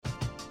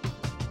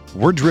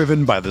We're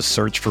driven by the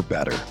search for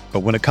better. But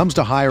when it comes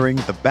to hiring,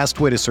 the best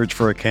way to search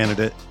for a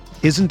candidate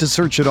isn't to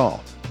search at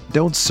all.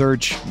 Don't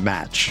search,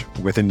 match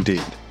with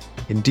Indeed.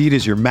 Indeed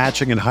is your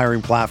matching and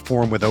hiring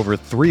platform with over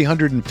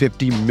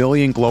 350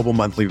 million global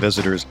monthly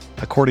visitors,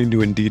 according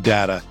to Indeed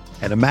data,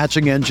 and a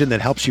matching engine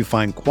that helps you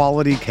find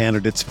quality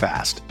candidates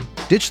fast.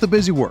 Ditch the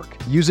busy work.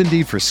 Use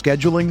Indeed for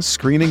scheduling,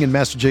 screening, and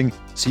messaging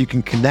so you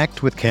can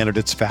connect with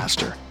candidates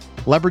faster.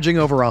 Leveraging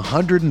over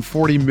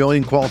 140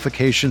 million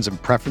qualifications and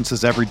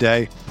preferences every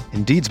day,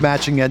 Indeed's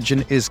matching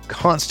engine is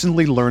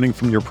constantly learning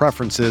from your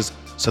preferences,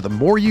 so the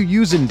more you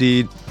use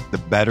Indeed, the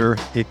better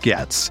it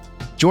gets.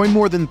 Join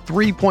more than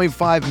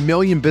 3.5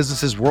 million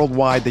businesses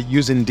worldwide that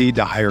use Indeed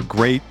to hire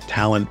great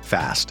talent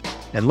fast.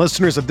 And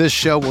listeners of this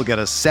show will get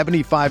a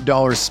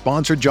 $75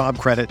 sponsored job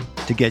credit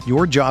to get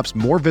your jobs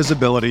more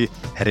visibility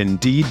at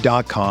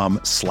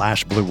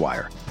Indeed.com/Blue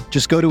Wire.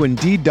 Just go to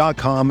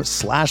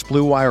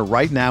Indeed.com/Blue Wire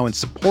right now and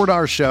support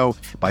our show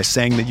by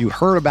saying that you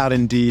heard about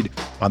Indeed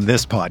on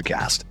this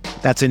podcast.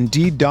 That's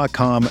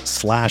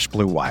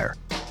Indeed.com/Blue Wire.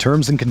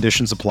 Terms and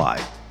conditions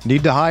apply.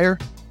 Need to hire?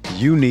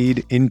 You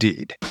need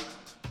Indeed.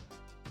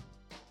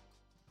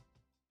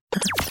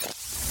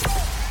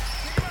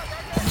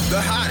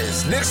 The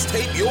hottest Knicks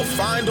tape you'll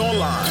find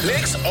online.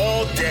 Knicks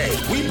all day.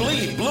 We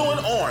bleed blue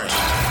and orange.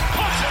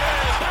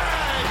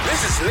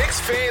 This is Knicks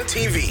Fan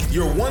TV,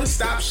 your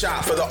one-stop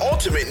shop for the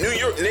ultimate New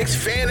York Knicks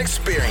fan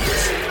experience.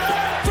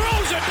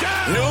 Throws it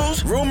down.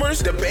 News, rumors,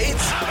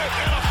 debates,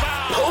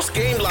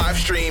 post-game live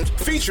streams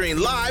featuring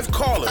live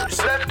callers.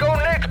 Let's go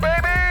Knicks,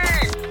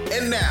 baby!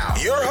 And now,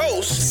 your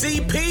host,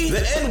 CP,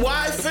 the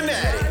NY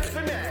Fanatic.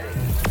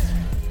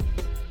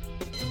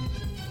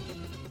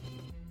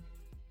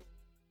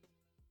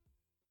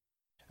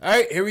 All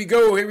right, here we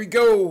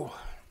go.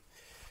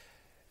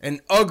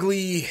 An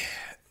ugly,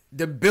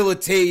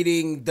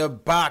 debilitating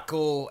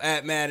debacle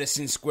at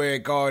Madison Square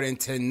Garden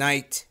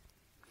tonight.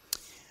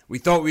 We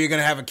thought we were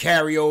going to have a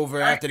carryover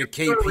after the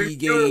KP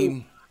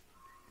game.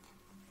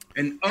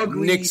 An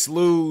ugly. Knicks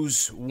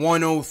lose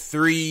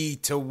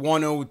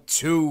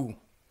 103-102.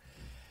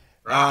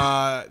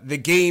 The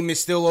game is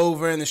still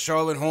over, and the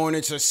Charlotte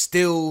Hornets are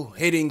still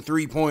hitting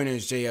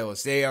three-pointers, J.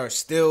 Ellis. They are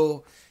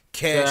still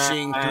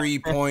cashing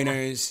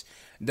three-pointers.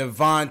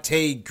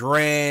 Devontae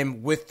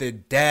Graham with the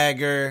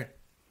dagger.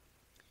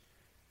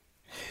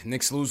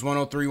 Knicks lose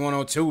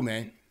 103-102,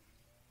 man.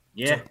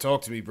 Yeah.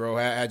 Talk to me, bro.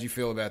 How'd you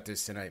feel about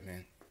this tonight,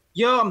 man?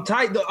 Yo, I'm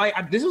tight.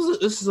 This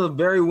is a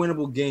very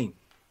winnable game.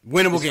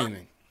 Winnable game,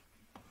 man.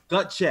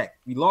 Gut check.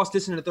 We lost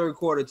this in the third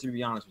quarter, to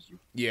be honest with you.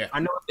 Yeah. I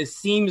know it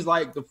seems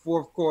like the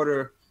fourth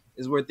quarter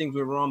is where things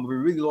went wrong, but we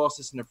really lost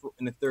this in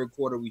the third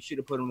quarter. We should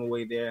have put them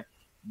away there,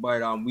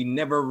 but we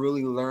never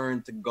really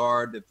learned to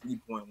guard the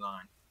three-point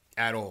line.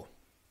 At all.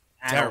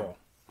 All.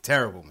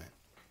 Terrible, man.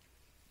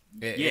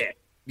 It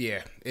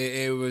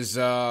was,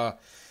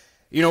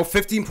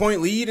 15-point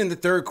lead in the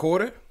third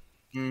quarter.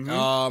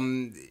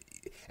 Mm-hmm.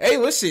 Hey,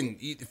 listen,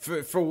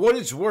 for what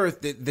it's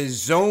worth, the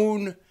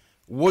zone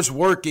was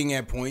working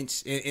at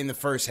points in the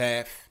first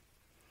half.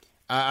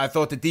 I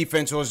thought the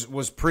defense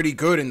was pretty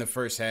good in the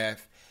first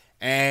half,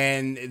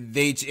 and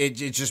it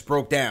just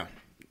broke down.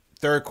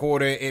 Third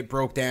quarter, it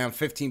broke down.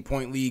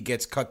 15-point lead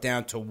gets cut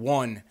down to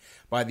 1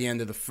 by the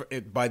end of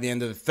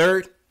the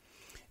third.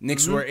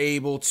 Knicks were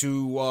able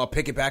to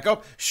pick it back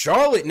up.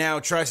 Charlotte now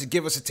tries to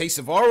give us a taste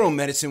of our own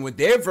medicine with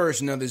their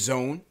version of the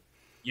zone.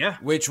 Yeah.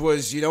 Which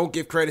was,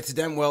 give credit to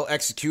them, well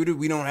executed.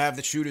 We don't have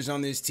the shooters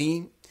on this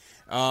team.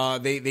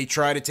 They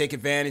try to take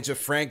advantage of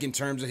Frank in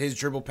terms of his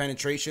dribble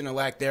penetration or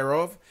lack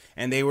thereof,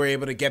 and they were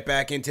able to get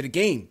back into the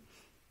game.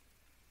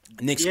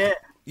 Knicks.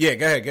 Yeah,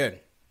 go ahead.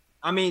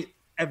 I mean,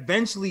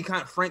 eventually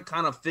Frank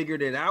kind of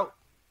figured it out,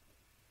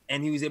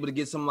 and he was able to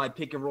get some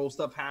pick and roll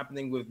stuff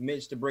happening with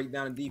Mitch to break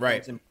down the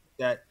defense and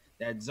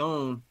that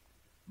zone.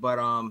 But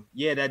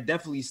that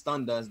definitely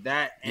stunned us.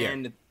 That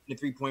and the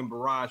 3-point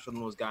barrage from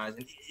those guys.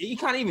 And he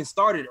kind of even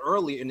started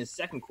early in the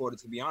second quarter,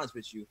 to be honest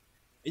with you.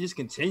 It just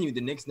continued.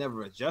 The Knicks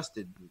never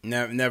adjusted.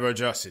 Never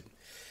adjusted,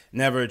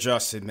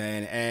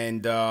 man.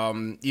 And,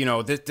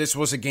 this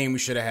was a game we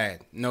should have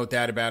had. No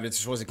doubt about it.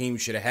 This was a game we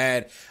should have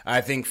had. I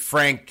think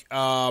Frank,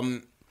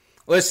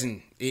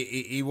 listen,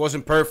 he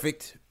wasn't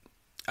perfect.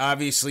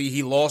 Obviously,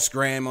 he lost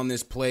Graham on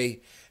this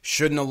play.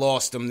 Shouldn't have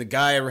lost him. The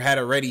guy had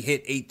already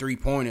hit 8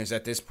 3-pointers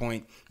at this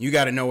point. You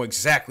got to know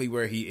exactly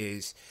where he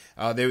is.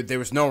 There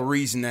was no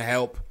reason to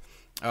help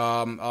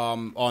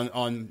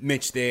on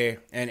Mitch there,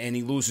 and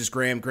he loses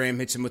Graham. Graham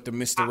hits him with the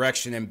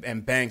misdirection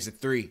and bangs the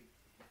 3.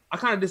 I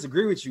kind of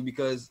disagree with you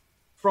because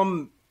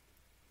from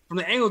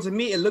the angle, to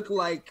me, it looked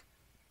like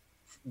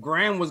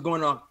Graham was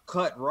going to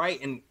cut right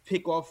and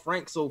pick off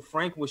Frank, so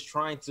Frank was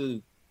trying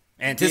to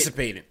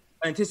anticipate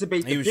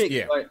the pick.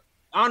 Yeah. But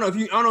I don't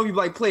know if you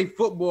play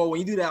football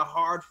when you do that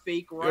hard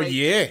fake right. Oh,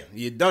 yeah,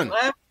 you're done.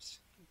 Left,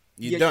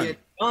 you're done. You're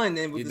done.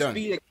 And with the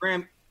speed that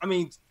Graham, I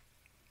mean,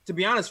 to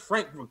be honest,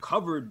 Frank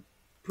recovered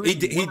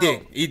pretty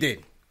well. He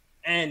did.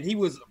 And he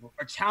was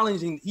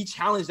challenging. He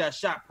challenged that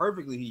shot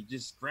perfectly.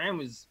 Graham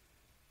was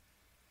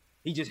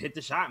he just hit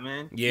the shot,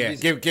 man. Yeah,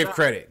 give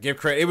credit.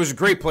 It was a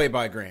great play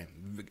by Graham.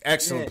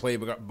 Excellent play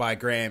by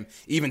Graham.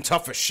 Even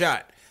tougher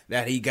shot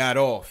that he got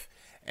off.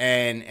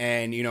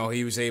 And you know,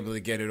 he was able to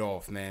get it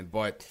off, man.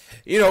 But,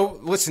 you know,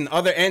 listen,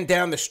 other end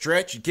down the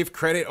stretch, give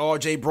credit.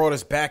 RJ brought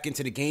us back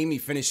into the game. He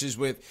finishes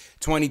with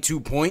 22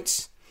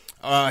 points.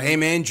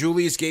 Him and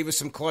Julius gave us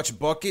some clutch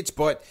buckets.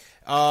 But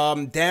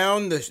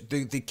down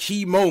the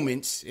key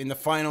moments in the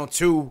final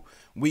two,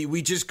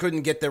 we just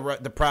couldn't get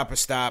the proper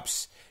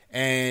stops.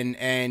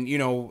 And you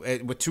know,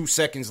 with 2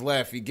 seconds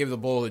left, you give the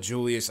ball to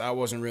Julius. I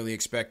wasn't really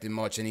expecting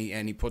much, and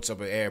he puts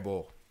up an air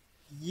ball.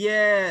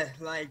 Yeah,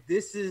 like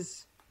this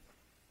is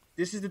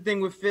the thing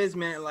with Fizz,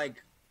 man.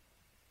 Like,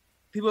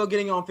 people are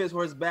getting on Fizz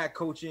for his bad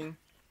coaching,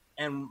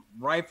 and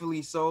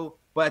rightfully so.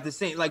 But at the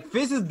same, like,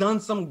 Fizz has done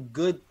some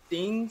good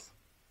things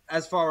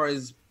as far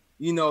as,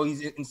 you know,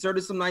 he's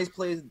inserted some nice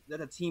plays that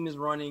the team is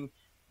running.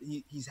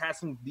 He's had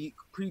some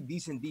pretty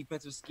decent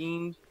defensive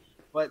schemes,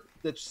 but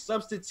the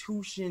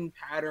substitution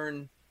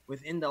pattern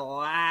within the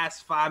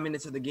last 5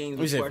 minutes of the game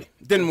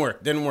didn't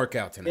work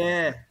out tonight.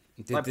 Yeah,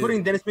 like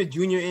putting Dennis Smith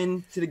Jr.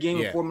 into the game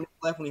with 4 minutes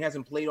left when he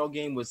hasn't played all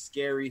game was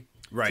scary.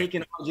 Right.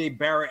 Taking RJ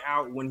Barrett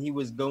out when he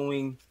was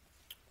going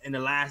in the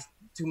last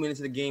 2 minutes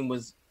of the game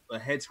was a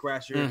head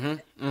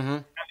scratcher.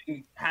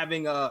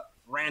 Having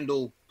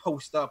Randall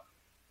post up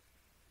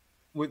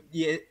with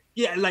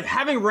like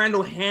having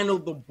Randall handle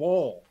the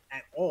ball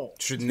at all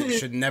should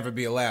never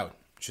be allowed.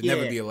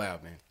 Never be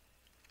allowed, man.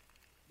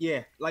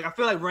 Yeah, like I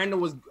feel like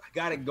Randall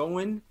got it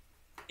going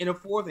in the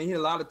fourth and he hit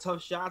a lot of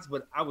tough shots,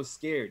 but I was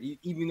scared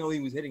even though he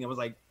was hitting. I was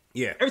like,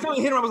 every time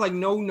he hit him, I was like,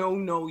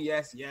 no,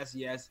 yes,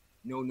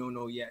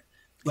 no, yet.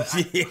 But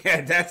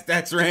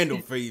that's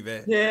Randall for you,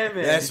 man. Yeah,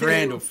 man. That's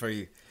Randall for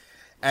you.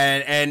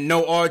 And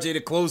no RJ to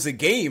close the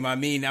game. I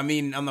mean,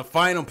 on the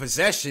final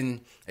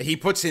possession, he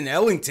puts in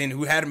Ellington,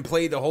 who hadn't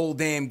played the whole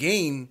damn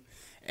game.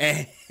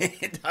 And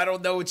I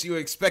don't know what you were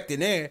expecting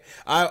there.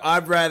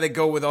 I'd rather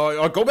go with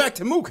or go back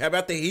to Mook. How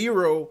about the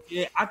hero?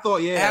 Yeah, I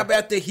thought, How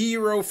about the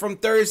hero from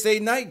Thursday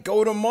night?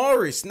 Go to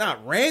Morris,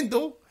 not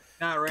Randall.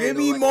 Give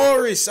me like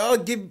Morris. I'll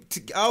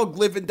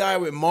live and die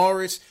with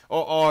Morris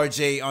or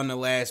RJ on the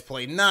last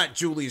play, not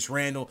Julius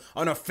Randle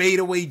on a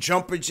fadeaway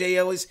jumper. Jay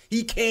Ellis,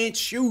 he can't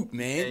shoot,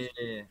 man.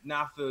 Yeah.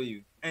 Nah, I feel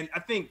you. And I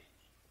think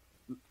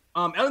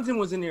Ellington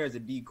was in there as a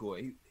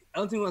decoy.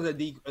 Ellington was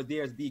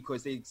there as a decoy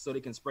so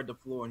they can spread the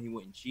floor and he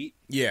wouldn't cheat.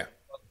 Yeah.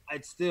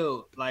 I'd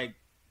still, like,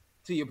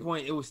 to your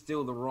point, it was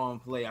still the wrong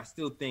play. I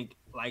still think,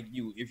 like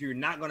you, if you're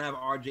not gonna have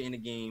RJ in the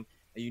game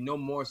and you know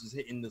Morris was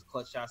hitting the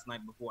clutch shots the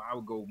night before, I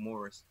would go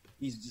Morris.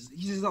 He's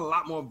just a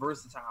lot more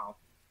versatile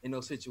in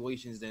those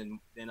situations than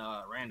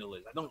Randall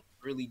is. I don't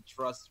really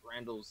trust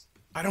Randall's.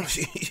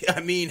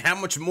 I mean, how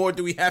much more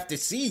do we have to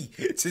see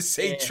to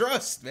say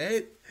trust,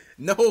 man?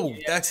 No,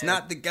 that's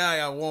not the guy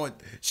I want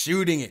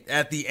shooting it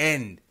at the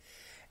end.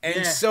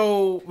 And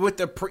so with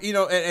the, you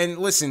know, and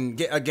listen,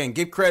 again,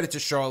 give credit to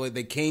Charlotte.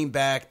 They came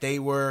back. They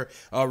were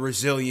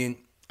resilient.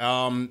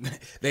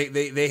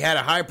 They had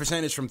a higher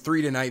percentage from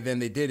 3 tonight than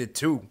they did at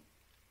 2.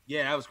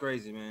 Yeah, that was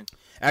crazy, man.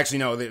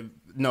 Actually,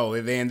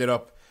 they ended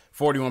up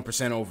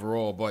 41%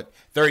 overall, but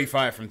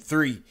 35 from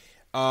 3.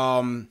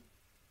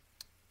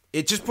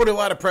 It just put a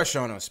lot of pressure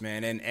on us,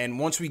 man. And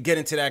once we get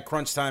into that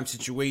crunch time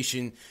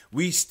situation,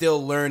 we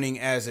still learning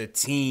as a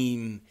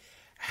team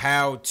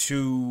how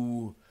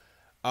to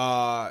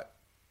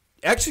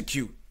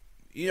execute.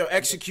 You know,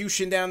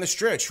 execution down the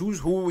stretch.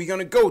 Who are we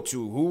gonna go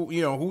to?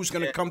 Who's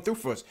gonna come through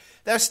for us?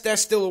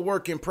 That's still a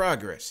work in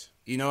progress.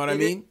 You know what I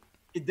mean?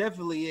 It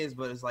definitely is,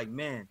 but it's like,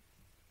 man,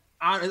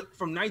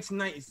 from night to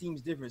night it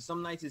seems different.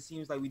 Some nights it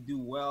seems like we do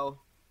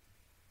well,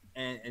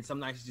 and some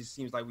nights it just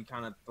seems like we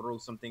kind of throw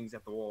some things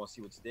at the wall and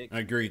see what sticks.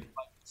 Agreed.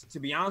 But to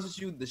be honest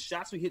with you, the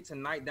shots we hit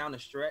tonight down the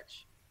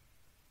stretch,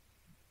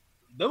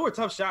 they were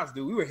tough shots,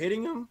 dude. We were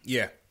hitting them.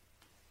 Yeah.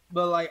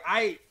 But like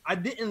I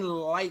didn't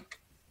like.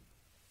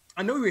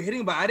 I know we were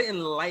hitting, but I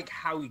didn't like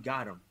how we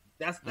got them.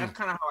 That's kind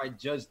of how I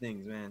judge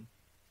things, man.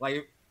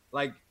 Like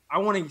I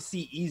want to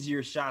see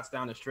easier shots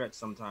down the stretch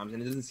sometimes,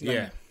 and it doesn't seem like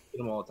we hit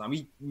them all the time.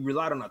 We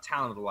relied on our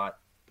talent a lot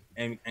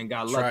and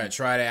got lucky.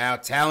 Try to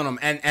out-talent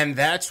them. And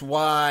that's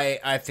why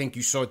I think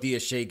you saw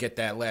DSJ get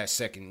that last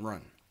second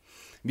run.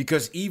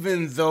 Because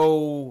even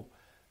though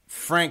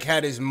Frank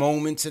had his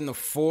moments in the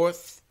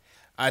fourth,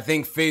 I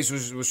think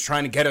FaZe was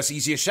trying to get us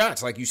easier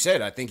shots, like you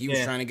said. I think he was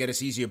trying to get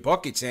us easier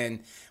buckets.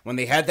 And when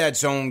they had that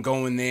zone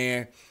going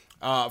there,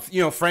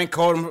 Frank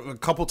caught him a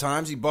couple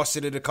times. He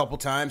busted it a couple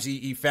times.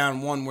 He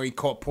found one where he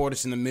caught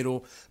Portis in the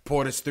middle.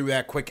 Portis threw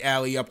that quick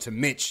alley up to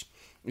Mitch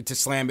to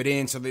slam it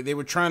in. So they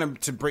were trying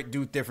to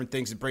do different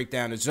things to break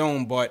down the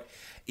zone. But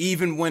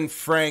even when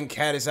Frank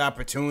had his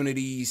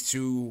opportunities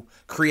to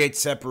create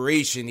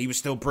separation, he was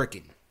still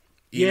bricking.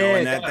 You know,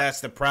 and that's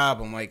the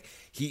problem. Like,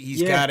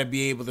 he's got to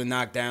be able to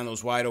knock down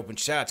those wide open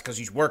shots because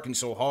he's working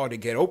so hard to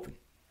get open.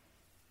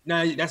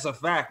 No, that's a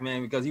fact,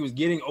 man, because he was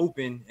getting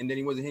open and then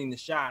he wasn't hitting the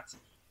shots.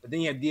 But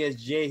then you have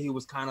DSJ, he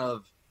was kind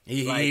of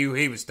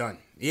he was done.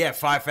 Yeah,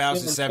 5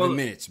 fouls in 7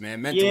 minutes,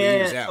 man. Mentally,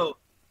 he was out.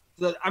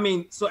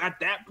 So at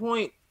that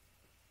point,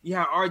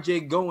 yeah,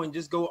 RJ going,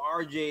 just go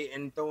RJ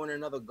and throw in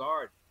another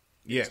guard.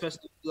 Yeah.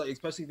 Especially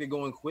if they're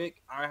going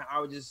quick. I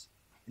would just,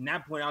 in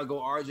that point, I would go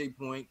RJ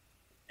point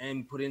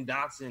and put in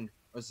Dotson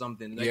or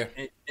something.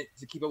 And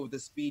to keep up with the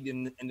speed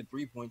and the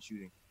 3-point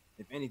shooting,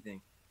 if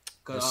anything.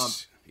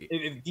 Because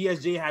if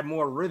DSJ had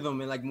more rhythm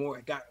and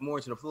got more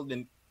into the flow,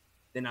 then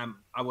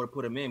I would have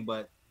put him in.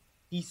 But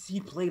he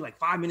played like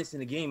 5 minutes in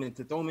the game, and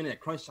to throw him in at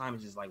crunch time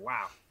is just like,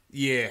 wow.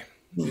 Yeah,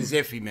 it's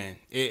iffy, man.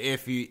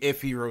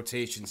 Iffy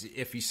rotations,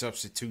 iffy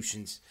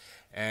substitutions,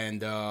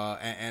 and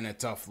a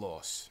tough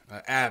loss.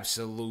 An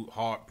absolute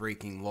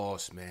heartbreaking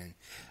loss, man.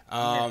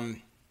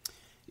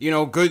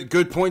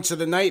 Good points of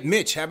the night.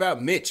 Mitch, how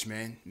about Mitch,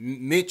 man?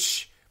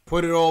 Mitch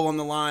put it all on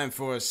the line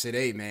for us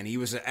today, man. He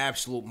was an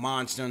absolute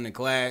monster on the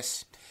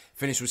glass.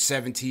 Finished with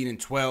 17 and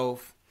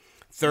 12.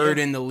 Third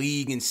in the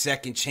league in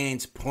second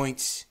chance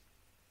points.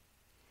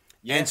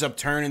 Yeah. Ends up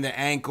turning the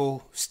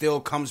ankle. Still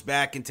comes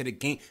back into the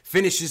game.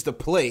 Finishes the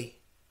play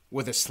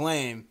with a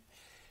slam.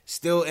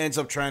 Still ends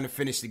up trying to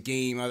finish the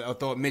game. I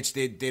thought Mitch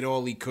did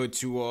all he could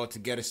to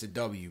get us a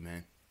W,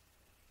 man.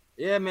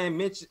 Yeah, man,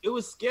 Mitch. It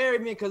was scary,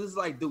 man, because it's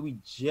like, dude, we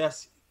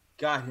just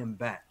got him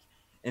back.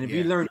 And if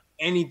we learned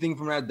anything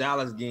from that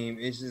Dallas game,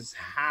 it's just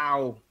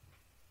how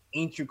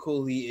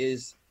integral he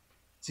is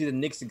to the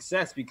Knicks'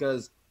 success,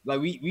 because like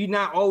we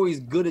not always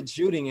good at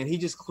shooting, and he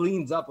just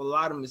cleans up a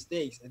lot of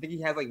mistakes. I think he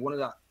has like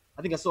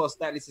I think I saw a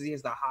stat that says he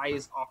has the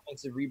highest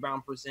offensive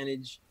rebound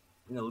percentage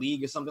in the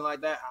league or something like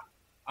that.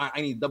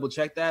 I need to double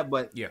check that,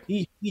 but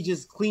he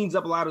just cleans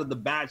up a lot of the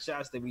bad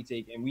shots that we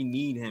take, and we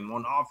need him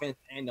on offense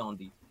and on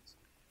defense.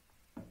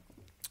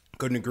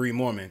 Couldn't agree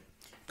more, man.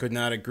 Could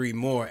not agree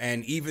more.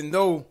 And even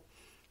though,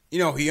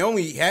 he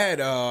only had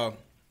how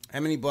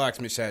many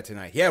blocks Mitch had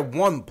tonight? He had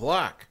 1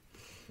 block.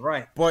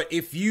 Right. But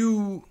if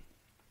you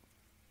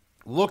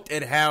looked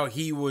at how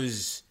he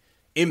was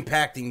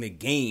impacting the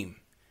game,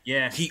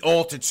 he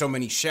altered so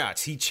many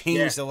shots. He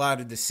changed a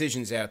lot of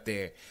decisions out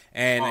there.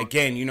 And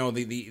again,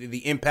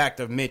 the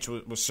impact of Mitch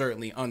was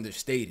certainly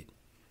understated.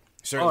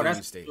 Certainly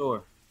understated. For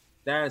sure.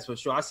 That is for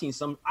sure. I seen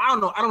some. I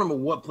don't remember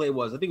what play it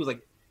was. I think it was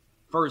like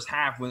first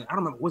half when I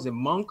don't remember. Was it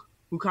Monk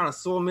who kind of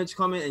saw Mitch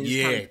coming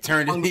and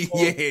turned the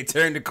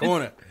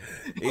corner.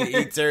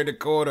 he turned the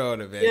corner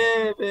on him, man.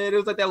 Yeah, man. It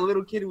was like that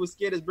little kid who was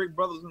scared his big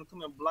brother was going to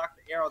come and block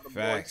the air out of the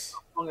ball.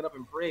 Hung it up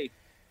and prayed.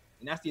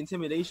 And that's the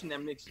intimidation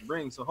that Mitch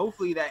brings. So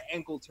hopefully that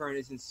ankle turn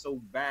isn't so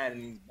bad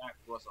and he's back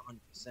for us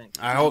 100%.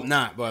 I hope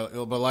not, but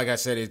like I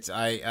said,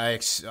 I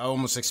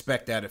almost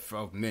expect that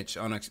of Mitch.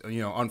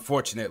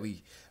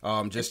 Unfortunately,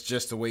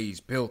 just the way he's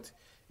built,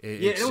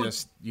 it's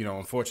just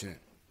unfortunate.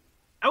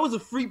 That was a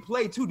free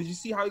play too. Did you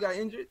see how he got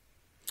injured?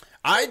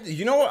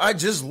 I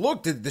just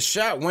looked at the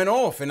shot went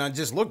off, and I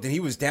just looked and he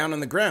was down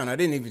on the ground. I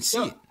didn't even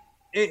see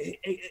it.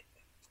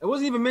 It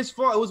wasn't even Mitch's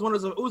fault. It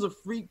was a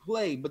free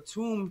play.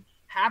 Batum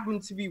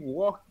happened to be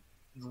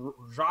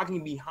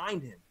jogging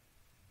behind him,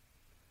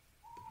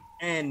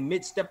 and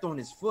Mitch stepped on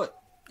his foot.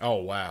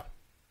 Oh wow!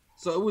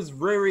 So it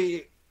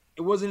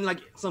wasn't like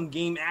some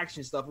game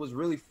action stuff. It was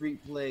really free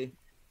play.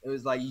 It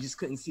was like you just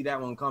couldn't see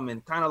that one coming.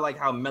 Kind of like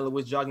how Melo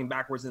was jogging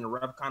backwards and the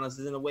ref kind of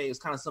in a way. It was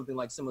kind of something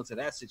like similar to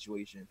that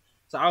situation.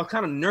 So I was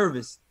kind of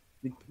nervous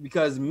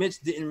because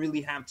Mitch didn't really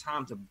have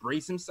time to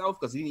brace himself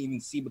because he didn't even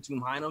see Batum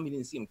behind him. He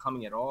didn't see him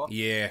coming at all.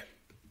 Yeah.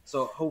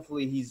 So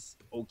hopefully he's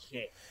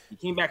okay. He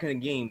came back in the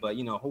game, but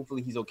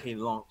hopefully he's okay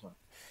long term.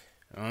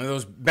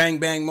 Those bang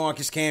bang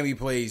Marcus Camby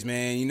plays,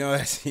 man.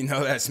 That's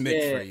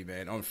Mitch for you,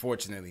 man.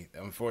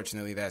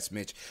 Unfortunately, that's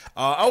Mitch.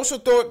 I also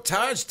thought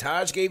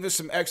Taj gave us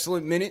some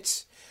excellent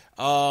minutes.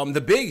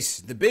 The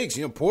bigs,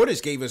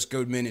 Portis gave us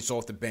good minutes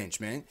off the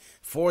bench, man.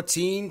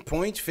 14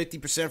 points,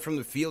 50% from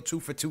the field, 2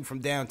 for 2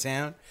 from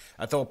downtown.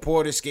 I thought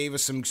Portis gave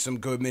us some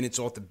good minutes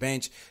off the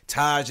bench.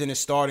 Taj in a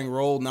starting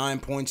role,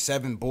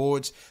 9.7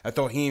 boards. I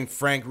thought he and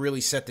Frank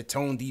really set the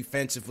tone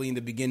defensively in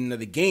the beginning of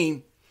the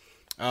game.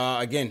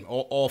 Again,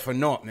 all for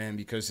naught, man,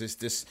 because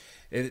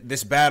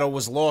this battle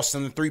was lost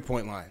on the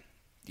 3-point line.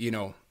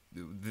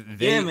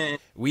 Man.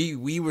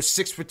 We were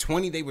 6 for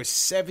 20. They were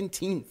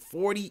 17,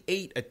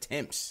 48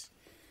 attempts.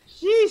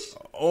 Sheesh.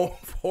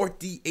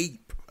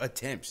 48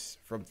 attempts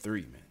from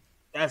 3, man.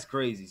 That's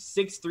crazy.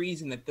 6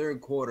 threes in the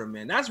third quarter,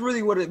 man. That's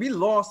really what we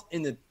lost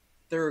in the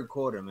third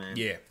quarter, man.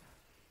 Yeah.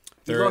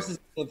 We lost in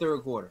the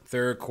third quarter.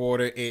 Third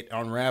quarter, it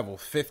unraveled.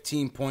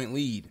 15-point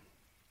lead.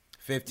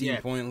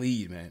 15-point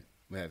lead, man,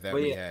 that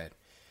we had.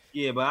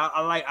 Yeah, but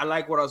I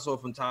like what I saw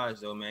from Taj,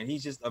 though, man.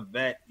 He's just a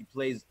vet. He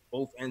plays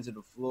both ends of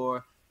the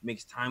floor,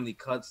 makes timely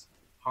cuts,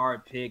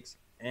 hard picks,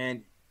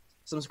 and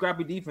some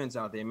scrappy defense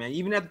out there, man.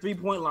 Even at the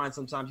 3-point line,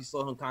 sometimes you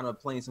saw him kind of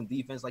playing some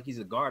defense like he's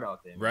a guard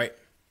out there. Man. Right.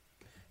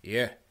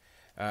 Yeah.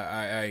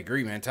 I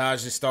agree, man.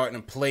 Taj is starting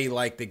to play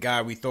like the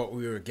guy we thought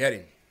we were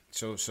getting.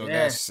 So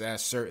that's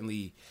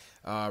certainly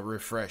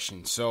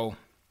refreshing. So,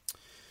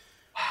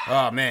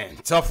 man,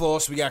 tough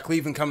loss. We got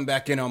Cleveland coming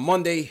back in on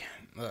Monday.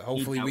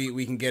 Hopefully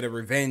we can get a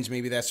revenge.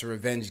 Maybe that's a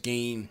revenge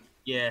game.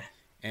 Yeah.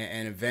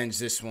 And avenge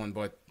this one.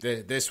 But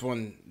this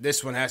one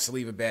has to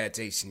leave a bad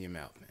taste in your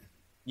mouth, man.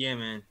 Yeah,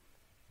 man.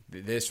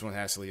 This one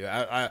has to leave.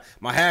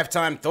 My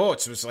halftime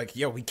thoughts was like,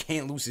 yo, we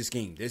can't lose this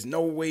game. There's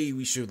no way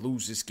we should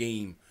lose this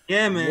game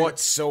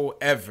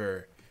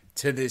whatsoever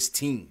to this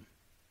team.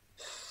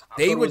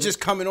 They were just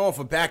coming off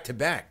a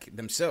back-to-back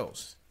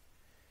themselves.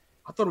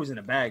 I thought it was in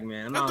the bag,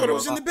 man. I thought it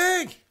was in the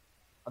bag.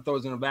 I thought it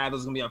was in the bag. It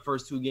was going to be our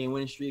first 2-game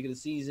winning streak of the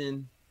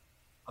season.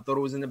 I thought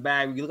it was in the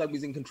bag. We looked like we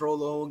was in control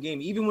the whole game.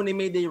 Even when they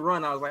made their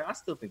run, I was like, I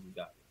still think we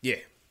got it. Yeah.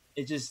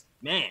 It just,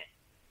 man,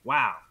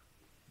 wow.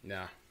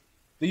 Nah.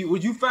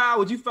 Would you foul?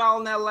 Would you foul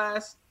on that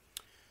last?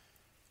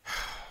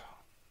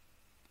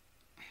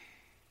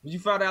 Would you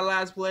foul that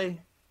last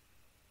play?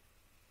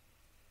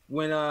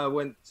 When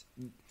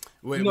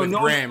with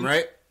Graham,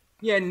 right?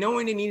 Yeah,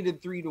 knowing they needed a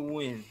 3 to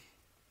win.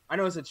 I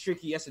know that's a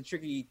tricky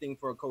thing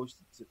for a coach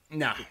to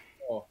nah.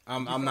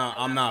 I'm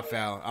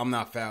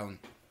not fouling.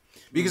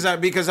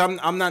 Because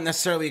I'm not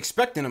necessarily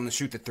expecting them to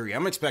shoot the 3.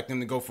 I'm expecting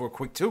them to go for a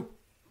quick 2.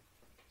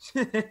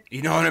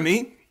 You know what I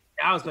mean?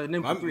 I was expecting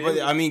them for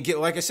 3. I mean,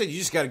 like I said, you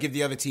just got to give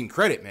the other team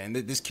credit, man.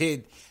 The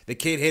kid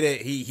hit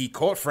it. He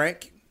caught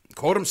Frank,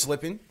 caught him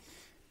slipping,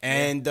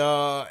 and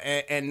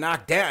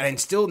knocked down, and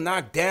still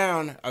knocked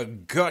down a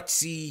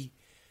gutsy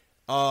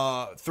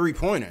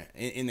 3-pointer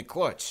in the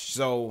clutch.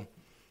 So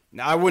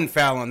I wouldn't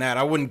foul on that.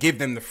 I wouldn't give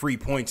them the free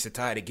points to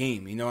tie the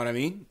game. You know what I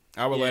mean?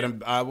 I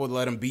would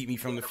let him beat me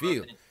from the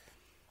field.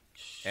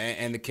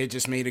 And the kid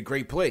just made a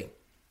great play.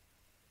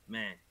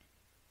 Man.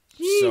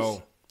 Jeez.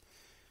 So,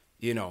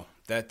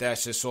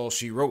 that's just all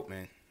she wrote,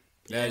 man.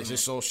 That is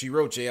just all she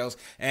wrote, JLs.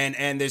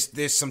 And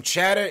there's some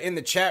chatter in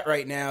the chat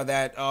right now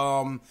that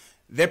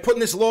they're putting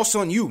this loss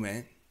on you,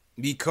 man.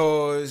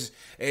 Because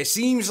it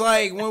seems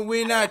like when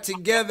we're not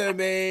together,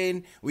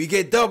 man, we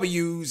get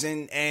W's,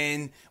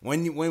 and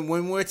when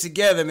we're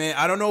together, man,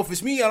 I don't know if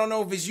it's me, I don't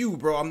know if it's you,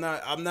 bro.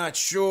 I'm not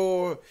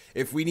sure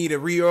if we need a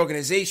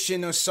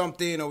reorganization or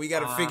something, or we got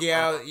to figure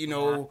out,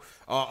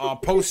 our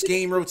post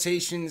game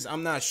rotations.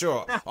 I'm not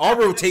sure. Our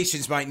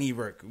rotations might need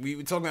work. We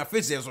were talking about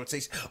Fizdale's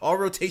rotation. Our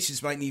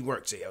rotations might need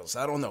work, JLs.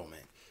 I don't know,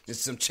 man. There's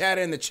some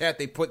chatter in the chat.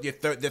 They put you.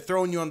 They're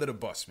throwing you under the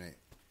bus, man.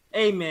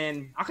 Hey,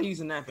 man, I could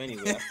use a nap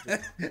anyway.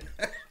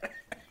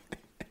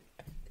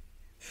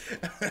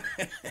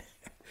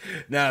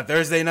 Nah,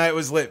 Thursday night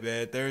was lit,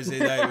 man. Thursday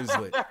night was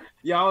lit.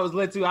 Yeah, I was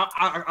lit, too.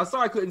 I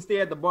saw I couldn't stay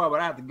at the bar, but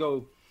I had to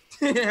go.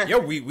 Yo,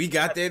 we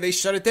got there. They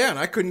shut it down.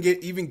 I couldn't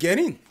even get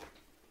in.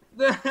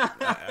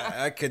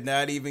 I could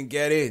not even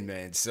get in,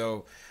 man.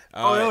 So...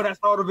 that's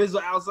all the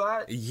visual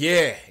outside?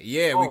 Yeah,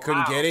 we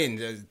couldn't get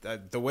in.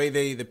 The way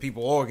the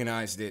people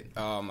organized it,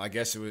 I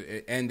guess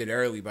it ended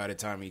early by the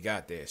time we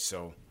got there,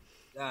 so...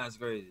 That's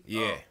crazy.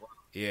 Yeah.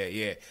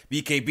 Yeah.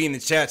 BKB in the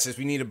chat says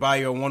we need to buy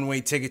you a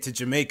one-way ticket to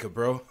Jamaica,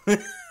 bro.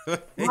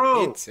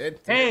 Bro,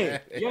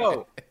 hey,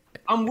 yo,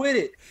 I'm with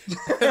it.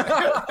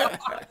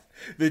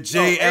 The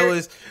Jay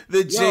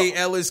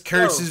Ellis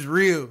curse is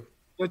real.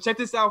 Yo, check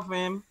this out,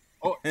 fam.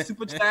 Oh,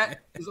 Super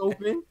Chat is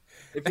open.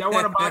 If y'all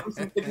want to buy me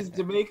some tickets to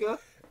Jamaica,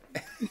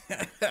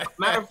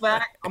 matter of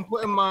fact, I'm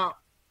putting my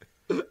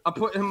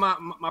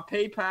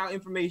PayPal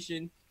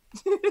information.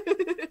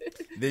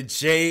 The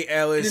Jay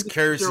Ellis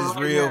curse is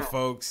real,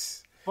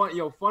 folks.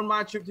 Fund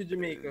my trip to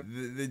Jamaica.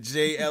 The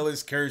Jay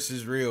Ellis curse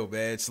is real,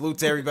 man. Salute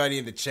to everybody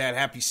in the chat.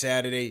 Happy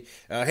Saturday.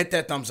 Hit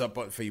that thumbs up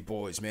button for you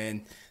boys,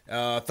 man.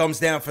 Thumbs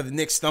down for the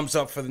Knicks. Thumbs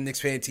up for the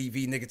Knicks Fan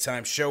TV Nigga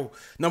Time Show.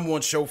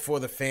 #1 show for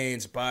the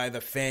fans, by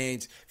the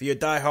fans. If you're a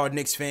diehard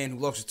Knicks fan who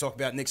loves to talk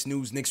about Knicks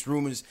news, Knicks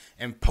rumors,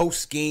 and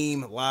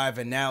post-game live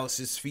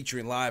analysis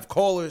featuring live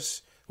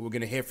callers who we're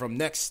going to hear from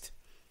next,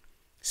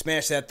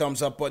 smash that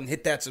thumbs up button.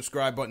 Hit that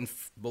subscribe button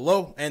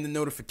below and the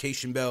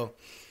notification bell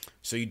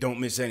so you don't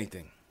miss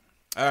anything.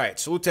 All right,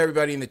 salute to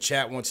everybody in the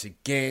chat once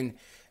again.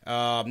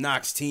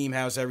 Knox team,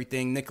 how's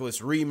everything?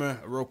 Nicholas Reamer,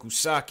 Oroku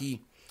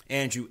Saki,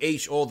 Andrew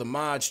H., all the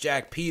mods,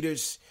 Jack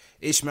Peters,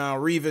 Ishmael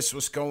Rivas,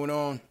 what's going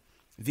on?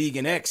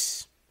 Vegan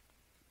X,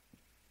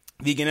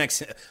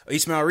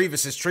 Ishmael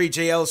Rivas says trade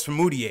J. Ellis for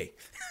Moutier.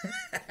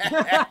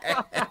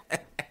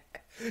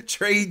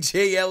 Trade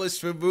J. Ellis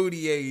for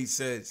Moutier, he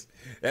says.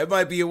 That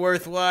might be a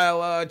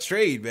worthwhile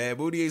trade, man.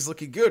 Moutier's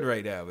looking good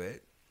right now, man.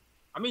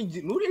 I mean,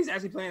 Moutier's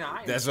actually playing all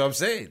right. That's what I'm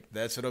saying.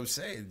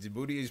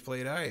 Moutier's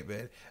playing all right,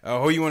 man.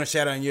 Who you want to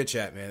shout out in your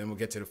chat, man? Then we'll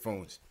get to the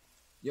phones.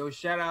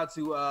 Shout out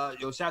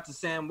to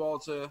Sam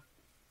Walter,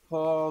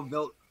 Paul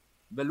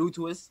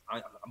Velutuis.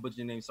 I'm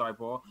butchering your name. Sorry,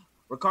 Paul.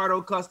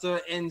 Ricardo Custer,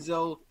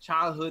 Enzo,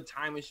 Childhood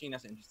Time Machine.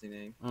 That's an interesting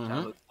name. Mm-hmm.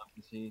 Childhood Time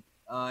Machine.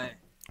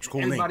 It's a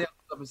cool everybody name.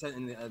 Else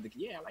representing I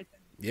like that.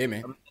 Yeah,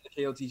 man.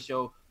 The KOT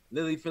show.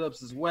 Lily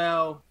Phillips as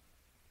well.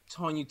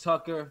 Tonya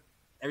Tucker.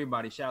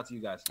 Everybody, shout out to you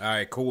guys. All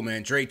right, cool,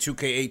 man. Dre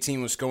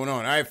 2K18, what's going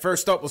on? All right,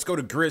 first up, let's go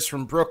to Grizz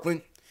from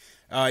Brooklyn.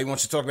 He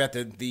wants to talk about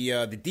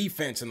the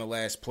defense in the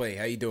last play.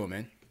 How you doing,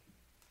 man?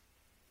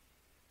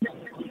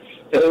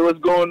 Hey, what's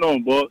going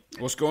on, boy?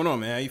 What's going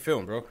on, man? How you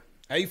feeling, bro?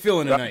 How you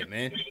feeling tonight,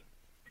 man?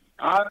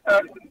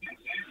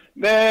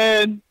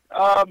 Man.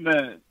 What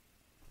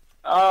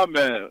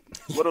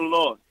a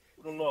loss.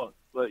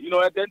 But,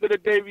 at the end of the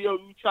day, we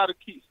try to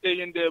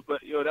stay in there, but,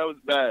 that was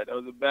bad. That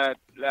was a bad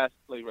last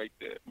play right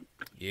there.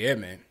 Yeah,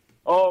 man.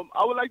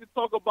 I would like to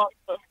talk about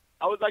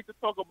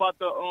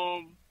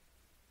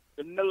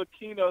the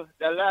Ntilikina,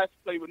 that last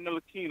play with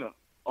Ntilikina.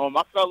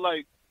 I felt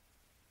like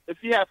if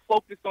he had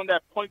focused on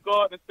that point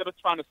guard instead of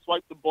trying to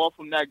swipe the ball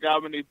from that guy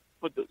when they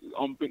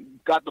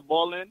got the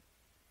ball in,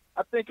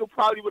 I think it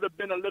probably would have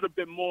been a little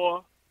bit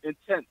more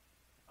intense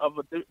of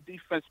a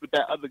defense with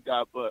that other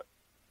guy. But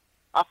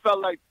I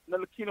felt like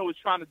Ntilikina was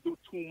trying to do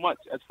too much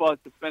as far as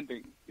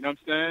defending. You know what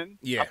I'm saying?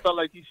 Yeah. I felt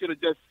like he should have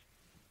just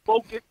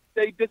focused,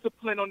 stay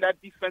disciplined on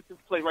that defensive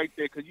play right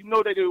there, because you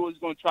know that they was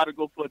going to try to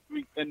go for a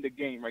 3 end the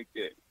game right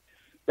there.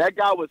 That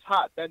guy was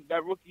hot. That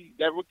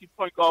rookie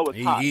point guard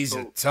was hot. He's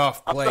a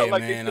tough player,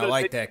 man. I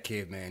like that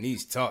kid, man.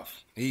 He's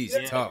tough. He's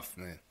tough,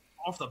 man.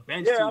 Off the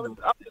bench, yeah, too.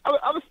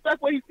 I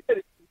respect what he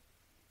did.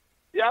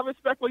 Yeah, I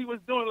respect what he was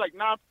doing, like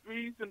 9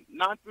 threes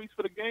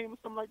for the game or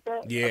something like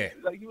that. Yeah.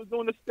 Like he was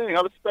doing this thing.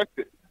 I respect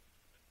it.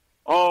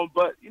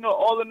 But, you know,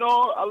 all in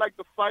all, I like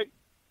the fight.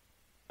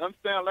 You know what I'm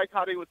saying? I like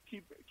how they was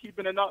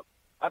keeping it up.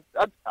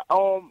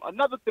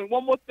 Another thing,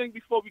 one more thing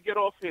before we get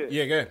off here.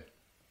 Yeah, good.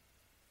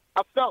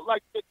 I felt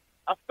like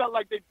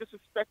they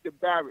disrespected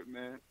Barrett,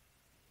 man.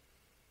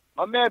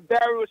 My man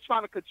Barrett was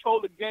trying to control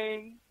the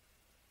game.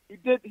 He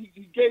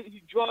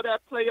draw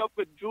that play up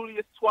with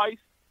Julius twice,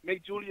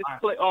 make Julius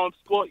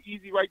score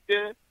easy right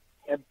there.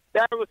 And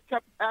Barrett was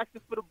kept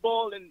asking for the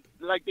ball, and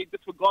like they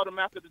disregard him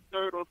after the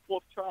 3rd or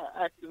 4th try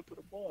asking for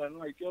the ball. And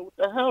like, yo, what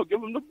the hell?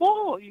 Give him the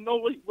ball. You know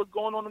what's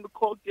going on in the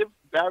court. Give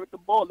Barrett the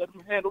ball. Let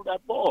him handle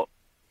that ball.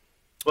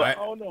 But I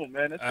don't know,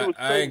 man.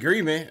 I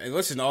agree, man. Hey,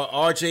 listen,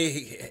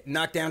 RJ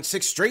knocked down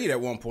 6 straight at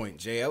one point,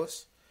 Jay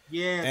Ellis.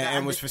 Yeah.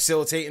 And was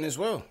facilitating as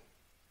well.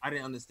 I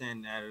didn't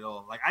understand that at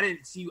all. Like, I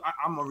didn't see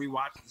 – I'm going to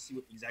rewatch to see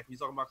what exactly he's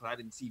talking about because I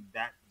didn't see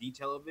that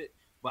detail of it.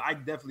 But I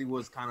definitely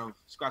was kind of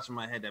scratching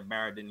my head that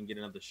Barrett didn't get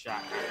another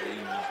shot after he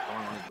was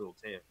going on his little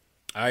tear.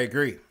 I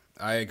agree.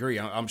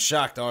 I'm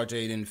shocked RJ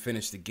didn't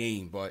finish the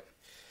game, but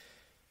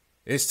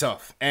it's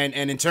tough. And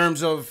in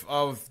terms of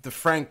the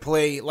Frank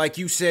play, like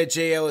you said,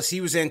 Jay Ellis,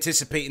 he was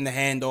anticipating the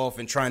handoff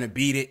and trying to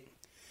beat it.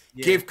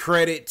 Yeah. Give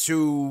credit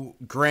to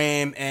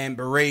Graham and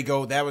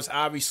Borrego. That was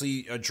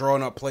obviously a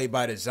drawn-up play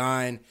by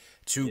design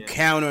to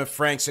counter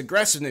Frank's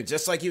aggressiveness,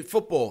 just like in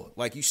football,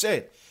 like you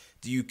said.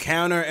 Do you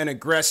counter an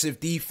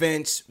aggressive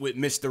defense with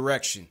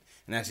misdirection?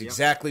 And that's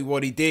exactly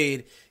what he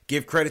did.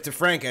 Give credit to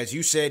Frank. As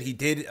you said, he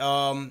did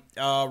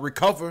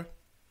recover,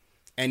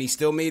 and he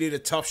still made it a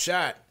tough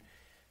shot.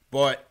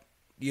 But,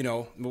 you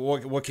know,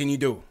 what can you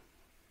do?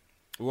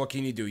 What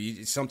can you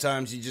do?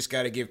 Sometimes you just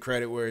got to give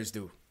credit where it's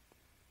due.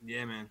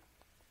 Yeah, man.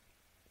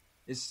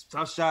 It's a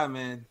tough shot,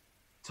 man.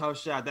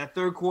 Tough shot. That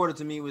 3rd quarter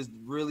to me was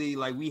really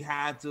like we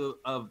had to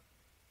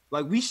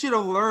we should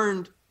have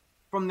learned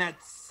from that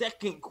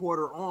 2nd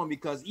quarter on,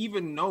 because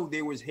even though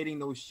they was hitting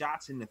those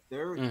shots in the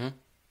 3rd,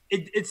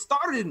 it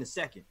started in the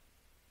 2nd.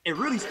 It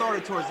really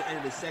started towards the end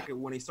of the 2nd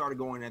when they started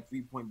going that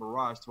 3-point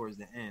barrage towards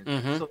the end.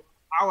 So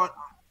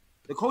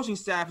the coaching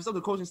staff, it's up to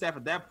the coaching staff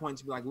at that point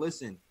to be like,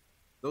 listen,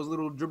 those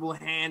little dribble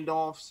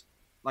handoffs,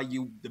 like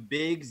the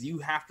bigs, you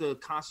have to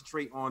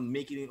concentrate on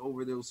making it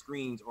over those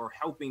screens or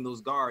helping those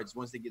guards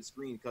once they get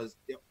screened, because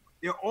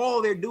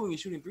they're doing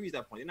is shooting threes at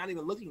that point. They're not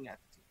even looking at it.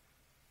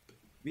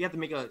 We have to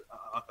make a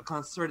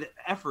concerted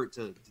effort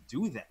to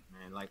do that,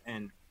 man. Like,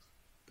 and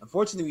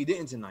unfortunately, we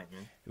didn't tonight,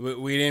 man.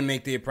 We didn't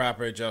make the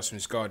proper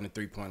adjustments guarding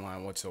the 3-point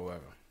line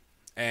whatsoever.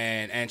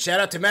 And shout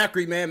out to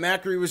Macri, man.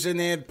 Macri was in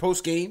there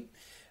post game.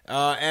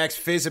 Asked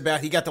Fizz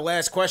about. He got the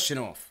last question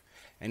off,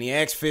 and he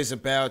asked Fizz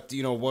about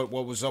what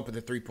was up with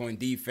the 3-point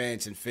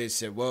defense, and Fizz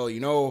said, well,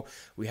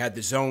 we had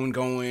the zone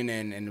going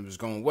and it was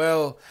going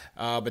well,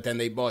 but then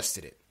they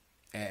busted it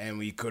and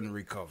we couldn't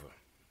recover.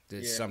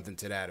 There's something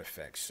to that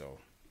effect. So.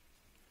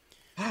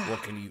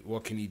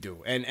 What can you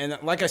do? And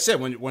like I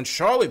said, when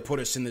Charlotte put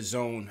us in the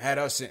zone, had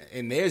us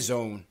in their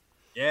zone,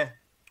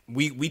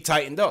 we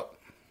tightened up.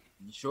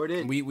 You sure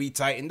did. We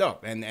tightened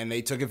up, and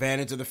they took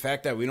advantage of the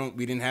fact that we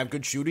didn't have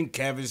good shooting.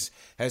 Kev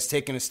has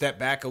taken a step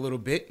back a little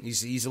bit.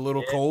 He's a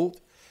little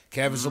cold.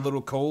 Kev is a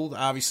little cold.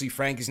 Obviously,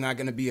 Frank is not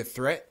going to be a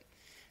threat.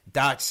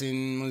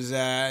 Dotson was,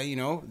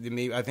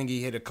 I think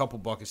he hit a couple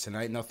buckets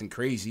tonight, nothing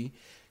crazy.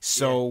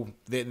 So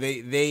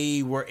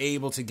they were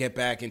able to get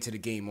back into the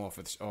game off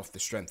the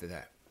strength of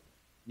that.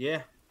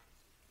 Yeah.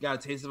 Got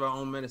a taste of our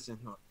own medicine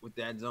with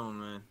that zone,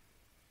 man.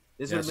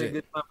 This would have been a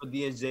good time for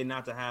DSJ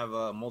not to have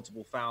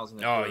multiple fouls in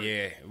the third.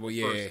 Yeah. Well,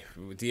 yeah.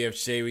 With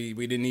DSJ,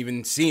 we didn't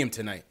even see him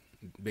tonight,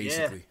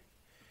 basically.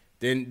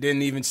 Yeah.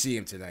 Didn't even see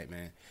him tonight,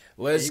 man.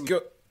 Let's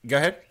go. Go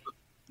ahead.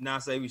 Now,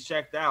 say we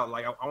checked out.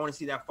 Like, I want to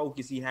see that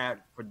focus he had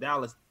for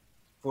Dallas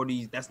for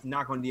these. That's the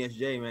knock on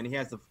DSJ, man. He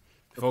has the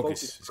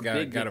focus. It's got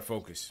to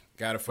focus.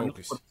 Got to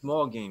focus. For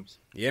small games.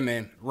 Yeah,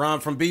 man. Ron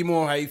from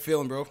B-More, how you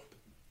feeling, bro?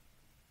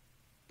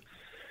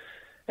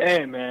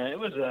 Hey, man. It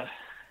was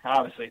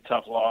obviously a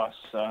tough loss.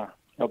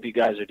 Hope you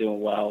guys are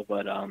doing well.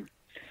 But, I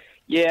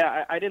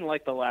didn't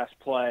like the last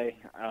play.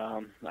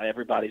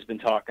 Everybody's been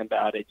talking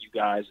about it, you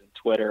guys, on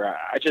Twitter.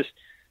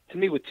 To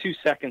me, with 2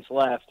 seconds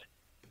left,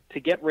 to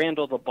get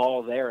Randall the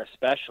ball there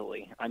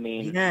especially, I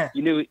mean,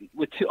 you knew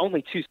with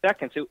only 2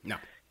 seconds,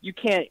 You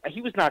can't.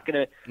 He was not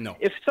going to. No.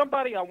 If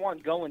somebody I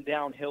want going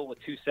downhill with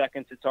 2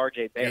 seconds, it's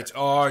R.J. Barrett. It's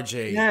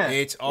RJ. Yeah.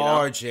 It's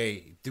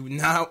RJ. Do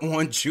not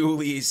want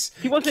Julius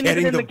He wasn't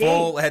getting even in the the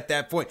ball game. at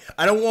that point.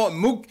 I don't want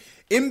Mook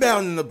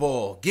inbounding the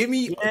ball. Give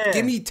me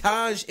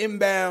Taj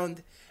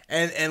inbound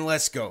and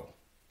let's go.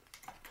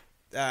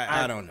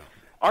 I don't know.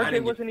 R.J.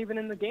 wasn't even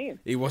in the game.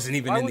 He wasn't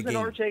even Why in the game.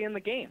 wasn't R.J. in the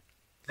game?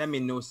 That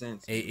made no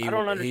sense. I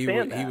don't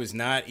understand that. He was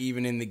not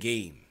even in the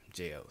game,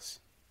 JLs.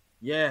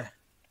 Yeah.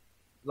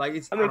 Like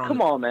it's. I mean,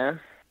 come on, man.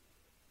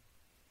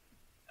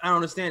 I don't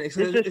understand. It's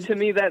just to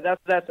me that's.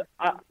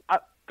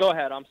 Go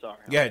ahead. I'm sorry.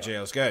 Yeah,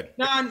 JLs, go ahead.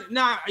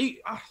 Nah.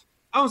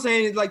 I was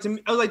saying like to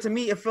me. I was like to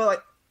me. It felt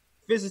like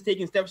Fizz is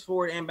taking steps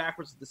forward and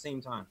backwards at the same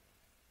time.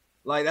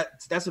 Like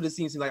that's what it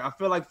seems to me like. I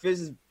feel like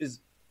Fizz is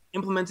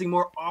implementing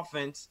more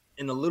offense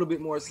and a little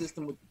bit more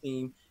system with the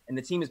team, and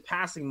the team is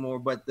passing more,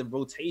 but the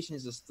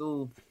rotations are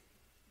still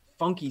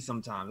funky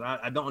sometimes.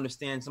 I don't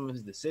understand some of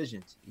his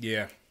decisions.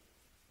 Yeah.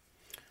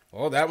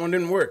 Well, that one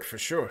didn't work for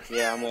sure.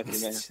 Yeah, I'm with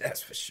you, man. That's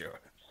for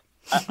sure.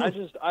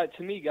 To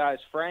me, guys,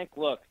 Frank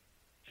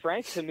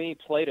to me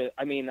played it.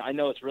 I mean, I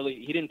know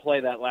he didn't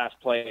play that last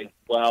play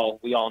well.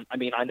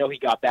 I know he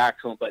got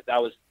back to him, but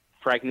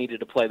Frank needed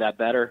to play that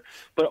better.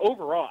 But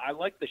overall, I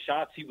like the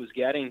shots he was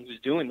getting. He was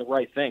doing the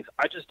right things.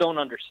 I just don't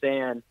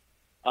understand.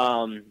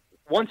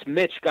 Once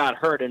Mitch got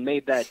hurt and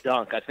made that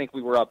dunk, I think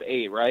we were up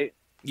 8, right?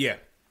 Yeah.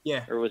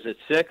 Yeah. Or was it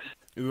 6?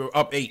 We were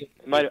up 8.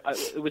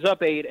 It was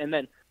up 8, and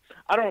then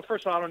I don't know.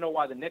 First of all, I don't know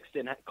why the Knicks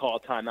didn't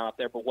call a timeout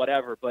there, but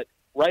whatever. But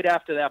right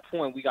after that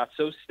point, we got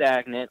so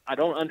stagnant. I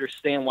don't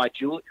understand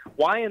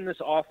why in this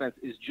offense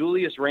is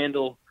Julius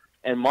Randle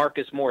and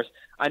Marcus Morris.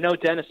 I know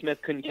Dennis Smith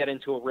couldn't get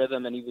into a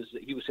rhythm and he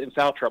was in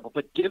foul trouble,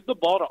 but give the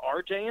ball to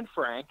RJ and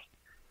Frank.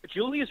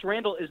 Julius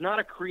Randle is not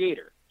a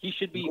creator. He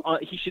should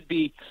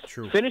be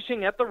True.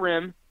 finishing at the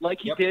rim like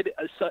he did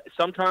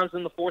sometimes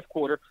in the fourth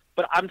quarter.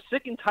 But I'm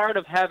sick and tired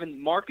of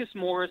having Marcus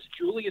Morris,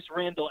 Julius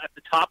Randle at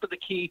the top of the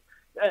key,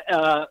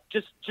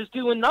 just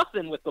doing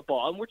nothing with the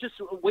ball, and we're just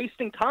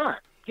wasting time.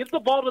 Give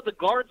the ball to the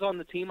guards on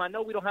the team. I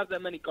know we don't have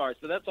that many guards,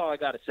 but that's all I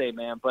got to say,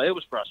 man. But it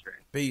was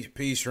frustrating.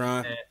 Peace,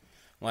 Ron.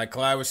 Like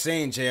Clyde was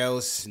saying,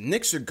 JLs,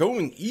 Knicks are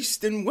going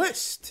east and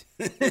west.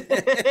 Just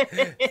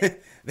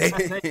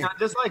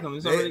like him.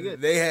 It's already good.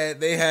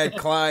 They had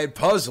Clyde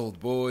puzzled,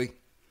 boy.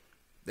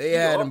 They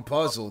had him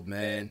puzzled,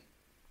 man.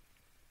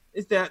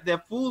 It's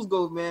that fool's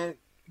gold, man.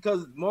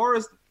 Because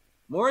Morris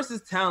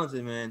is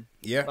talented, man.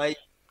 Yeah. Like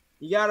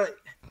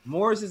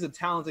Morris is a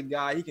talented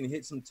guy. He can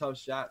hit some tough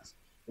shots.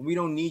 And we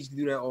don't need to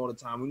do that all the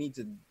time. We need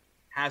to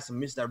have some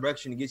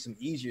misdirection to get some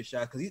easier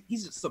shots because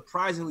he's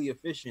surprisingly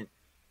efficient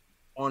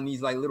on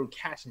these like little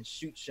catch and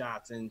shoot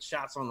shots and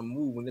shots on the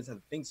move when he doesn't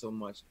have to think so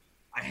much.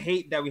 I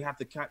hate that we have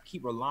to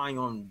keep relying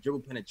on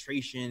dribble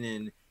penetration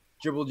and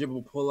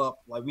dribble pull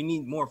up. Like we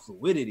need more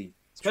fluidity,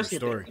 especially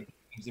at the end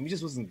games, and we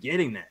just wasn't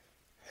getting that.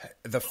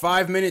 The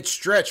 5-minute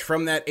stretch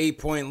from that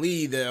 8-point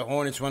lead, the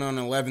Hornets went on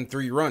an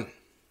 11-3 run.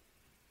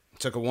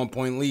 Took a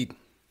 1-point lead.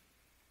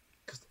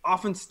 Because the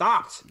offense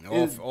stopped.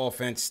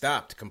 Offense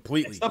stopped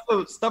completely.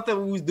 Stuff that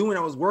we was doing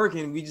that was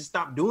working, we just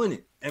stopped doing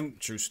it. And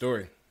true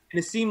story. And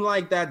it seemed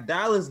like that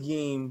Dallas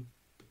game,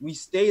 we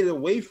stayed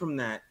away from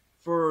that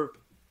for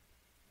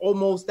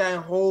almost that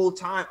whole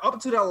time. Up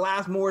to the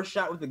last Morris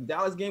shot with the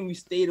Dallas game, we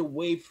stayed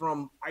away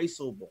from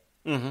iso ball.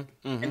 And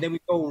then we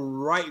go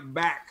right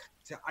back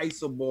to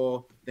iso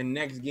ball the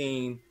next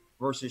game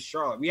versus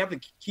Charlotte. We have to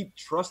keep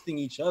trusting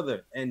each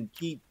other and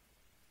keep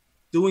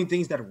doing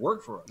things that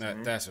work for us.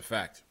 That's a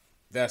fact.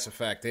 That's a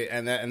fact.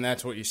 And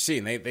that's what you're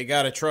seeing. They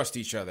got to trust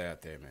each other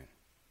out there, man.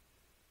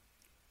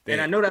 And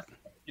I know that.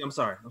 I'm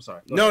sorry.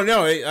 No,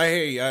 I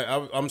hear you.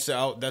 I'm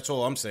saying that's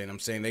all I'm saying. I'm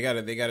saying they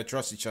gotta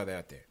trust each other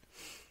out there,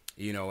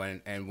 you know.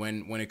 And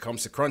when it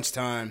comes to crunch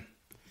time,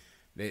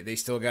 they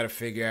still got to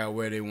figure out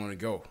where they want to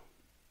go.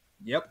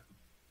 Yep.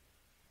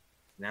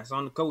 And that's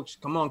on the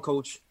coach. Come on,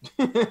 coach.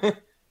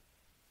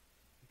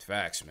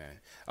 Facts,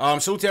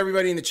 man. Salute to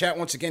everybody in the chat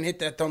once again. Hit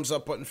that thumbs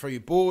up button for you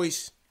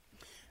boys.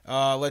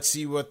 Let's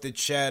see what the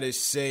chat is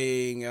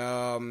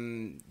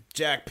saying.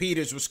 Jack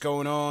Peters, what's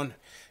going on?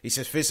 He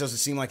says Fizz doesn't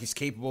seem like he's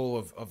capable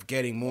of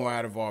getting more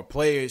out of our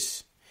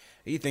players.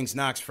 He thinks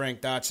Knox,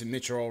 Frank, Dotson,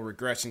 Mitch are all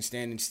regressing,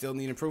 standing still,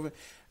 need improvement.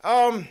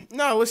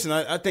 No, listen,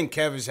 I think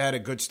Kev has had a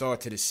good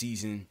start to the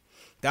season.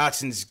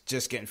 Dotson's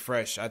just getting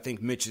fresh. I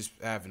think Mitch is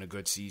having a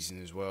good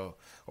season as well.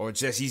 Or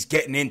just he's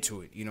getting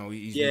into it. You know,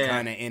 he's been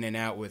kind of in and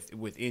out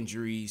with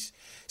injuries.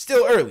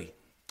 Still early.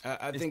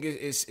 I think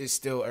it's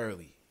still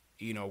early.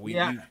 You know,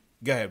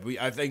 go ahead.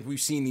 I think we've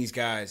seen these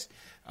guys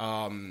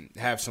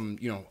have some,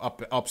 you know,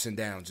 ups and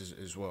downs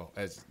as well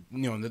as,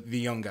 you know, the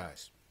young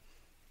guys.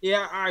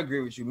 Yeah, I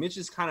agree with you. Mitch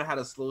has kind of had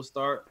a slow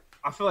start.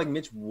 I feel like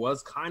Mitch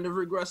was kind of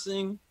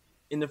regressing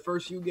in the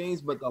first few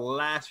games, but the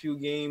last few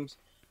games,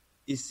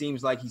 it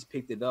seems like he's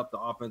picked it up. The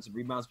offensive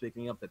rebounds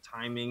picking up, the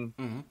timing.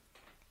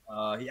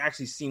 He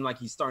actually seemed like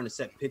he's starting to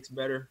set picks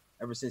better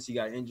ever since he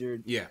got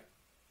injured. Yeah.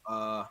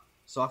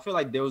 So I feel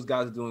like those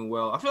guys are doing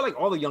well. I feel like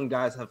all the young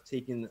guys have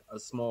taken a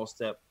small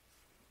step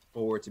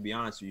forward, to be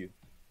honest with you.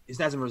 it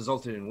hasn't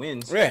resulted in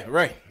wins.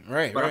 Right.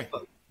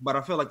 But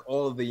I feel like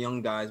all of the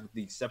young guys, with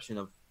the exception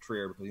of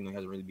Trier, because he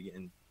hasn't really been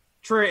getting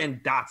Trier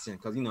and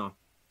Dotson, because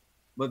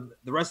but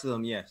the rest of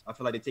them, yes, I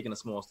feel like they're taking a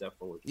small step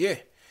forward. Yeah,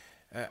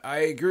 I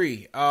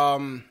agree.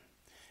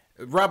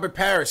 Robert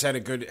Parrish had a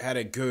good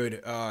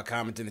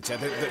comment in the chat.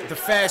 The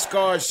fast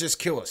guards just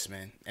kill us,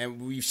 man,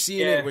 and we've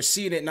seen it. We're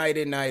seeing it night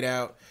in, night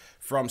out,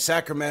 from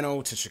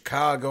Sacramento to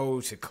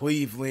Chicago to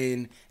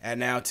Cleveland, and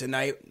now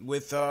tonight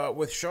with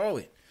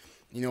Charlotte.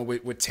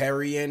 With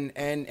Terry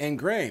and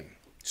Graham,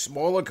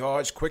 smaller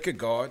guards, quicker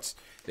guards,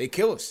 they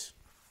kill us,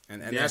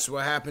 and that's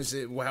what happens.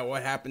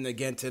 What happened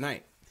again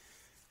tonight,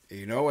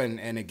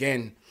 and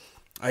again.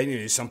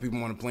 Some people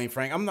want to blame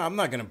Frank. I'm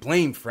not going to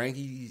blame Frank.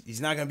 He's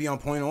not going to be on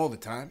point all the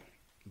time.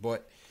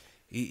 But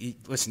he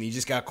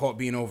just got caught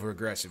being over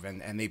aggressive,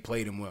 and they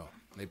played him well.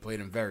 They played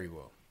him very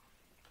well.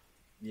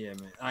 Yeah,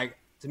 man.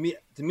 To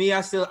me,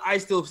 I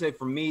still say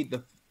for me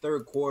the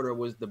third quarter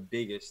was the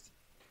biggest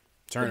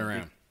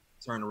turnaround.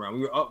 We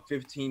were up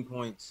 15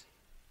 points.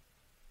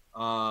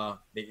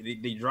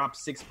 They dropped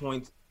 6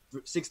 points,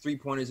 6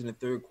 3-pointers in the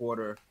third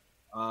quarter,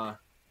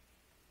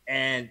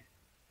 and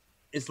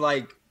it's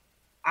like,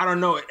 I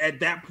don't know, at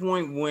that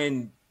point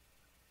when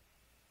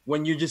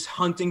you're just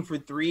hunting for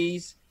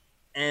threes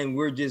and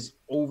we're just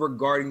over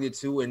guarding the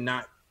two and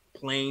not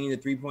playing the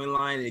 3-point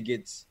line, it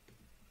gets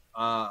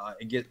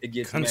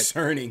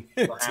concerning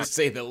to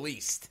say the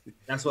least.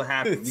 That's what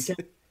happened.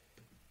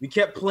 We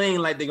kept playing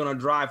like they're gonna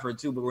drive for a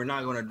two, but we're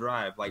not gonna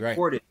drive. Like right.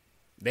 Portis,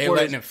 they're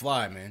letting it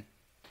fly, man.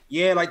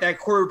 Yeah, like that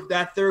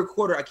third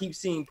quarter, I keep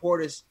seeing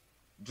Portis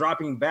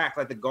dropping back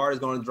like the guard is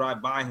going to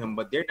drive by him,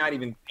 but they're not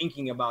even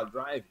thinking about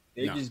driving.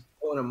 They're just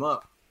pulling him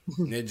up.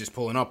 They're just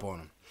pulling up on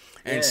him.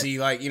 And see,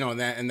 that's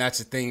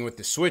the thing with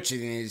the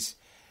switching is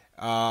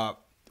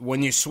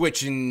when you're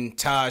switching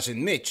Taj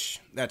and Mitch,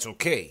 that's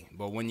okay.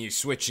 But when you're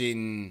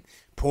switching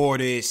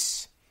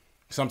Portis,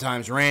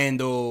 sometimes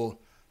Randall,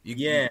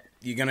 you're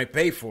going to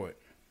pay for it.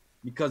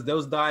 Because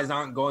those guys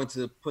aren't going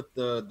to put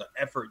the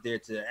effort there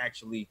to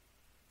actually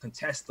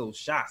contest those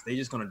shots. They're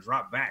just going to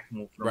drop back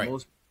for the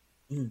most.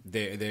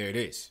 There it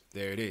is.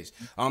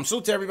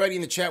 Salute to everybody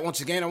in the chat once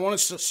again. I want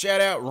to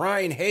shout out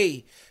Ryan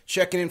Hay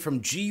checking in from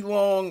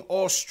Geelong,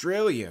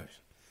 Australia.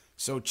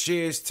 So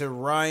cheers to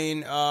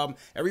Ryan.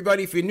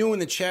 Everybody, if you're new in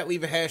the chat,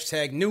 leave a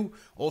hashtag new.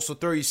 Also,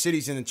 throw your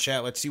cities in the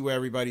chat. Let's see where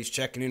everybody's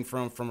checking in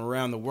from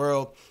around the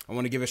world. I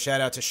want to give a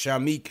shout out to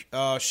Shamik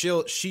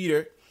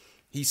Sheeter.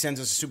 He sends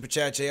us a super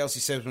chat. JLC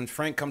says, when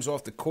Frank comes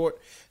off the court,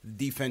 the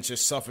defense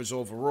just suffers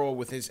overall.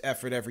 With his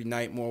effort every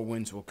night, more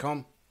wins will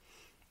come.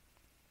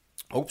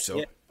 Hope so.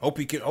 Yeah. Hope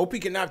he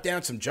can knock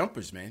down some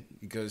jumpers, man,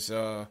 because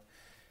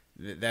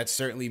that's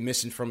certainly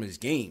missing from his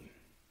game.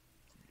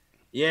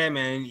 Yeah,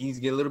 man, he's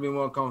getting a little bit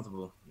more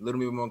comfortable.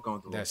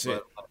 That's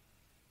it.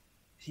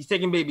 He's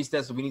taking baby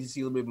steps, so we need to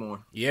see a little bit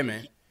more. Yeah,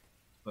 man.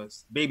 But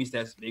baby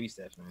steps,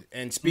 man.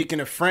 And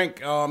speaking of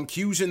Frank,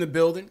 Q's in the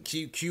building.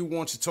 Q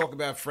wants to talk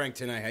about Frank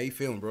tonight. How you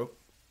feeling, bro?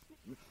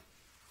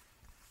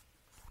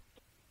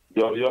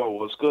 Yo,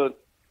 what's good?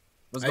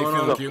 What's going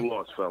on, Q? Tough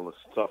loss, fellas.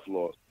 Tough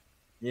loss.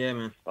 Yeah,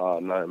 man.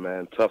 Night,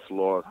 man. Tough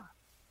loss.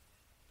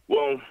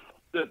 Well,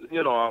 I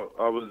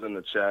was in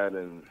the chat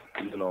and,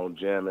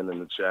 jamming in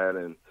the chat,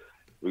 and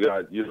we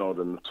got,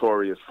 the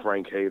notorious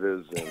Frank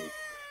haters.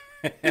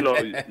 And,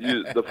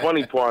 the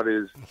funny part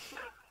is,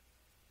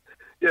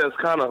 it's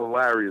kind of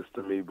hilarious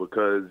to me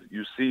because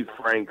you see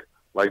Frank,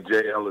 like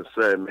Jay Ellis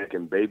said,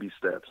 making baby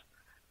steps.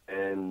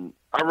 And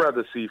I'd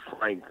rather see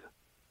Frank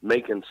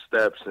making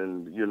steps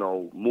and,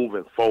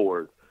 moving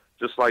forward.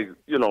 Just like,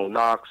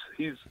 Knox,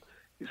 he's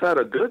had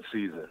a good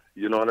season,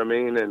 you know what I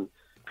mean? And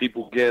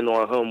people getting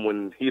on him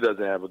when he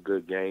doesn't have a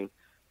good game.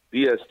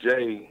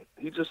 DSJ,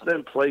 he just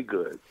didn't play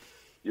good,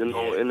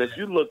 And if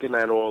you're looking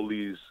at all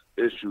these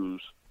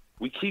issues,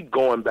 we keep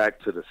going back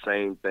to the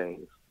same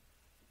things.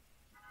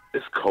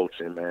 It's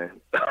coaching,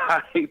 man.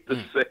 I hate to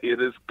say it,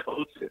 it's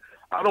coaching.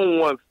 I don't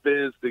want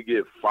Fizz to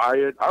get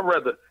fired. I'd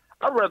rather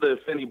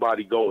if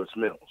anybody go, it's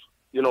Mills.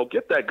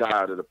 Get that guy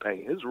out of the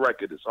paint. His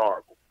record is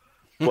horrible.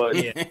 But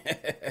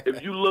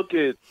if you look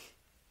at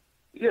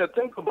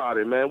think about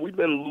it, man. We've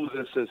been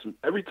losing since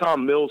every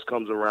time Mills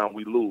comes around,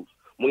 we lose.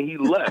 When he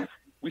left,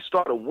 we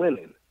started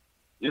winning.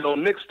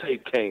 Nick's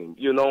tape came,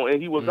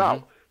 and he was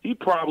out. He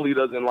probably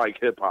doesn't like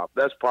hip-hop.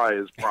 That's probably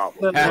his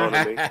problem, you know what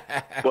I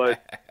mean?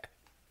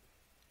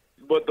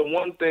 But the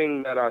one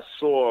thing that I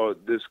saw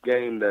this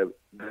game that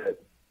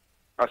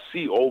I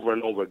see over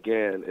and over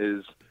again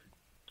is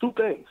two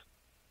things.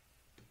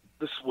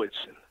 The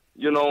switching.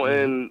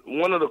 And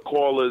one of the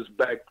callers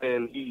back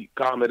then, he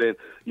commented,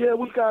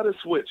 we got to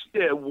switch.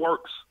 Yeah, it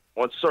works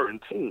on certain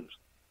teams.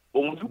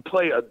 But when you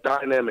play a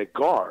dynamic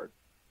guard,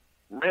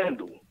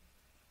 Randall,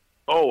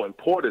 and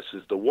Portis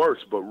is the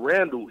worst, but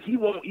Randall,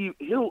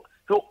 he'll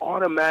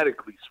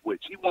automatically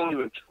switch. He won't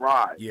even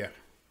try,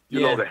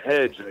 to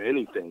hedge or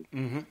anything.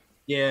 Mm-hmm.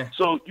 Yeah.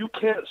 So you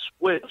can't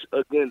switch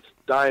against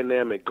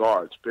dynamic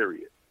guards,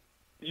 period.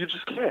 You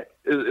just can't.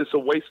 It's a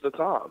waste of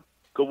time.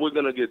 Because we're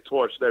going to get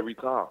torched every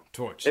time.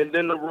 Torched. And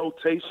then the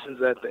rotations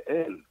at the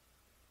end.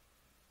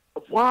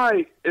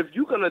 why, if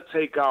you're going to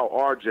take out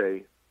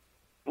RJ,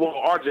 well,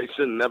 RJ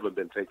should have never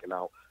been taken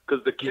out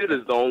because the kid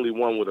is the only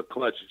one with a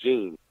clutch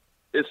gene.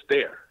 It's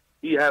there.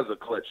 He has a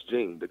clutch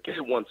gene. The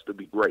kid wants to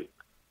be great.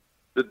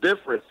 The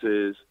difference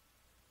is,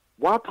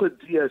 why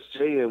put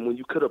DSJ in when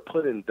you could have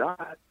put in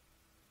Dot?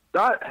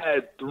 Dot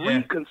had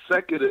 3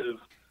 consecutive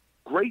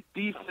great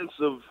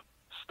defensive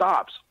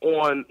stops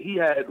on. He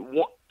had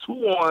 2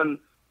 on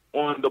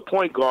the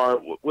point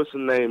guard. What's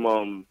his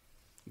name?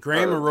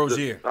 Graham or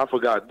Rozier? I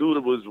forgot. Dude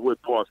that was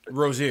with Boston.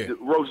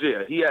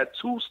 Rozier. He had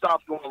 2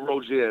 stops on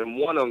Rozier and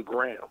 1 on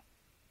Graham.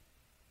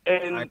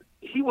 And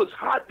he was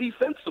hot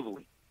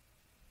defensively.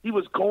 He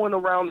was going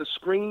around the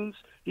screens.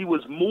 He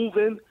was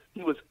moving.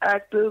 He was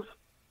active.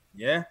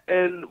 Yeah.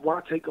 And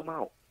why take him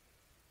out?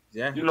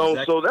 Yeah.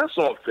 So that's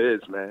on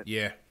Fizz, man.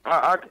 Yeah.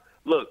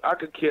 Look, I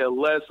could care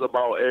less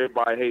about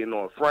everybody hating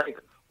on Frank.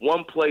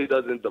 One play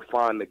doesn't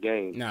define the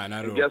game. Nah, not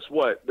at all. And guess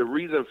what? The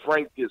reason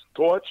Frank gets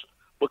torched,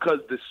 because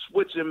the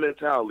switching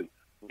mentality.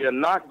 We are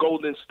not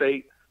Golden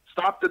State.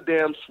 Stop the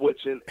damn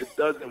switching. It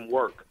doesn't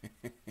work.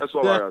 That's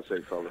all I got to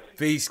say, fellas.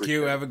 Peace,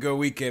 Q. Have a good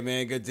weekend,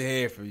 man. Good to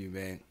hear from you,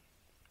 man.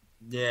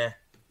 Yeah.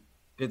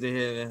 Good to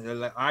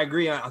hear. I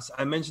agree.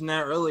 I mentioned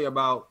that earlier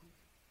about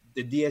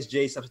the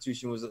DSJ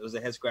substitution was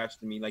a head scratch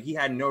to me. Like, he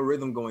had no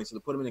rhythm going, so to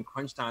put him in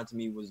crunch time to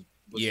me was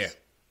a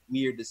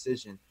weird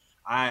decision.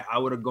 I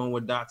would have gone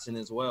with Dotson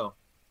as well.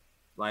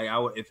 Like, I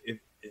would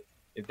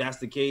if that's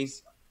the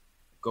case,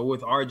 go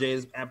with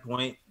RJ at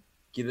point,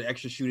 get an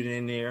extra shooter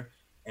in there,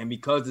 and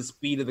because the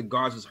speed of the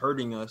guards was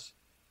hurting us,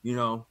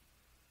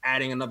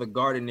 adding another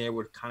guard in there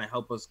would kind of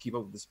help us keep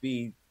up with the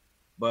speed.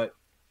 But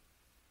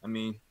I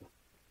mean,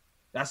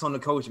 that's on the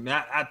coach. I mean,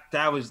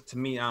 that was, to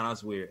me, I don't know,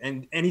 that's weird.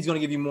 And he's going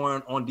to give you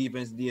more on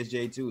defense,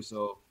 DSJ, too.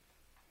 So,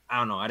 I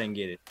don't know. I didn't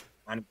get it.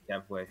 I didn't get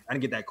that play. I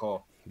didn't get that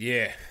call.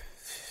 Yeah.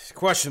 It's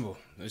questionable.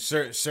 It's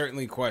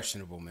certainly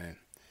questionable, man.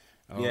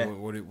 Yeah.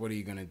 What are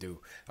you going to do?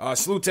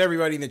 Salute to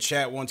everybody in the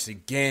chat once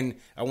again.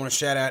 I want to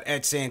shout out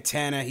Ed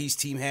Santana. He's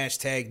team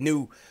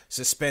 #new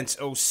Suspense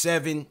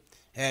 07.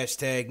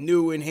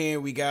 #new in here.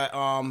 We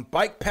got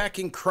Bike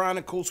Packing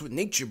Chronicles with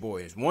Nature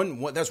Boy.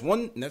 That's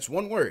one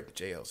word,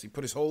 JLs. He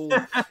put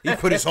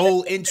his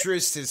whole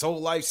interest, his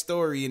whole life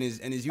story in his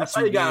YouTube That's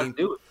how you gotta game.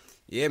 do it.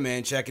 Yeah,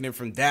 man, checking in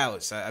from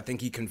Dallas. I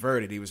think he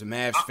converted. He was a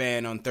Mavs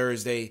fan on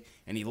Thursday,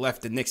 and he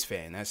left the Knicks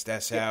fan.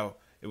 That's how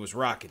it was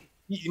rocking.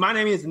 My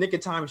name is Nick of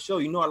Time Show.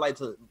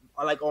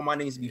 I like all my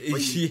names to be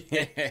free.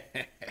 Yeah.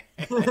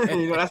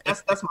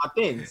 That's my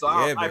thing. So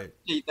I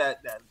appreciate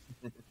that.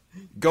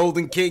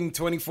 Golden King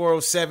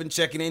 2407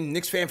 checking in.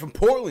 Knicks fan from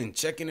Portland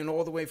checking in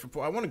all the way from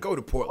Portland. I want to go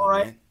to Portland, all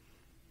right. man.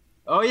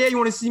 Oh yeah, you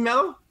want to see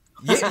Melo?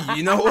 Yeah,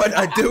 you know what?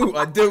 I do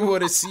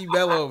want to see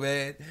Melo,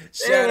 man.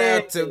 Shout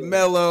out to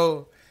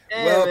Melo.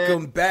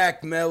 Welcome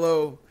back,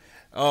 Melo.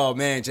 Oh,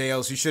 man,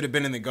 JLs, you should have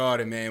been in the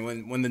Garden, man.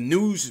 When the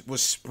news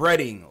was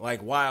spreading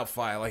like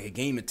wildfire, like a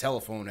game of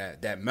telephone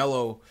that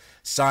Melo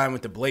signed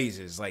with the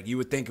Blazers, like you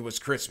would think it was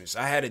Christmas.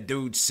 I had a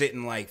dude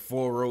sitting like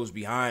 4 rows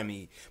behind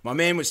me. My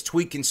man was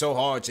tweaking so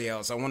hard,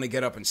 JLs, I want to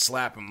get up and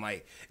slap him.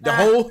 Like the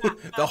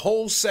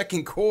whole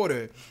second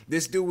quarter,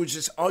 this dude was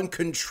just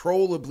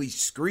uncontrollably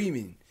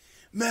screaming,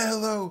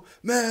 Melo,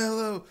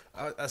 Melo.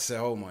 I said,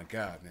 oh, my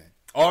God, man.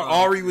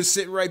 Ari was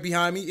sitting right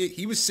behind me.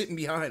 He was sitting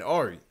behind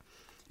Ari.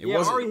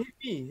 Ari hit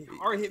me.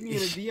 Ari hit me in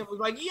the DM. Was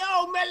like,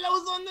 "Yo,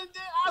 Melo's on the."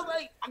 I was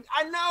like,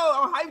 "I know,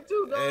 I'm hyped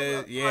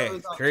too." Yeah,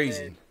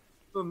 crazy. Man.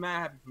 I'm mad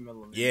happy for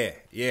Melo.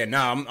 Yeah.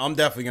 No, I'm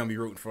definitely gonna be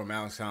rooting for him.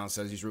 Alex Collins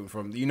says he's rooting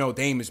for him.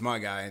 Dame is my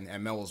guy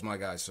and Melo's my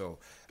guy. So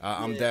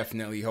I'm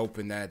definitely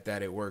hoping that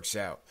it works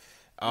out.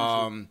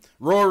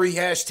 Rory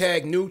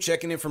 #new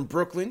checking in from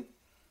Brooklyn.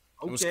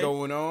 Okay. What's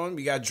going on?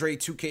 We got Dre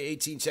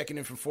 2K18 checking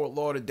in from Fort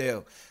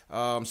Lauderdale.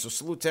 So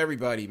salute to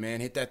everybody,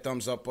 man. Hit that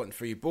thumbs up button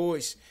for your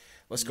boys.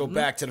 Let's go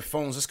back to the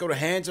phones. Let's go to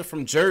Hansa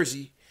from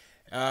Jersey.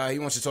 He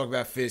wants to talk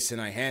about Fizz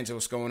tonight. Hansa,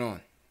 what's going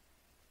on?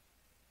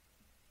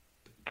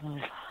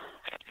 I'm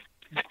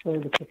so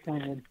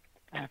disappointed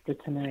after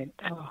tonight.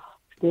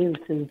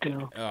 Davidson,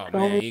 Oh,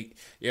 man.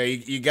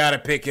 You got to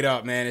pick it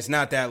up, man. It's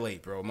not that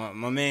late, bro.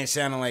 My man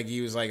sounded like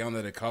he was like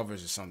under the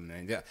covers or something,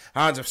 man. Yeah.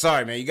 Hans, I'm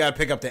sorry, man. You got to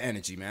pick up the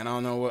energy, man.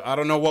 I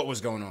don't know what was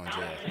going on,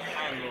 Jay.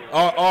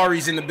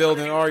 Ari's in the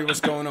building. Ari,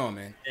 what's going on,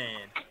 man?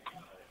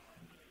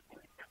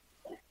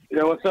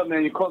 Yeah, what's up,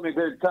 man? You caught me a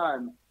good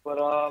time. But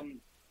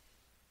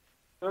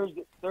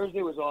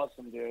Thursday was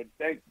awesome, dude.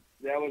 That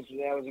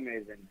was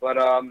amazing. But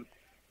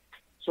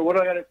so what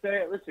do I got to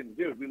say? Listen,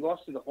 dude, we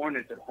lost to the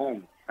Hornets at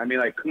home. I mean,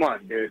 like, come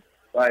on, dude.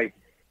 Like,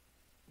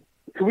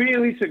 can we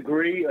at least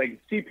agree, like,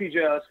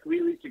 CPJS, can we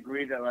at least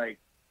agree that, like,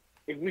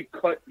 if we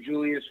cut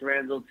Julius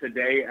Randle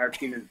today, our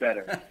team is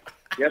better?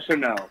 Yes or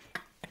no?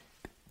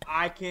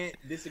 I can't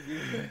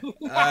disagree.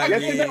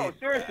 Yes or no?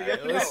 Seriously,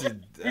 yes or no?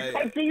 We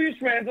cut Julius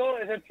Randle,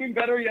 is our team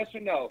better? Yes or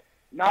no?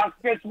 Knox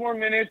gets more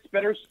minutes,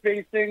 better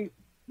spacing.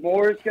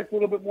 Morris gets a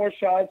little bit more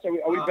shots.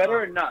 Are we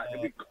better or not?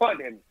 If we cut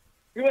him.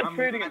 We went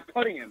trading and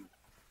cutting him.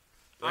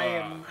 I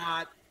am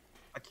not.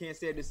 I can't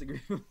say I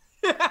disagree.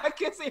 I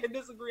can't say I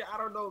disagree. I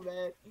don't know,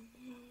 man.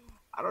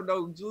 I don't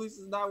know. Julius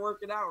is not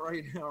working out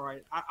right now.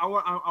 Right. I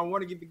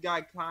want to give the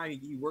guy time.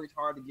 He worked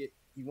hard to get.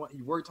 He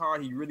worked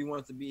hard. He really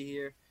wants to be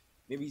here.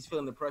 Maybe he's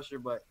feeling the pressure,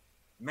 but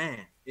man,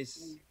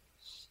 it's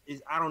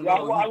I don't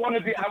know. I want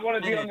to be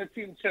on the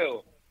team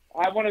too.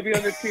 I want to be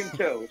on the team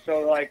too.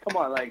 So like, come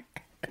on, like,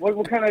 what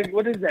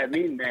does that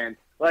mean, man?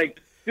 Like,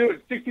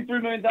 dude,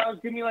 $63 million.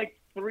 Give me like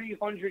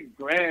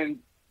 $300,000.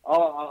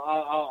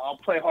 I'll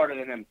play harder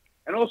than him.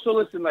 And also,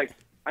 listen, like,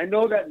 I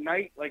know that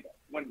night, like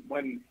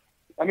when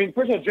I mean,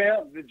 first of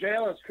all, the J.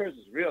 Ellis curse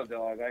is real,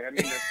 dog. I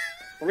mean,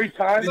 3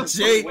 times.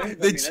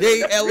 The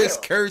J. Ellis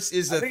curse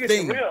is a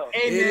thing.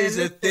 It is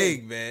a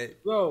thing, man.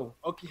 Bro,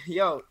 okay,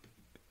 yo.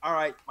 All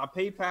right, my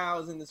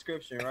PayPal is in the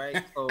description,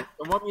 right? So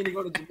I want me to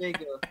go to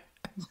Jamaica.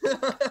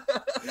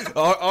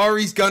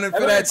 Ari's gunning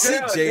for that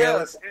seat, J.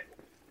 Ellis.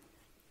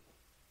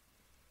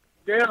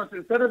 J. Ellis,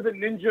 instead of the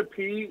Ninja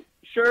P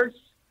shirts,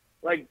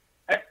 like,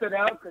 X it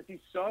out because he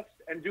sucks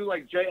and do,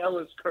 like, J.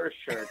 Ellis curse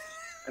shirts.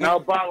 And I'll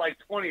buy, like,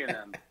 20 of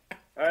them.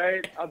 All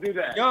right? I'll do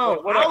that.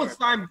 Yo,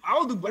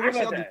 I'll do.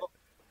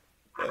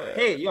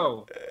 Hey,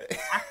 yo.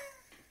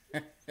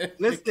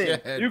 Listen.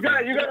 You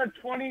got a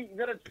 20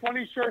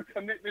 shirt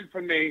commitment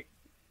from me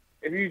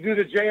if you do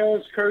the J.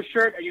 Ellis curse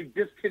shirt and you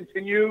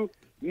discontinue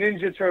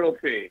Ninja Turtle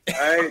P. All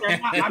right?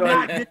 I'm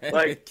not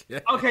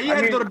okay, you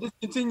have to go to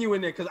discontinue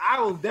in there because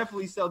I will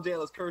definitely sell J.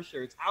 Ellis curse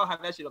shirts. I'll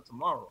have that shit up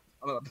tomorrow.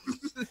 J.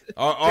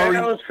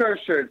 Ellis curse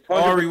shirts.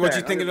 Ari, what'd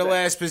you think of the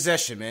last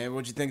possession, man?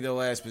 What'd you think of the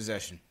last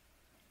possession?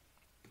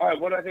 All right,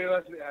 what do I think of the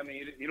last possession? I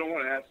mean, you don't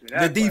want to ask me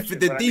that.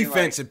 The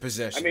defensive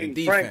possession. I mean,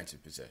 the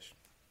defensive possession.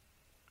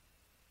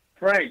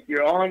 Frank,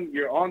 you're on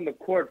the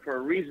court for a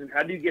reason.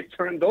 How do you get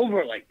turned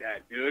over like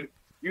that, dude?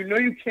 You know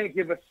you can't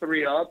give a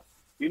 3 up.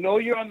 You know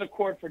you're on the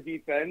court for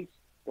defense.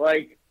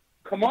 Like,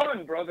 come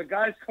on, bro. The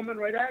guy's coming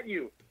right at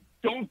you.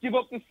 Don't give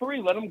up the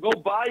 3. Let him go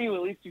by you.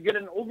 At least you get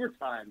an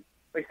overtime.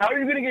 Like, how are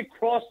you going to get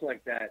crossed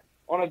like that?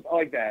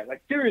 Like that?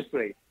 Like,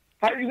 seriously,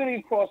 how are you going to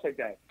get crossed like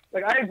that?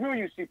 Like, I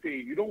agree with you,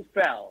 CP. You don't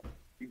foul.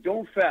 You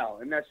don't foul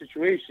in that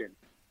situation.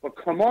 But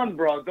come on,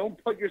 bro.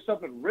 Don't put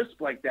yourself at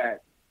risk like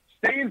that.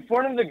 Stay in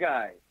front of the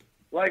guy.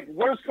 Like,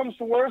 worst comes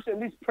to worst, at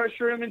least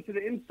pressure him into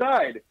the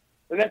inside.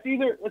 And that's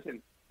either,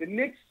 listen, the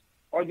Knicks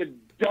are the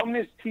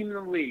dumbest team in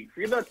the league.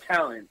 Forget about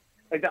talent.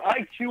 Like, the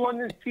IQ on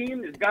this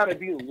team has got to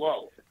be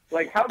low.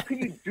 Like, how can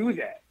you do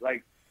that?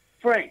 Like,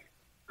 Frank,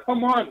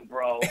 come on,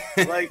 bro.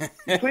 Like,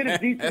 you played a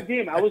decent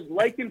game. I was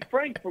liking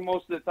Frank for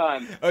most of the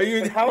time.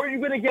 How are you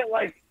going to get,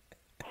 like,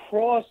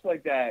 crossed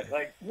like that?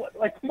 Like, what?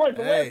 Like, come on, it's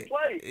the last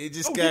play. He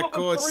just got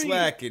caught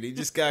slacking. He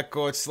just got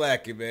caught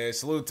slacking, man.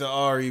 Salute to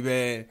Ari,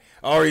 man.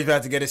 Ari's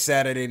about to get a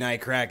Saturday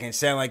night cracking.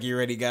 Sound like he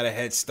already got a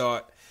head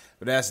start.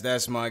 But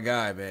that's my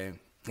guy, man.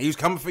 He was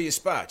coming for your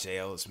spot, J.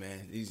 Ellis,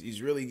 man.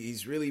 He's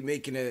really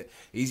making it.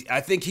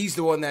 I think he's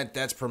the one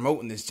that's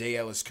promoting this J.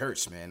 Ellis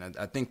curse, man.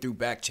 I think through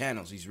back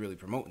channels he's really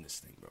promoting this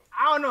thing, bro.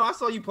 I don't know. I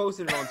saw you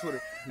posted it on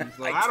Twitter.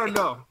 So I don't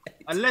know.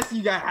 Unless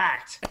you got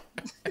hacked.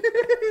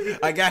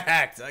 I got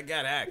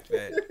hacked,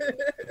 man.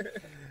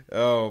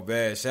 Oh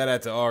man, shout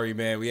out to Ari,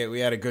 man. We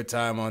had a good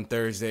time on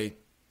Thursday.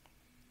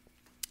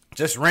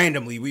 Just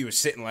randomly, we were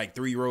sitting like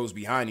 3 rows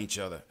behind each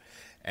other,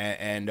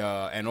 and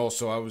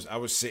also I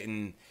was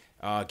sitting.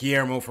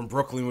 Guillermo from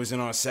Brooklyn was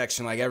in our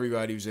section, like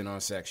everybody was in our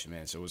section,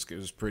 man. So it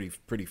was pretty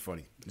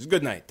funny. It was a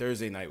good night.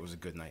 Thursday night was a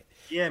good night.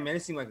 Yeah, man,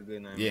 it seemed like a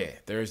good night. Yeah, man.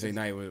 Thursday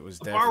night was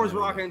the definitely. bar was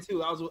rocking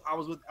too. I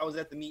was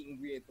at the meet and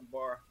greet at the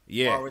bar.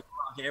 Yeah, the bar was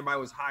rocking. Everybody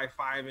was high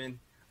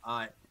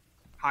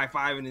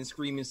fiving and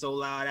screaming so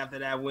loud after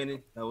that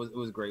winning. It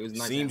was great. It was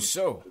nice.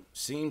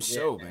 Seems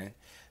so, man.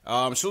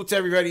 Salute to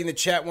everybody in the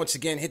chat. Once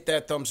again, hit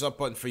that thumbs up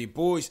button for your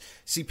boys.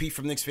 CP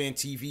from Knicks Fan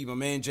TV, my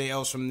man J.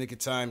 Ellis from Nick of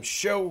Time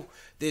Show.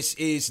 This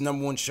is the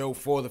 #1 show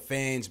for the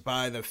fans,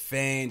 by the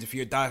fans. If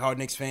you're a diehard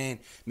Knicks fan,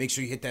 make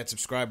sure you hit that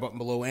subscribe button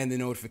below and the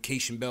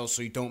notification bell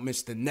so you don't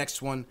miss the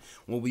next one.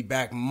 We'll be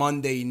back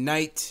Monday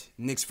night,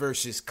 Knicks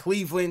versus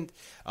Cleveland.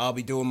 I'll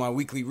be doing my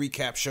weekly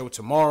recap show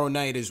tomorrow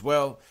night as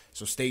well,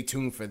 so stay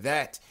tuned for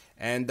that.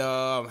 And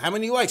how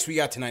many likes we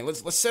got tonight?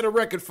 Let's set a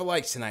record for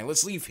likes tonight.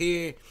 Let's leave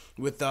here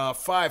with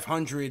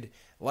 500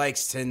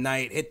 likes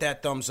tonight. Hit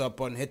that thumbs up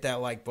button. Hit that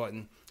like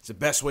button. It's the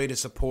best way to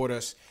support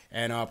us.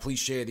 And please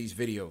share these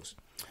videos.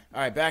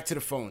 All right, back to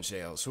the phone,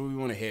 Sales. Who we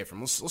want to hear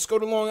from? Let's go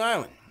to Long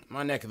Island,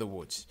 my neck of the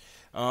woods.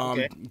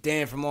 Okay.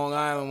 Dan from Long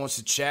Island wants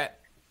to chat.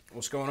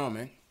 What's going on,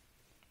 man?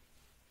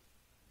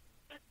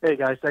 Hey,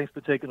 guys. Thanks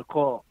for taking the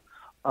call.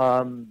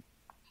 I'm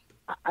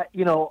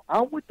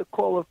with the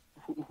caller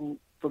who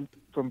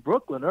from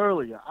Brooklyn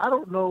earlier. I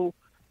don't know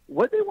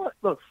what they want.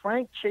 Look,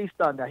 Frank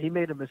chased on that. He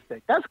made a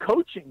mistake. That's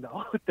coaching,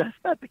 though. That's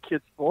not the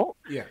kid's fault.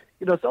 Yeah.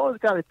 Someone's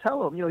got to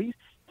tell him.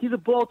 He's a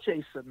ball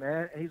chaser,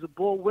 man. And he's a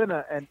ball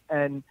winner,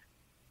 and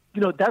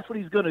that's what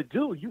he's going to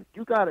do.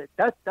 You got it.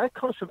 That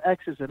comes from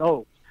X's and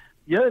O's.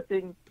 The other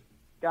thing,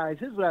 guys,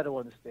 here's what I don't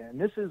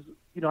understand. This is,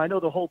 I know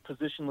the whole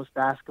positionless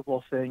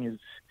basketball thing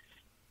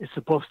is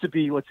supposed to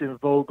be what's in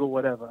vogue or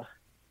whatever,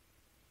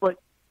 but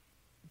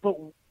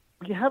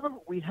we have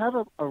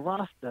a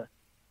roster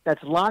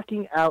that's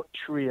locking out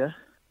Trier,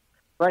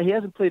 right? He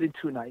hasn't played in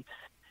 2 nights.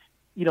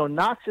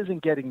 Knox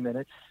isn't getting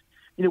minutes.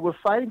 We're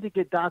fighting to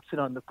get Dotson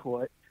on the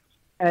court.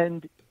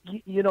 And,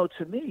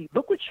 to me,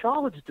 look what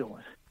Charlotte's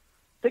doing.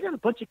 They got a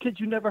bunch of kids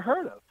you never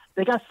heard of.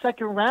 They got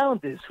second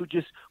rounders who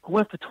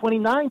went for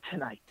 29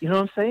 tonight. You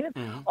know what I'm saying?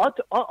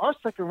 Mm-hmm. Our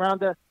second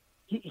rounder,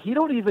 he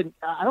don't even,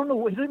 I don't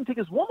know, he didn't even take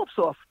his warm-ups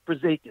off for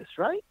Zakis,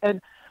 right?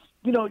 And,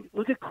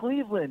 look at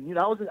Cleveland.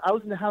 I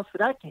was in the house for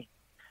that game.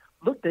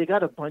 Look, they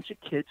got a bunch of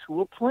kids who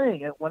are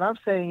playing. And what I'm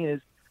saying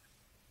is,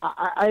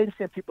 I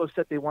understand people have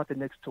said they want the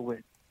Knicks to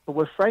win. But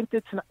what Frank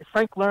did tonight,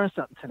 Frank learned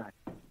something tonight.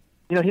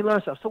 He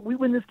learned something. So we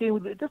win this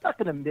game. It's not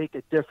going to make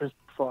a difference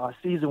for our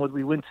season whether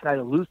we win tonight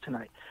or lose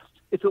tonight.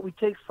 It's what we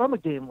take from a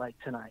game like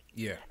tonight.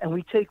 Yeah. And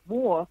we take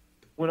more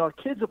when our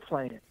kids are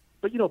playing.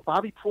 But,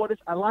 Bobby Portis,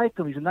 I like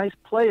him. He's a nice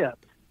player.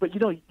 But, you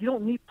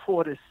don't need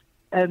Portis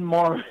and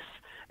Morris.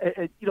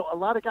 And a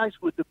lot of guys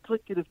who are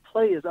duplicative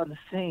players on the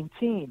same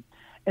team.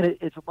 And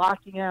it's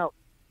locking out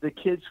the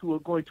kids who are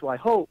going to, I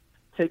hope,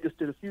 take us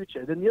to the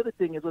future. Then the other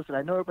thing is, listen,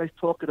 I know everybody's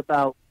talking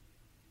about,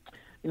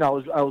 I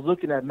was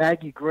looking at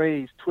Maggie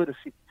Gray's Twitter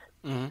feed,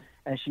 mm-hmm.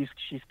 and she's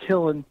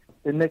killing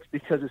the Knicks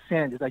because of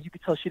Sanders. Like, you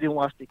could tell she didn't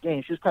watch the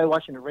game. She was probably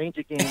watching the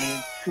Ranger game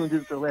and tuned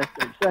into the last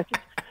 30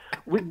 seconds.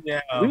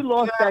 We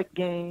lost that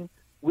game.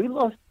 We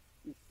lost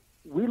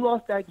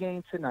that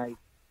game tonight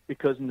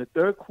because in the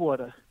third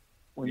quarter,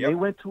 when they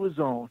went to a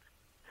zone,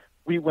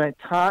 we went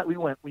time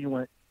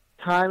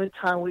and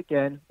time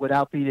again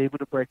without being able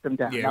to break them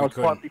down. Yeah, that was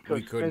part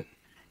because Smith,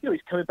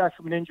 he's coming back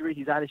from an injury.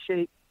 He's out of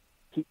shape.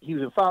 He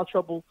was in foul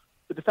trouble.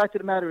 But the fact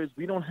of the matter is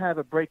we don't have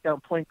a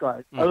breakdown point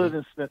guard other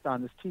than Smith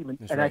on this team, and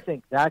right. I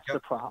think that's the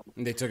problem.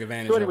 And they took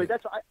advantage So anyway, of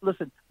it.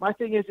 Listen, my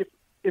thing is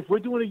if we're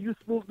doing a youth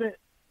movement,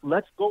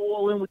 let's go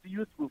all in with the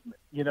youth movement,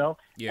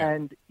 Yeah.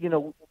 And,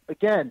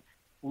 again,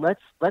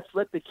 let's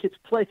let the kids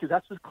play because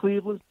that's what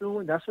Cleveland's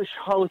doing. That's what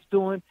Charlotte's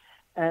doing.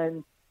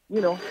 And,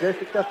 they're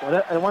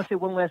successful. I want to say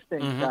one last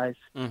thing, mm-hmm. guys,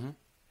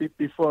 mm-hmm.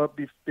 before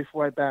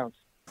I bounce.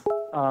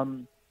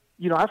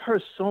 I've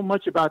heard so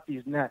much about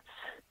these Nets.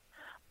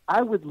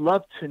 I would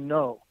love to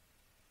know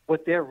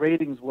what their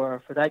ratings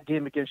were for that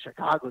game against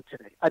Chicago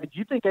today. Did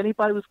you think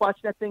anybody was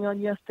watching that thing on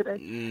yesterday?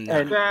 No,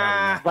 and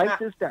write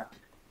this down.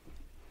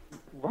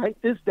 Write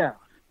this down.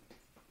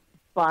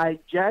 By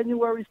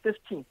January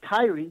 15th,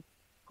 Kyrie,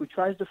 who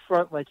tries to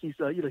front like he's,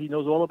 he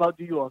knows all about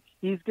New York,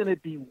 he's going to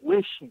be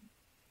wishing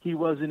he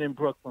wasn't in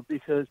Brooklyn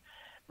because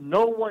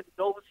no one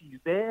knows he's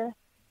there.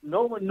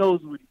 No one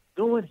knows what he's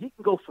doing. He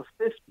can go for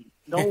 50.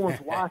 No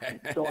one's watching.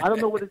 So I don't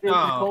know what it is he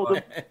told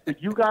him,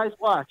 but you guys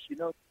watch.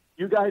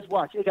 You guys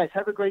watch. Hey, guys,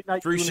 have a great night.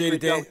 Appreciate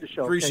it, Dan.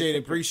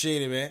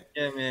 Appreciate it, man.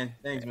 Yeah, man.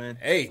 Thanks, man.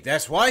 Hey,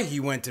 that's why he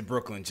went to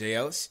Brooklyn, J.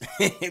 Ellis.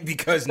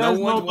 Because no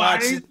one's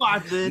watching.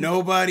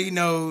 Nobody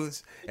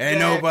knows,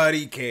 and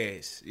nobody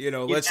cares.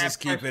 Let's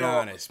just keep it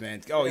honest,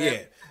 man. Oh,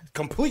 yeah.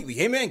 Completely.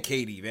 Him and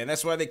Katie, man.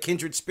 That's why they're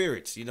kindred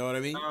spirits. You know what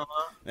I mean?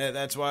 Uh-huh.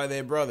 That's why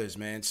they're brothers,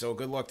 man. So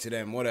good luck to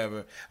them,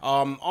 whatever.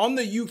 On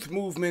the youth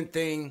movement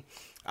thing,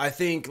 I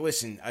think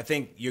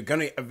you're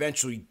going to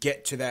eventually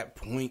get to that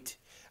point.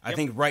 I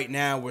think right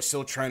now we're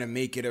still trying to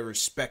make it a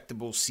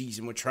respectable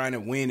season. We're trying to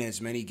win as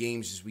many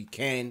games as we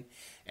can.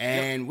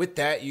 And with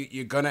that,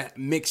 you're going to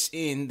mix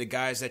in the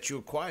guys that you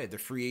acquired, the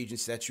free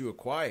agents that you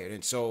acquired.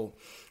 And so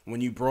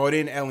when you brought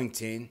in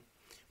Ellington,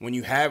 when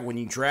you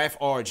draft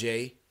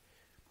RJ,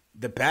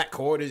 the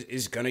backcourt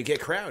is going to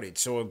get crowded.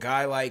 So a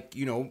guy like,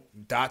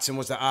 Dotson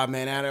was the odd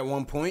man out at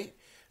one point.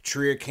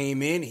 Trier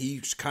came in.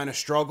 He kind of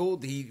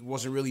struggled. He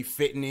wasn't really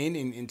fitting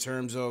in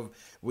terms of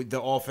with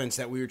the offense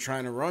that we were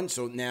trying to run.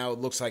 So now it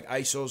looks like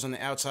ISO's on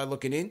the outside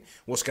looking in.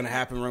 What's going to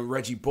happen when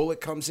Reggie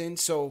Bullock comes in?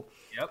 So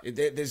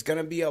there's going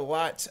to be a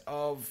lot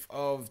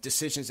of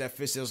decisions that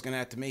Fizdale's going to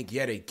have to make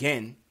yet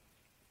again.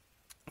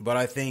 But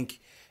I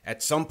think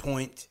at some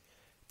point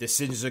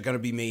decisions are going to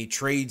be made.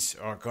 Trades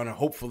are going to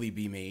hopefully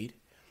be made.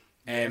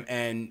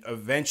 And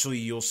eventually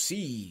you'll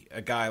see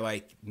a guy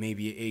like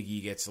maybe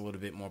Iggy gets a little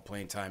bit more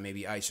playing time.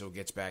 Maybe ISO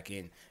gets back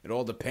in. It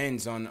all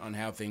depends on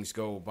how things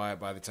go by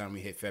the time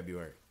we hit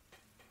February.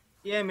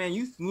 Yeah, man,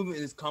 youth movement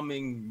is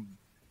coming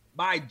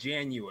by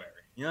January.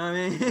 You know what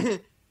I mean?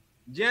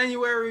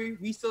 January,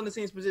 we still in the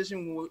same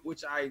position,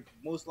 which I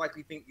most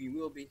likely think we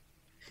will be.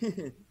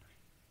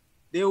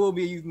 There will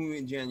be a youth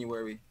movement in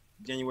January.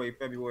 January,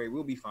 February,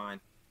 we'll be fine.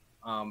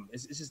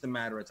 It's just a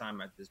matter of time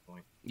at this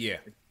point. Yeah.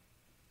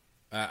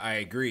 I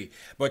agree.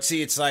 But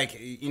see, it's like,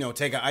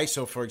 take an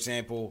ISO, for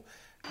example.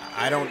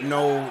 I don't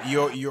know.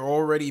 You're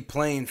already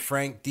playing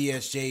Frank,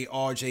 DSJ,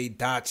 RJ,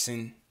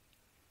 Dotson.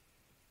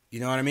 You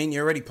know what I mean?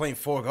 You're already playing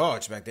 4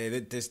 guards back there.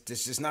 There's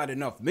just not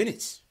enough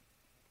minutes.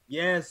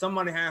 Yeah,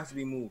 somebody has to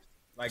be moved.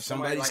 Like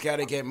somebody's got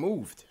to get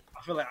moved.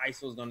 I feel like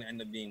ISO's going to end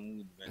up being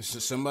moved eventually. So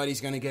somebody's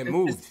going to get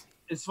moved.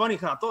 It's funny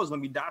because I thought it was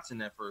going to be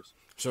Dotson at first.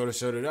 So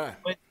did I.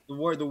 But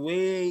the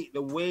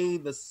way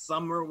the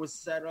summer was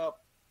set up,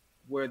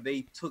 where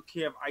they took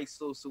care of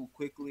ISO so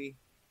quickly,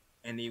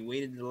 and they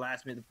waited to the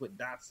last minute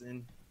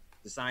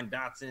to sign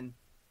Dotson.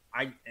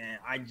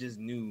 I just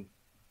knew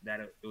that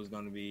it was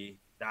going to be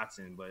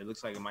Dotson, but it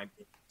looks like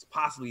it's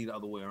possibly the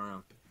other way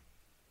around.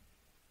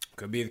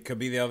 Could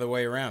be the other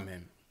way around,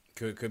 man.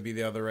 Could be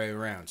the other way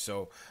around.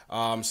 So,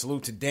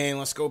 salute to Dan.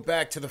 Let's go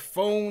back to the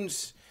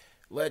phones.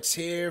 Let's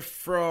hear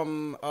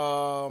from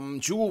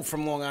Jewel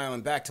from Long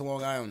Island. Back to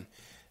Long Island.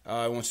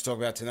 Wants to talk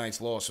about tonight's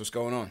loss. What's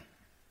going on?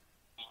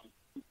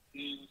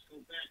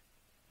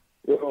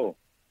 Yo,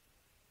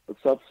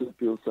 what's up, CP?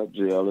 What's up,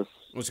 J. Ellis?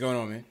 What's going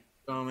on, man?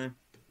 What's going on, man?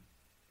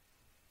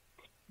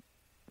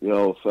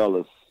 Yo,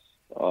 fellas.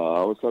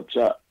 What's up,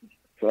 chat?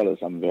 Fellas,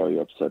 I'm very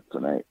upset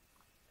tonight.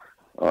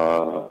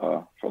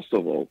 First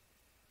of all,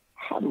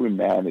 how do we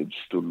manage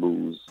to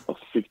lose a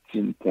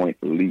 15-point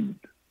lead?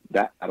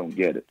 That, I don't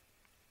get it.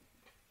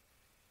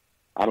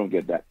 I don't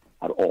get that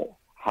at all.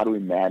 How do we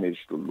manage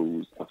to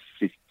lose a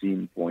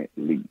 15-point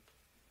lead?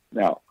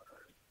 Now,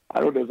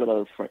 I know there's a lot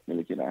of Frank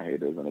Ntilikina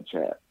haters in the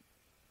chat.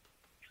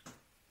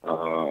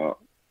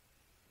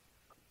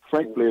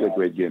 Frank played a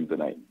great game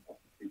tonight.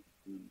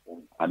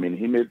 I mean,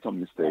 he made some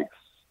mistakes.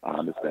 I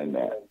understand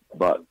that.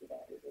 But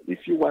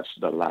if you watch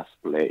the last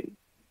play,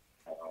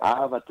 I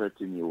have a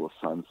 13-year-old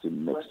son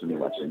sitting next to me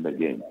watching the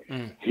game.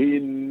 He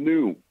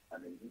knew.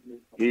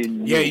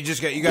 Yeah,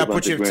 you got to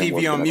put your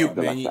TV on mute,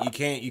 man.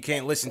 You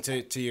can't listen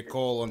to your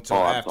call until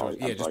after.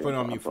 Yeah, just put it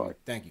on mute for me.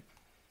 Thank you.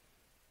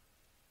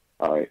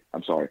 All right,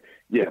 I'm sorry.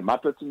 Yeah, my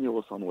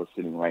 13-year-old son was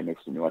sitting right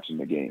next to me watching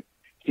the game.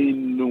 He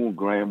knew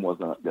Graham was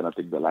going to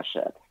take the last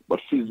shot, but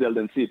Fizdale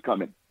didn't see it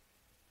coming.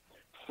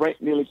 Frank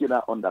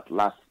Ntilikina on that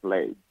last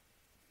play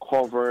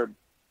covered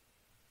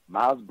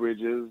Miles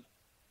Bridges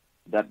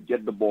that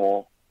get the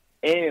ball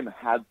and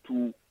had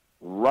to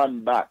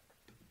run back,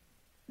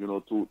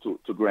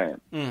 to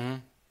Graham. Mm-hmm.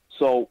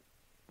 So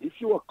if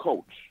you're a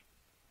coach,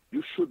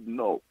 you should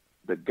know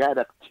the guy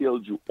that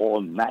killed you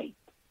all night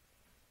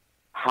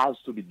has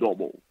to be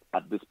doubled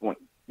at this point,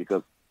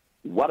 because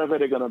whatever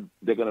they're gonna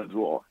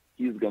draw,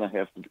 he's gonna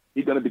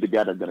be the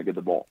guy that's gonna get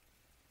the ball.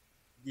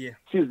 Yeah.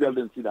 Fizdale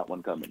didn't see that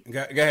one coming.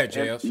 Go ahead,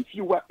 JLs. If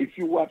you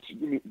watch,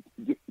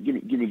 give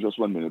me just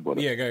 1 minute,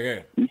 brother. Yeah, go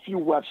ahead. If you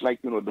watch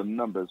the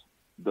numbers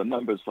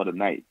for the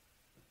night,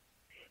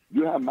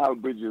 you have Miles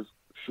Bridges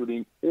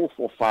shooting 0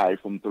 for 5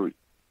 from 3.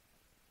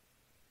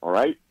 All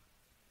right?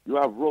 You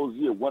have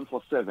Rozier 1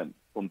 for 7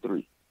 from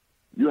 3.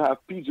 You have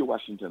P.J.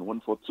 Washington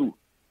 1 for 2.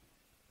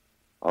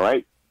 All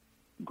right?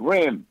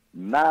 Graham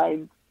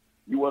 9.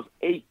 He was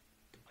 8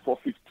 for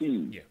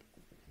 15.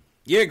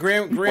 Yeah,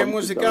 Graham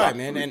was the guy,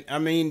 man. And I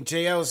mean,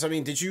 JLs,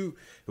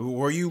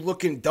 were you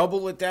looking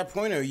double at that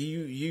point, or are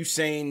you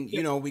saying,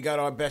 we got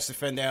our best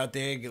defender out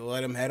there,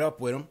 let him head up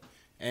with him,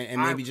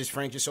 and maybe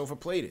Frank just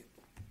overplayed it?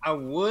 I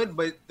would,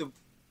 but the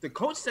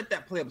coach set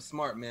that play up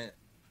smart, man.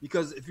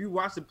 Because if you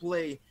watch the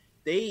play,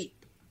 they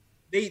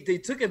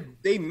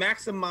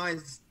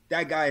maximized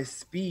that guy's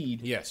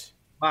speed. Yes.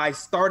 By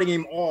starting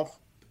him off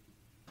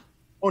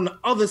on the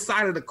other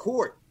side of the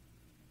court.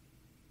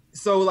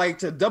 So,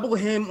 to double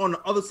him on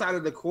the other side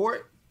of the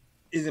court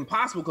is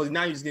impossible, because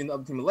now you're just getting the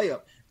other team a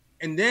layup.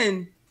 And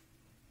then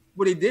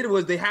what they did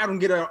was they had him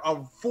get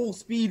a full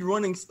speed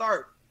running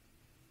start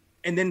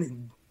and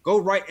then go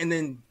right and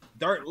then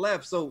dart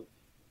left. So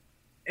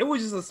it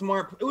was just a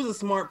smart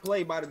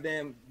play by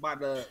their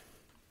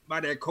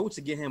coach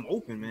to get him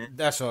open, man.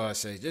 That's all I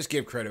say. Just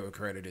give credit where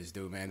credit is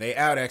due, man. They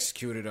out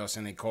executed us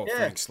and they caught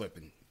Frank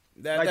slipping.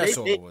 That's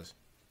all it was.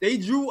 They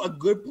drew a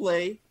good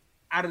play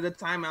out of the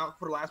timeout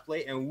for the last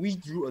play, and we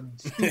drew a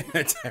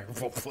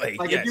terrible play.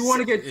 If you want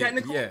to get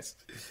technical, yes.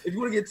 If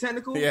you want to get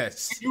technical,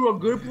 yes. They drew a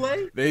good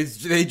play.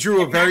 They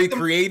drew a very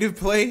creative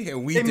play,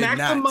 and we did not.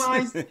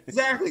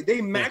 Exactly. They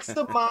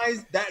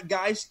maximized that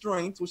guy's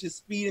strengths, which is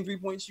speed and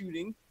 3-point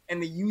shooting,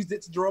 and they used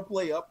it to draw a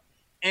play up,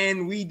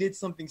 and we did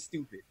something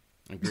stupid.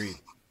 Agreed.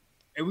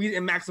 And we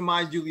didn't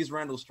maximize Julius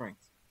Randle's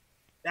strengths.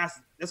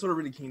 That's what it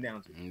really came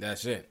down to. And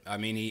that's it. I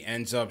mean, he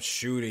ends up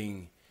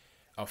shooting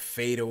a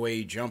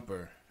fadeaway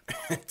jumper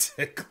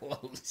to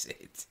close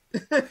it.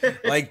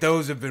 Like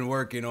those have been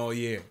working all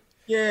year.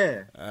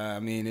 Yeah. I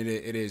mean, it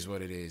is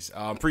what it is.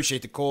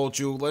 Appreciate the call,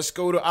 Drew. Let's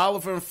go to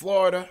Oliver in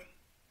Florida.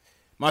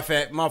 My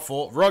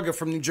fault. Rugger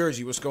from New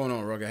Jersey. What's going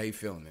on, Rugger? How you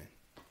feeling, man?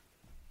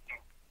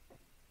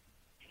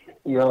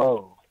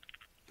 Yo,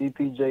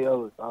 CPJ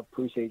Ellis, I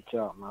appreciate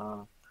y'all,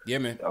 man. Yeah,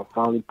 man. I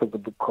finally picked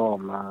up the call,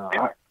 man.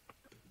 I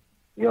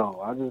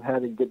just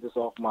had to get this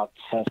off my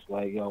chest.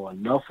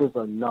 Enough is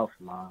enough,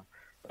 man.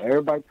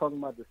 Everybody talking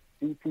about the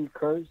CP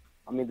curse.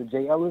 I mean, the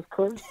J. Ellis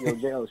curse. Yo,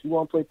 J. Ellis, you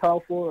want to play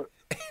power forward?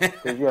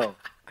 Because,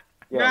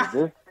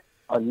 this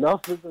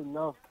enough is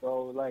enough,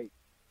 bro.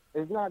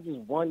 It's not just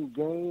one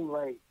game.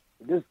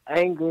 This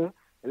anger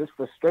and this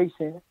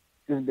frustration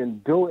has been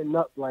building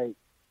up.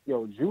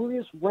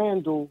 Julius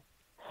Randle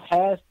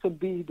has to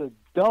be the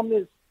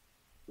dumbest,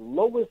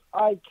 lowest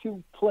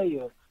IQ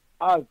player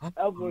I've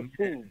ever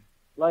seen.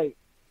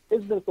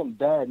 It's been some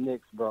bad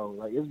Knicks,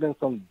 bro. It's been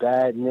some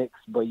bad Knicks.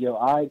 But,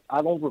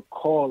 I don't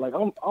recall.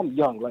 I'm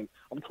young.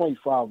 I'm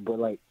 25.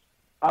 But,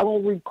 I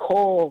don't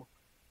recall,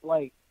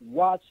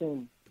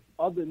 watching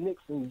other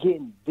Knicks and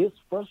getting this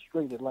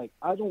frustrated.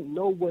 I don't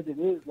know what it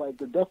is.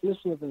 The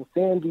definition of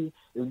insanity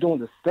is doing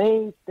the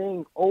same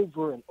thing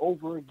over and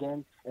over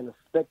again and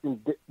expecting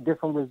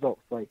different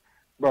results.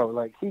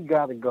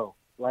 got to go.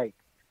 Like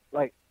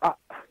I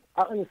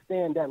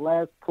understand that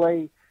last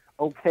play.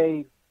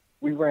 Okay,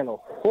 we ran a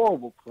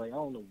horrible play. I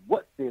don't know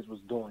what Fizz was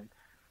doing,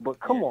 but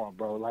come on,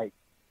 bro. Like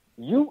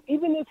even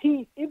if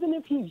he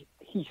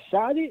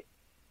shot it,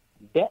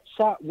 that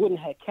shot wouldn't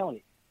have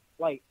counted.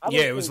 Like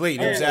it was late.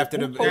 It was after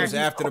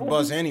the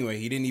buzz anyway.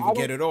 He didn't even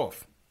get it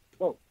off.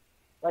 Bro,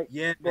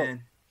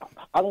 man.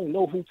 I don't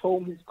know who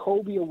told him he's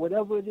Kobe or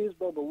whatever it is,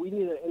 bro, but we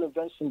need an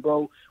intervention,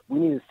 bro. We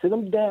need to sit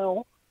him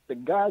down. The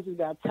guys just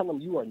got to tell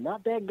him, you are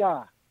not that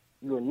guy.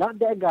 You are not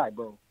that guy,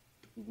 bro.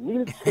 You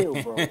need to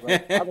chill, bro.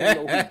 Like, I don't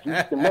know who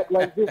juiced him up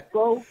like this,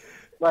 bro.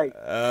 Like,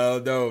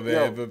 oh, no,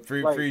 man, but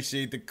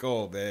appreciate the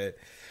call, man.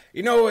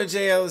 You know what,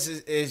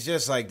 JL, is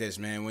just like this,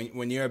 man.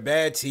 When you're a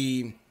bad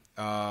team,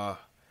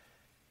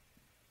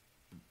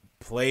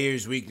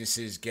 players'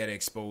 weaknesses get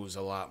exposed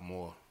a lot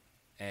more.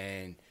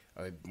 And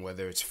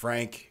whether it's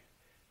Frank,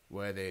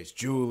 whether it's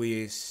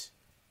Julius,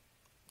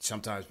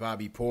 sometimes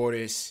Bobby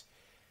Portis,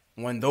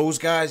 when those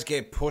guys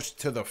get pushed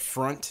to the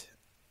front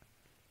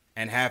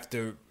and have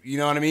to, you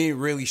know what I mean,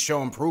 really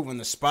show and prove when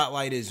the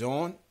spotlight is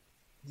on.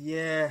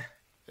 Yeah.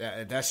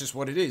 That's just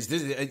what it is.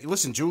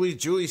 Listen,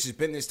 Julius has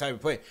been this type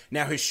of player.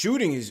 Now, his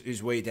shooting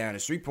is way down.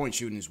 His three-point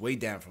shooting is way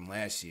down from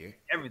last year.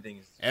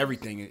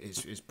 Everything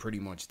is pretty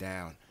much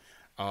down.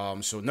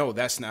 So, no,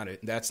 that's not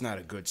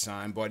a good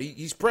sign. But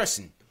he's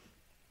pressing.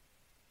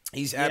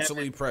 He's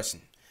absolutely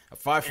pressing.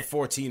 5 for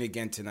 14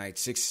 again tonight.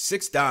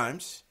 Six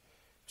dimes,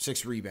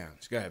 6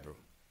 rebounds. Go ahead, bro.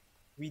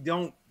 We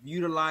don't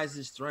utilize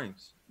his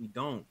strengths. We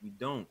don't.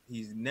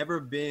 He's never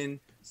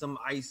been some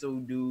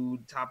ISO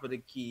dude, top of the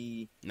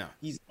key. No.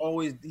 He's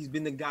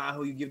been the guy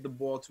who you give the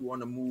ball to on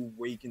the move,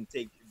 where you can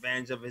take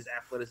advantage of his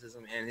athleticism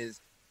and his,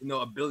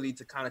 ability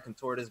to kind of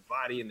contort his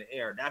body in the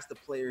air. That's the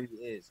player he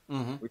is.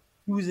 Mm-hmm.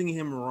 We're using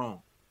him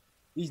wrong.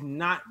 He's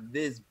not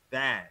this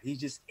bad. He's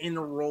just in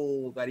a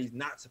role that he's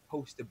not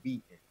supposed to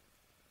be in.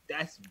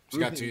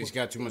 He's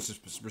got too much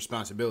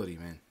responsibility,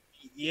 man.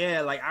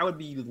 Yeah, like I would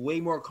be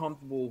way more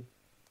comfortable.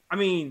 I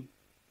mean,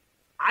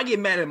 I get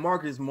mad at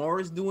Marcus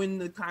Morris doing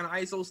the kind of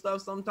ISO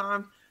stuff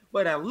sometimes,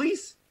 but at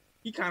least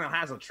he kind of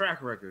has a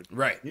track record.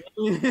 Right.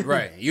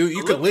 Right.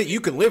 You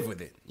can live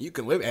with it. You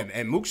can live,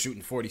 and Mook's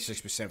shooting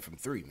 46% from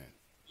 3, man.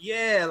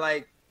 Yeah,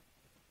 like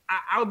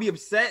I would be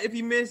upset if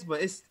he missed,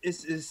 but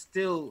it's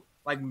still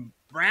like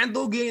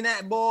Randall getting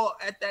that ball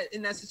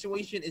in that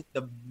situation is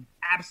the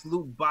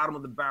absolute bottom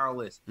of the barrel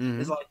list.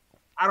 Mm-hmm. It's like,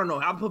 I don't know.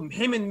 I'll put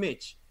him and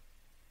Mitch.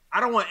 I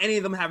don't want any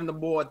of them having the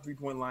ball at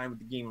 3-point line with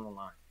the game on the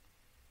line.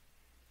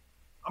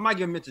 I might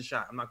give Mitch a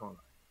shot. I'm not going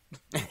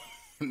to lie.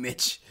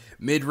 Mitch,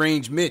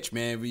 mid-range Mitch,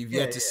 man. We've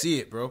yet to see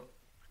it, bro.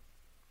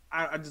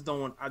 I just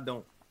don't want. I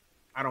don't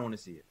want to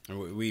see it.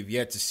 We've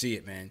yet to see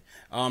it, man.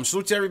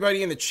 Salute to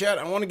everybody in the chat.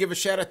 I want to give a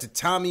shout out to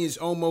Tommy is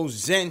almost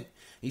Zen.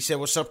 He said,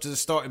 "What's up to the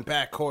starting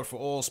backcourt for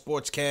all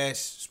sports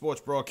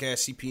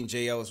broadcast? CP and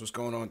J Ellis. What's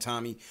going on,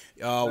 Tommy?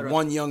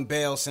 One Young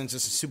Bale sends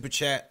us a super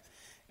chat,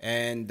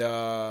 and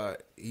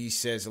he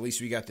says, "At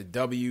least we got the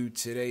W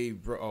today."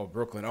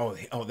 Brooklyn.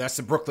 Oh, that's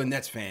the Brooklyn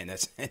Nets fan.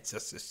 That's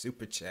just a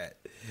super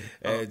chat.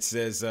 And it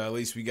says, "At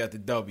least we got the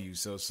W."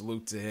 So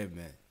salute to him,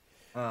 man.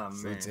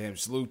 Salute to him.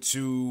 Salute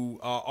to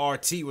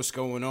RT. What's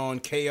going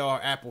on?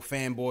 KR Apple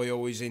fanboy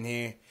always in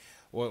here.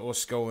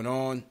 What's going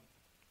on?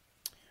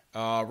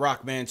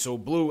 Rockman So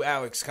Blue,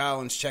 Alex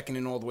Collins checking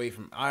in all the way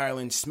from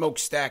Ireland,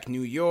 Smokestack,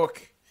 New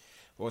York.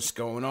 What's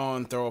going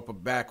on? Throw up a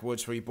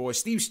backwoods for you boys.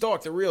 Steve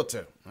Stark, the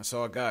realtor. I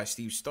saw a guy,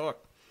 Steve Stark.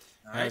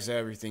 How's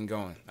everything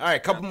going? All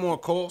right, couple more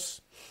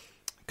calls.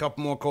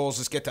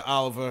 Let's get to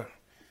Oliver.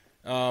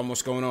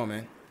 What's going on,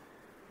 man?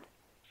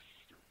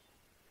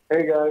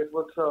 Hey guys,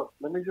 what's up?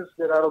 Let me just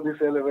get out of this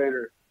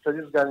elevator. I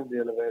just got in the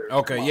elevator.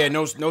 Okay, yeah,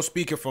 no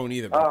speakerphone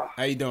either, bro.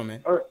 How you doing,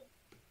 man?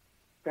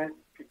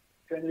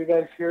 Can you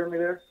guys hear me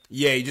there?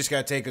 Yeah, you just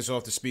got to take us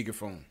off the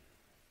speakerphone.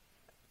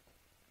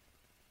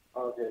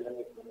 Okay, let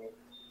me.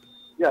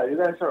 Yeah, you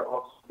guys are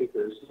off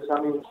speakers.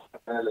 I'm in the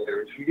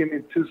elevator. If you give me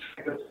 2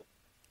 seconds,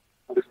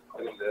 I'm just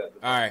putting the...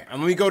 All right, let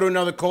me go to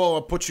another call.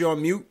 I'll put you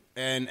on mute,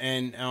 and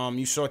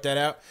you sort that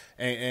out,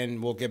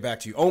 and we'll get back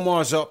to you.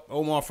 Omar's up.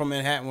 Omar from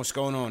Manhattan. What's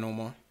going on,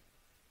 Omar?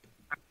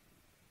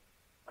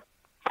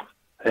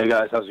 Hey,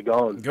 guys. How's it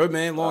going? Good,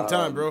 man. Long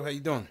time, bro. How you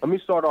doing? Let me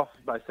start off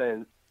by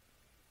saying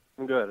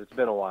I'm good. It's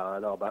been a while. I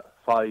know, but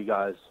I follow you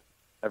guys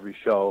every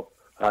show.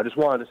 I just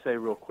wanted to say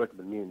real quick, I've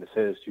been meaning to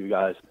say this to you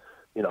guys,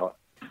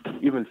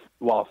 even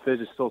while Fizz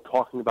is still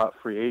talking about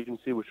free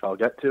agency, which I'll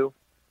get to,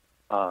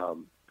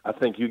 I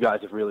think you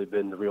guys have really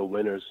been the real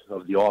winners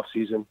of the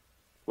offseason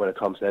when it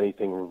comes to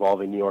anything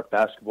involving New York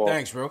basketball.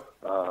 Thanks, bro.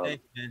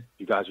 Thanks, man.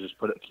 You guys are just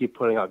keep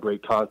putting out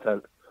great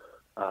content,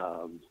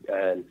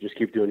 and just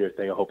keep doing your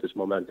thing. I hope this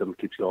momentum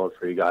keeps going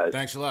for you guys.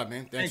 Thanks a lot,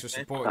 man. Thanks for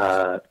supporting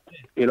us.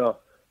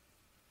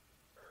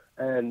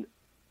 And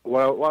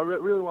what I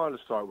really wanted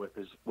to start with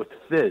is with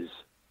Fizz.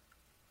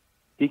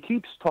 He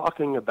keeps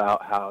talking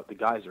about how the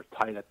guys are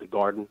tight at the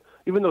Garden,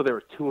 even though they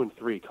were 2 and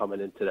 3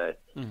 coming in today.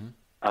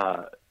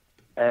 Mm-hmm.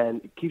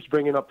 And he keeps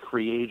bringing up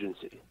free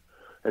agency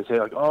and say,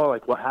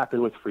 what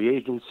happened with free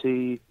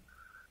agency?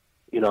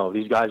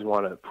 these guys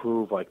want to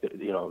prove like that,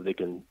 they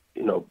can,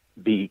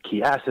 be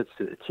key assets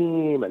to the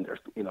team, and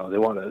they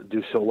want to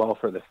do so well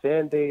for the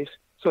fan base.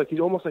 So like he's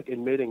almost like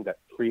admitting that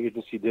free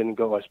agency didn't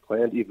go as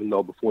planned, even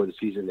though before the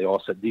season they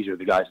all said these are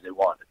the guys they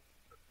wanted.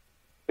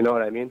 You know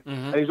what I mean?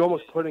 Mm-hmm. And he's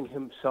almost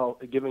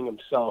giving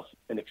himself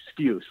an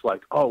excuse,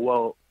 like, oh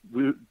well,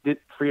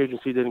 free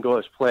agency didn't go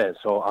as planned,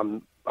 so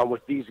I'm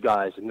with these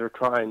guys, and they're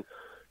trying,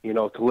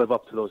 to live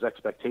up to those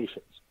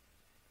expectations.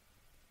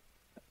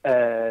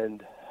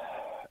 And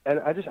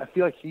I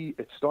feel like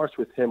it starts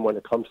with him when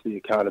it comes to the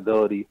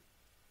accountability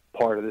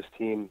part of this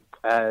team,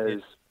 as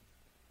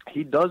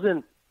he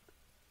doesn't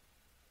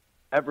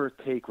ever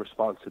take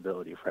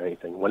responsibility for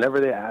anything. Whenever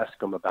they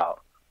ask him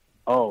about,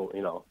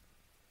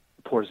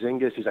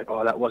 Porzingis, he's like,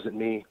 oh, that wasn't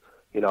me.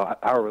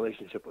 Our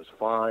relationship was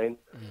fine.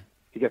 Mm.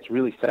 He gets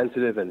really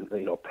sensitive and,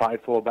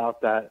 prideful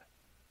about that.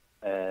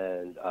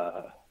 And,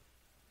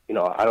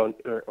 I don't,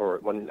 or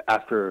when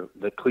after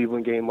the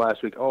Cleveland game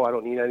last week, I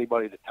don't need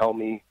anybody to tell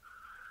me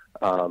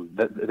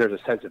that there's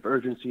a sense of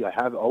urgency. I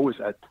have always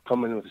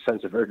come in with a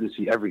sense of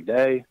urgency every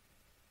day.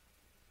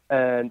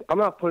 And I'm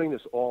not putting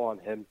this all on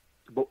him,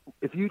 but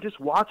if you just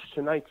watch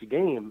tonight's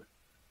game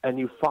and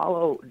you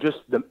follow just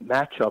the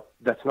matchup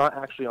that's not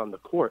actually on the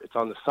court, it's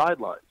on the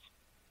sidelines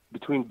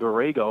between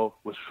Borrego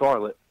with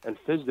Charlotte and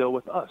Fizdale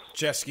with us.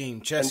 Chess scheme.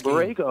 And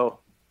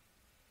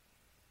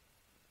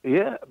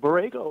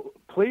Borrego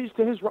plays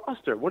to his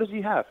roster. What does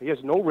he have? He has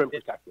no rim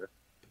protector.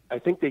 I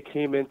think they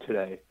came in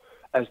today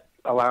as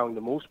allowing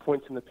the most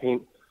points in the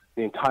paint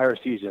the entire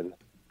season,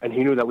 and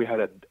he knew that we had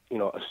a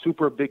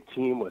super big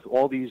team with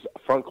all these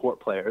front court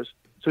players.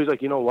 So he's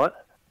like, you know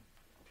what?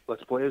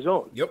 Let's play a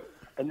zone. Yep.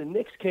 And the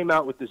Knicks came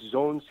out with this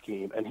zone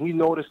scheme, and he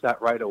noticed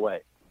that right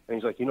away. And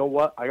he's like, you know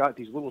what? I got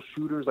these little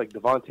shooters like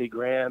Devontae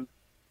Graham,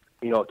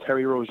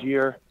 Terry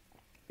Rozier.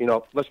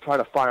 Let's try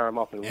to fire them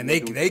up. And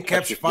they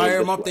kept firing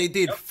them up. They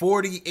did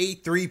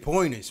 48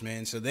 3-pointers,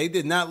 man. So they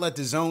did not let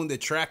the zone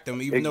detract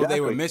them, even though they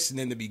were missing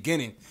in the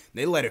beginning.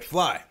 They let it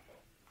fly.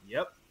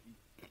 Yep.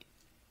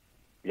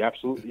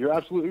 You're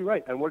absolutely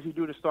right. And what did he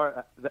do to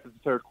start the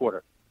third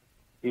quarter?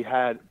 He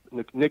had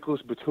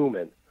Nicholas Batum,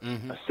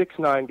 a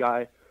 6'9"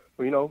 guy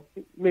who,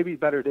 maybe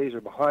better days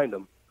are behind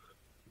him,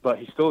 but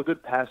he's still a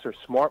good passer,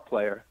 smart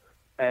player,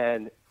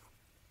 and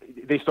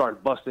they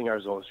started busting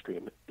our zone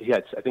screen.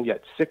 I think he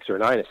had 6 or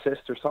 9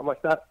 assists or something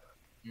like that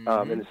in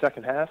the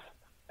second half,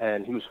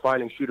 and he was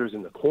finding shooters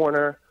in the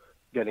corner,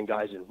 getting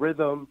guys in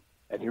rhythm,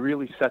 and he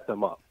really set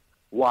them up.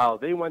 While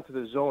they went to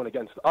the zone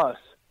against us,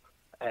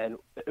 and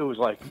it was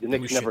like the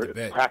Knicks never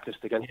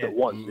practiced against it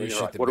once. They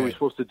were like, what are we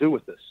supposed to do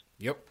with this?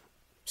 Yep.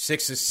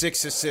 6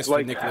 assists like,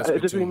 with Nicholas Batum.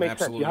 It doesn't even make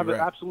sense. You have an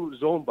absolute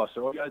zone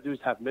buster. All you got to do is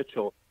have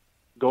Mitchell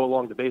go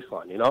along the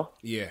baseline,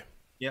 Yeah.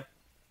 Yeah.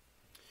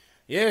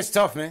 Yeah, it's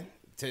tough, man.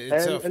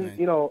 It's tough,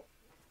 man.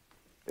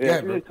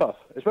 It's really tough,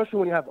 especially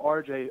when you have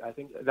RJ. I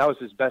think that was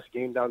his best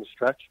game down the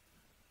stretch,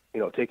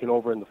 taking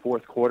over in the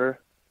fourth quarter.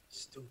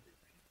 Stupid.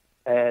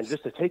 And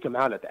just to take him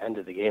out at the end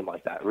of the game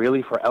like that,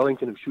 really, for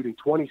Ellington, who's shooting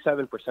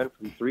 27%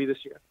 from 3 this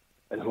year,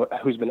 and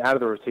who's been out of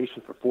the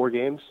rotation for 4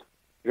 games,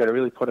 you're going to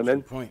really put him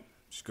in? Good point.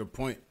 It's a good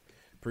point.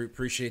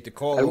 Appreciate the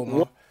call,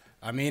 Omar.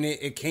 I mean,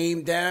 it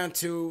came down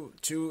to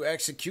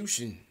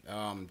execution,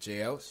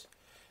 JLs.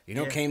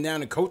 It came down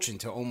to coaching,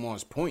 to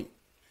Omar's point.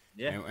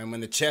 Yeah. And when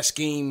the chess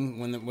game,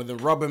 when the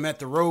rubber met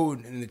the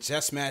road and the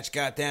chess match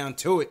got down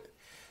to it,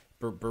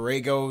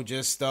 Borrego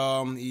just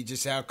he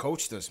just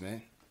outcoached us,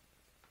 man.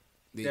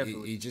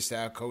 He just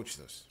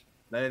outcoached us.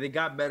 They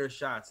got better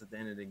shots at the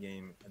end of the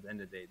game. At the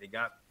end of the day, they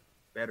got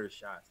better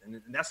shots,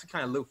 and that's what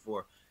kind of look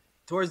for.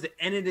 Towards the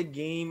end of the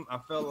game, I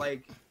felt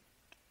like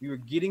we were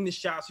getting the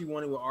shots we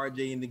wanted with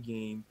RJ in the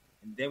game,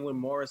 and then when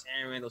Morris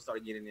and Randall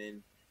started getting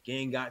in,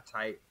 game got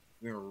tight.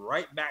 We went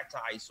right back to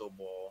ISO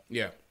ball.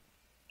 Yeah.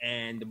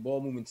 And the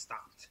ball movement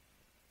stopped.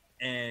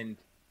 And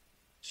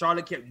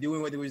Charlotte kept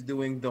doing what they was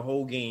doing the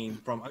whole game,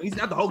 from at least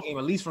not the whole game,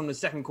 at least from the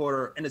second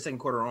quarter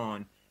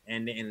on,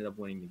 and they ended up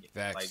winning the game.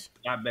 Facts. Like,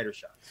 got better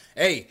shots.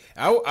 Hey,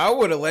 I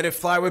would have let it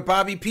fly with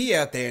Bobby P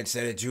out there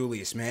instead of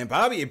Julius, man.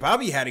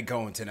 Bobby had it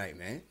going tonight,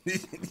 man.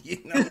 and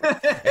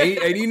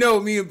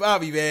me and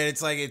Bobby, man,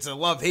 it's like it's a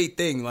love-hate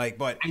thing. Like,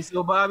 but I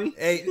still Bobby.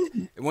 Hey,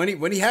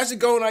 when he has it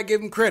going, I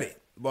give him credit.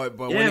 But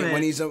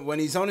when he's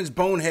on his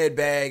bonehead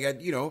bag,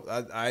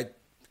 I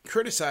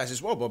criticize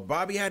as well. But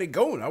Bobby had it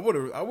going. I would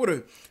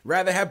have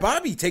rather had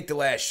Bobby take the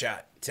last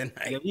shot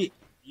tonight.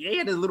 Yeah, he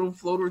had a little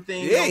floater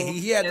thing. Yeah,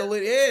 he had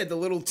the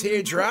little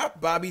teardrop.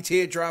 Bobby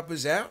teardrop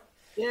was out.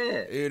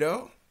 Yeah.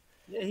 Yeah,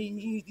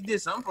 he did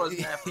something for us.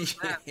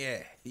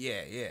 Yeah.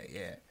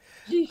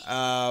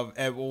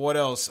 And what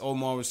else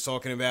Omar was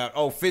talking about?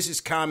 Oh,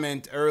 Fizz's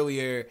comment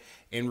earlier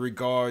in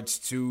regards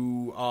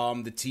to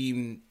the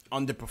team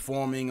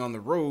underperforming on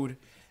the road,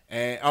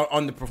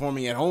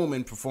 underperforming at home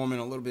and performing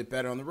a little bit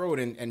better on the road.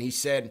 And he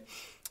said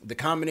the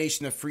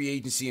combination of free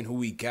agency and who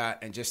we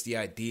got and just the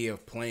idea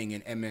of playing in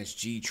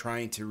MSG,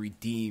 trying to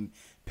redeem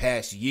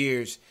past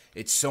years,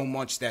 it's so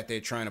much that they're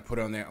trying to put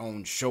on their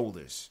own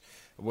shoulders.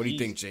 What do you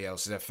think, JL?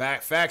 Is that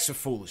facts or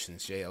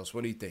foolishness, JL?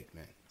 What do you think,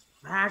 man?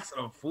 facts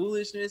of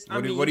foolishness.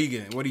 What do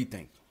you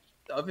think?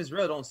 If it's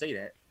real, don't say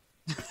that.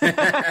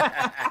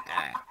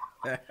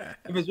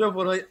 If it's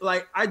real,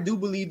 like I do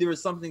believe there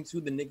is something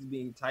to the Knicks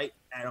being tight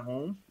at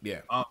home.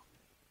 Yeah.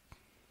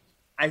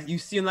 You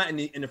see a lot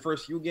in the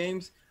first few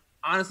games.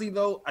 Honestly,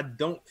 though, I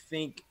don't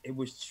think it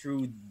was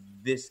true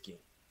this game.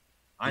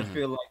 I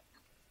feel like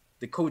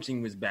the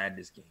coaching was bad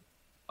this game.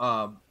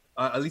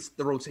 At least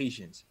the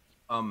rotations.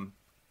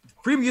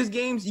 Previous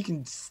games, you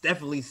can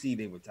definitely see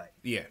they were tight.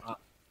 Yeah.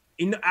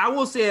 I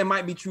will say it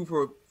might be true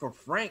for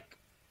Frank.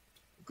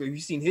 Because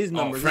you've seen his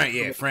numbers.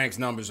 Frank's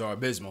numbers are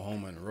abysmal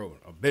home on the road.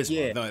 Abysmal.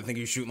 Yeah. No, I think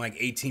he's shooting like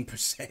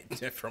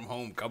 18% from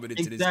home coming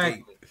into this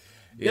Exactly. game.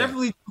 Yeah.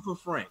 Definitely true for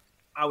Frank.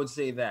 I would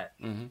say that.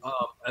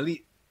 At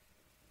least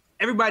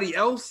everybody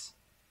else,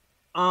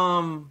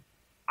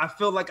 I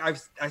feel like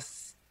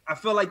I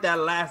feel like that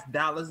last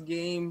Dallas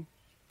game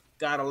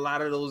got a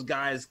lot of those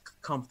guys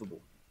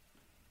comfortable,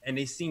 and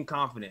they seem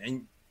confident.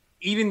 And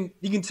even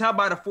you can tell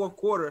by the fourth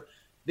quarter,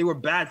 they were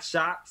bad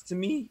shots to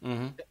me,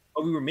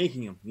 but we were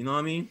making them. You know what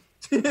I mean?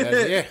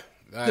 Yeah,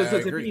 I To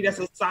agree. me, that's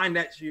a sign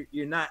that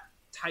you're not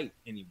tight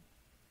anymore.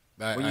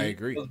 I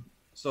agree.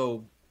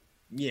 So,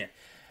 yeah.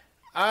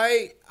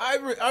 I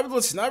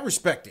listen. I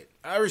respect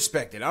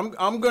it.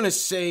 I'm gonna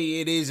say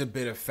it is a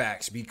bit of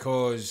facts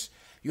because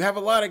you have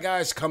a lot of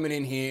guys coming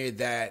in here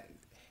that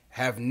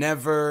have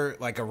never,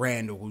 like a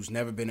Randall, who's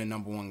never been a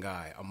number one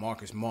guy, a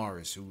Marcus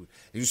Morris,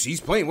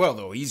 he's playing well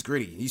though. He's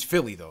gritty. He's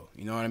Philly though.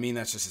 You know what I mean?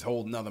 That's just a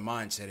whole nother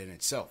mindset in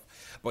itself.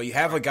 But you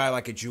have a guy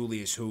like a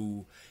Julius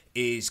who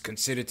is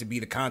considered to be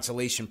the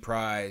consolation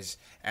prize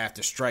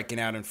after striking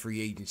out in free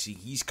agency.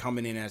 He's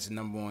coming in as the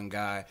number one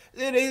guy.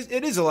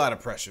 It is a lot of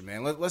pressure,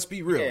 man. Let's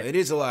be real. Yeah. It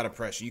is a lot of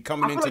pressure. You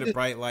coming into like the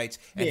bright lights,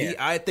 and yeah.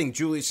 I think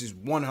Julius is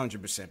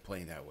 100%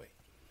 playing that way.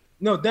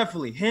 No,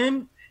 definitely.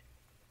 Him,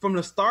 from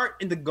the start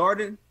in the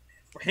Garden,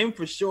 for him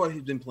for sure,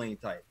 he's been playing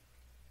tight.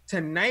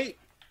 Tonight,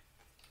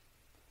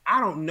 I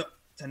don't know.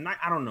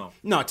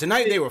 No,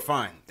 tonight they were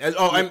fine.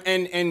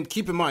 And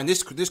keep in mind,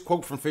 this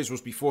quote from Fizz was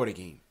before the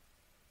game.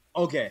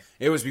 Okay.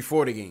 It was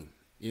before the game.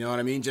 You know what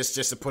I mean? Just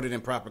to put it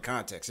in proper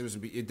context.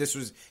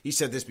 He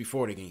said this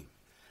before the game.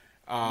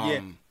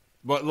 Yeah.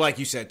 But like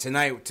you said,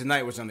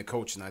 tonight was on the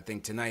coaching. I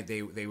think tonight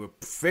they were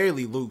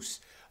fairly loose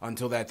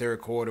until that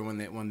third quarter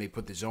when they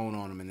put the zone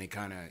on them and they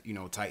kind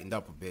of tightened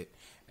up a bit,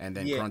 and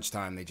then crunch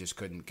time they just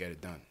couldn't get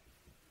it done.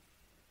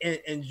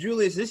 And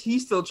Julius,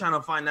 he's still trying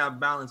to find that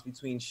balance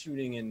between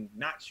shooting and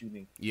not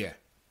shooting. Yeah.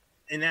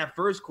 In that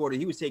first quarter,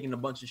 he was taking a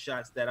bunch of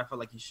shots that I felt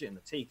like he shouldn't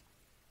have taken,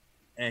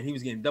 and he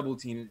was getting double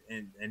teamed,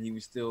 and he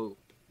was still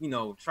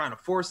trying to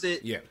force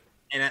it. Yeah.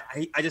 And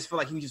I just feel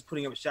like he was just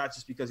putting up shots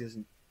just because he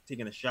hasn't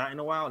taken a shot in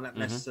a while, not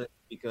necessarily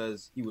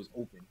because he was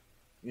open.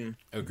 Yeah.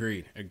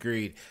 Agreed.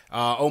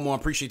 Omar,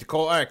 appreciate the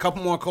call. All right, a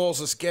couple more calls.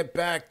 Let's get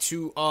back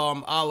to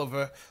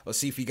Oliver. Let's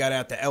see if he got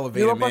out the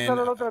elevator, man.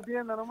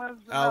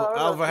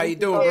 Oliver, how you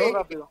doing,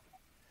 bro?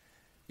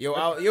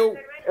 Yo. Yo,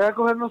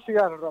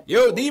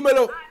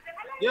 dímelo.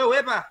 Yo,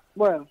 epa.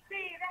 Bueno,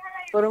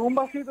 pero en un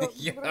vasito.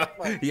 Yo.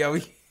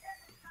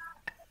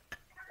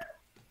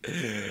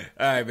 All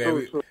right,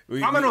 man.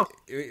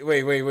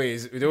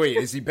 Wait.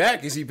 Is he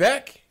back? Is he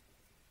back?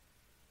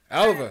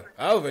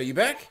 Oliver, you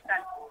back?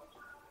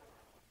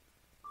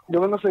 Yo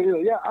vengo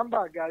seguido. Yeah, I'm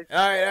back, guys. All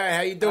right.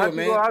 How you doing,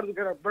 man? I have to go out to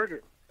get a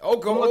burger. All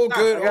good,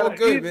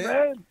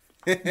 man.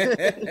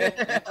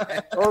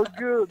 All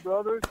good,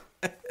 brother.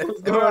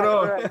 What's going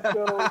on?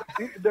 So,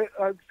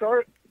 I'm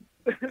sorry.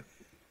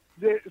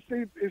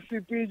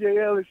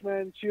 CPJ Ellis,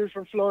 man. Cheers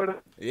from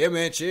Florida. Yeah,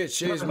 man.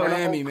 Cheers,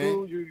 Miami,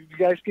 man. You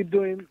guys keep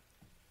doing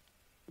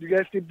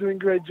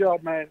great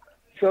job, man.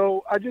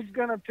 So I'm just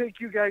gonna take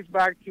you guys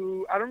back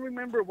to, I don't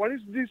remember, what is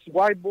this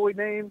white boy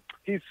name?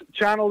 His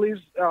channel is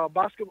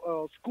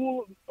basketball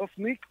School of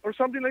Nick or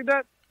something like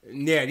that.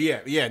 Yeah.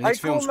 Nick's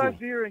Film called School.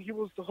 last year and he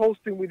was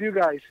hosting with you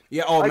guys.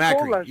 Yeah. I Macri.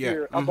 called last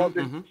year about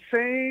the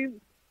same.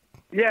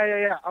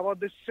 Yeah. About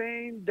the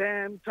same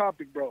damn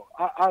topic, bro.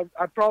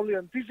 I probably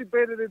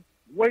anticipated it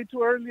way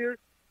too early,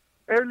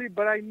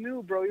 but I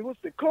knew, bro, it was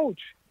the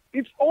coach.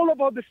 It's all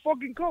about the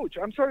fucking coach.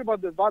 I'm sorry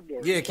about the bad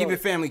word. Yeah, keep it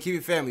family,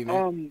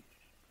 man.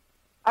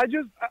 I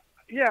just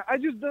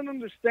don't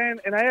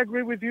understand, and I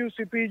agree with you,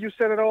 CP. You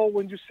said it all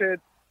when you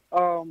said,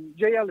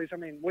 Jay Ellis. I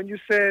mean, when you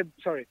said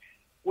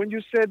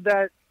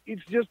that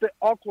it's just the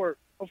awkward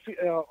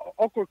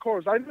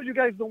course. I know you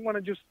guys don't want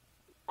to just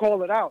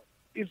call it out.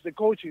 It's the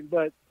coaching,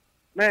 but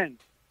man,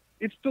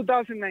 it's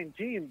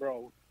 2019,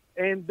 bro,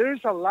 and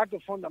there's a lack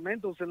of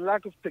fundamentals and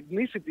lack of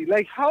technicity.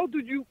 Like, how do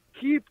you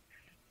keep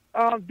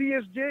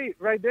DSJ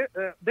right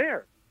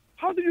there?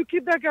 How do you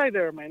keep that guy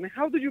there, man?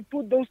 How do you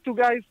put those two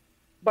guys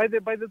by the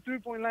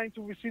 3-point line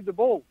to receive the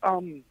ball?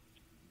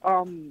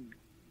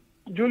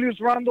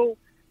 Julius Randle,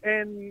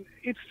 and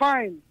it's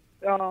fine.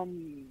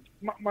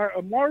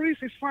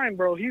 Morris is fine,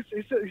 bro. He's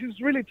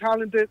really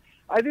talented.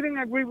 I didn't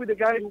agree with the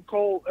guy who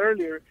called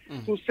earlier,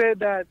 who said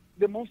that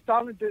the most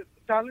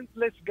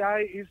talentless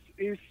guy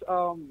is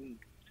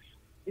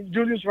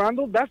Julius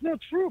Randle. That's not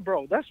true,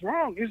 bro. That's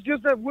wrong. It's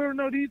just that we're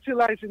not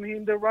utilizing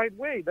him the right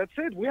way. That's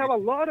it. We have a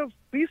lot of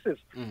pieces,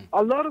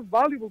 a lot of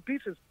valuable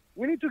pieces.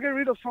 We need to get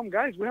rid of some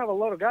guys. We have a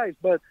lot of guys,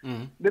 but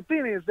the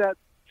thing is that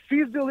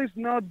Fizdale is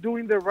not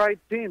doing the right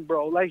thing,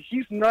 bro. Like,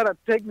 he's not a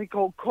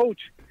technical coach.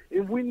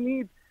 If we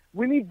need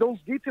those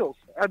details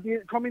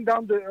coming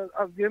down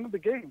at the end of the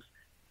games.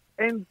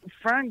 And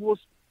Frank was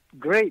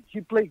great.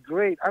 He played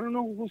great. I don't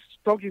know who's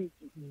talking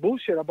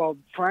bullshit about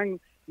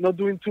Frank not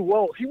doing too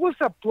well. He was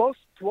a plus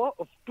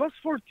 12, plus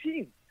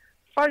 14,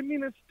 5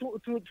 minutes to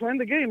end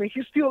the game, and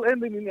he's still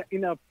ending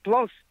in a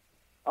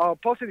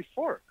positive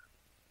 4.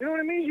 You know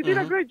what I mean? He did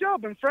a great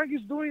job, and Frank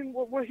is doing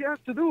what he has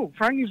to do.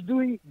 Frank is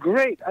doing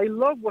great. I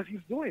love what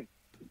he's doing.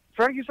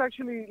 Frank is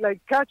actually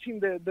like catching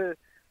the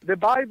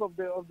vibe of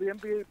the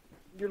NBA.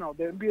 You know,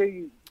 the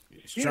NBA.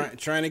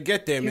 Trying to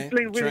get there, man.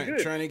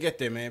 Trying to get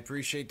there, man.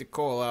 Appreciate the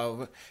call,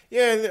 Oliver.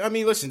 Yeah, I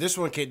mean, listen, this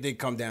one did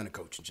come down to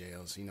coaching,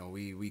 JLs. You know,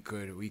 we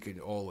could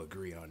all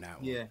agree on that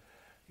one. Yeah.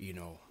 You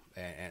know,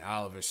 and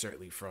Oliver's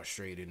certainly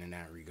frustrated in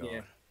that regard.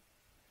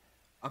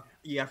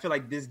 Yeah. I feel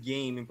like this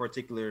game in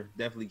particular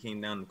definitely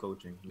came down to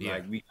coaching. Yeah.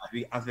 Like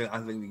I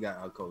think we got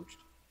out-coached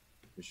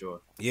for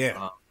sure.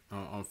 Yeah.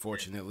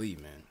 Unfortunately,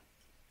 man.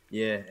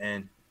 Yeah,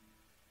 and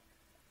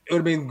it would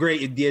have been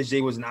great if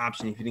DSJ was an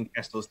option if he didn't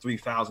catch those 3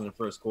 fouls in the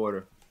first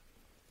quarter.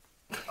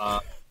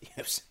 5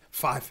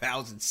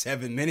 fouls in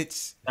 7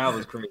 minutes. That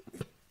was crazy.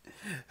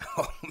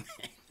 Oh man,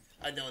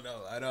 I don't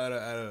know.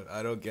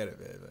 I don't get it,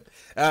 man.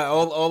 But,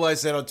 all I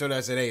said on Twitter,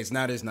 I said, "Hey, it's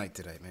not his night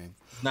today, man.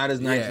 Not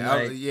his night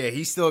tonight."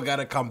 He's still got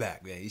to come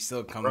back, man. He's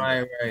still coming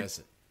back. Right. That's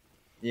it.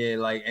 Yeah,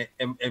 like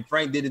and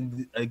Frank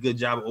did a good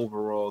job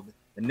overall.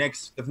 The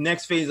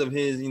next phase of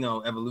his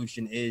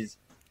evolution is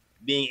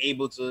being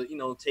able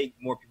to take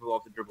more people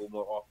off the dribble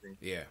more often.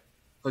 Yeah,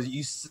 because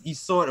you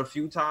saw it a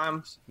few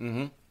times,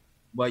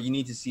 but you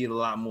need to see it a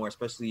lot more,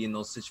 especially in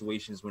those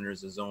situations when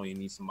there's a zone. You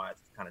need somebody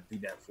to kind of do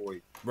that for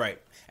you.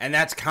 Right, and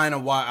that's kind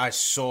of why I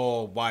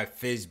saw why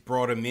Fizz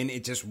brought him in.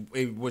 It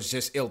was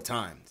just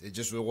ill-timed.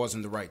 It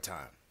wasn't the right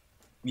time.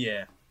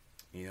 Yeah,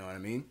 you know what I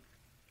mean.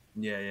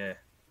 Yeah,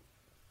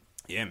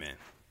 man.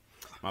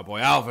 My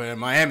boy Alva in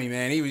Miami,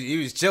 man, he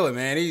was chilling,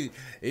 man.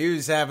 He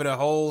was having a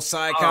whole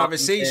side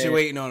conversation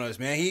waiting on us,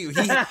 man. He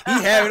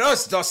having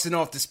us dusting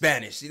off the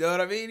Spanish. You know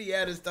what I mean? He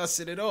had us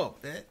dusting it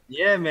off, man.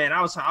 Yeah, man.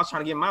 I was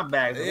trying to get my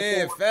bag.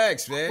 Yeah,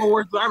 facts, man. What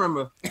words do I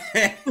remember?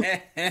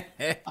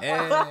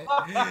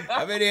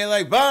 I've been here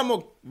like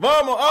vamos,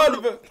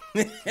 Oliver.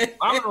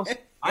 Vámonos,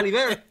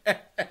 Oliver.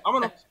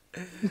 Vámonos.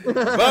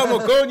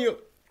 Vamos, coño.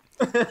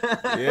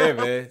 Yeah,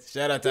 man.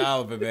 Shout out to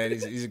Oliver, man.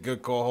 He's a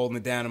good call holding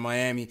it down in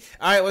Miami.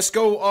 All right, let's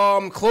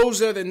go.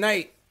 Closer of the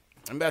night.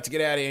 I'm about to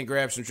get out of here and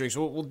grab some drinks.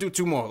 We'll do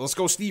 2 more. Let's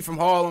go Steve from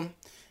Harlem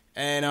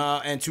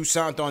and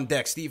Toussaint on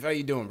deck. Steve, how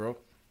you doing, bro?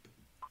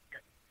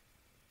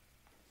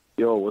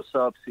 Yo, what's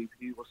up,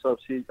 CP? What's up,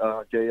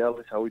 Jay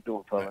Ellis? How we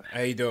doing, fellas?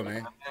 How you doing,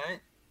 man?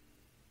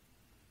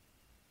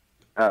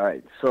 All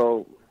right,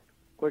 so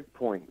quick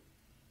point.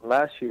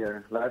 Last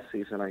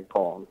season, I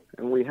called,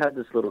 and we had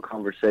this little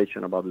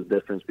conversation about the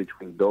difference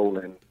between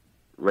Dolan,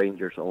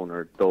 Rangers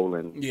owner,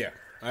 Dolan,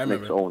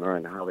 Knicks owner,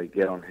 and how they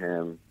get on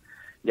him,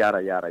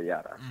 yada, yada,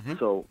 yada.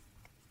 So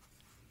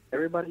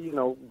everybody,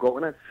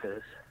 going at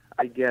Fizz,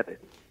 I get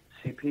it.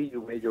 CP,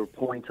 you made your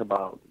points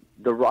about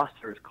the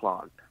roster is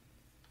clogged.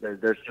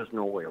 There's just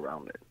no way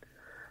around it.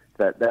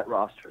 That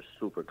roster is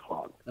super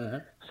clogged.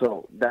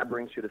 So that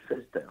brings you to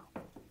Fizdale.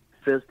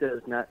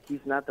 Fizdale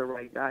he's not the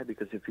right guy,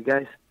 because if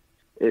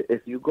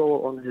you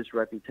go on his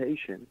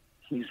reputation,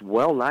 he's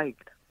well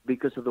liked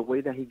because of the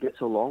way that he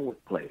gets along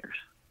with players.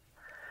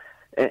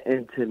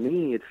 And to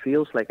me, it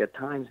feels like at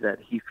times that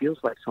he feels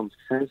like some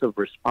sense of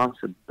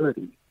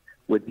responsibility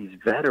with these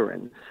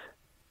veterans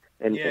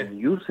and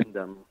using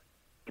them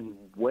in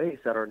ways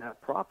that are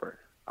not proper.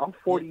 I'm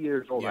 40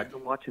 years old. I've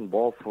been watching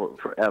ball for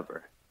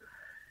forever.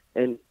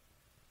 And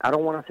I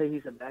don't want to say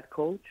he's a bad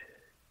coach.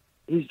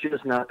 He's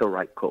just not the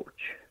right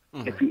coach.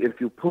 If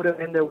you put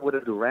him in there with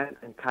a Durant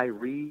and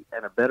Kyrie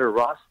and a better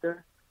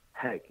roster,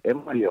 heck, it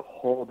might be a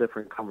whole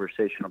different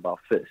conversation about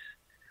Fizz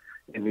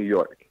in New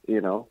York,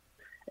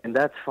 and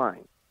that's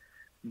fine.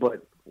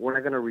 But we're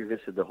not going to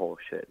revisit the whole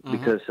shit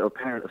because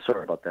apparently,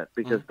 sorry about that,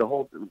 because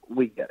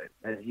we get it,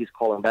 and he's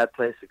calling bad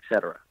plays,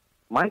 etc.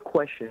 My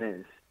question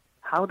is,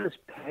 how does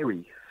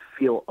Perry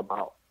feel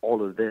about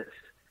all of this?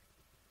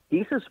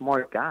 He's a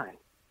smart guy.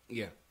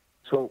 Yeah.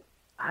 So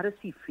how does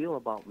he feel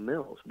about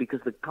Mills?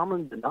 Because the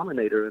common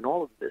denominator in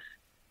all of this,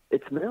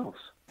 it's Mills.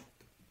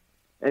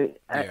 And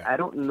I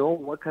don't know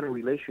what kind of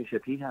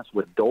relationship he has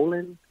with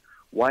Dolan,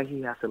 why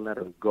he hasn't let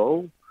him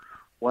go,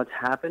 what's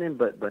happening,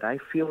 but I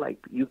feel like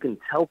you can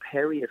tell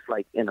Perry is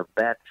like in a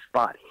bad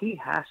spot. He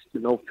has to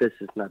know Fizz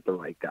is not the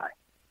right guy.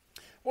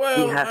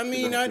 Well, I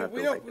mean,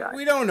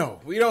 we don't know.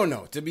 We don't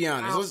know, to be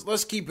honest.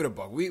 Let's keep it a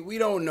buck. We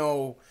don't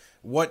know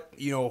what,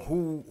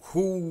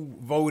 who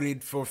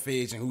voted for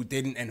Fizz and who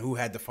didn't and who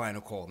had the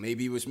final call.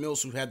 Maybe it was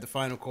Mills who had the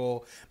final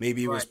call.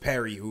 Maybe it was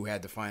Perry who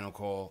had the final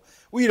call.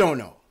 We don't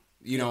know.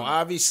 You know,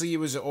 obviously it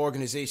was an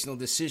organizational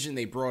decision.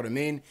 They brought him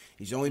in.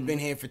 He's only been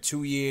here for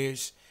 2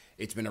 years.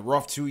 It's been a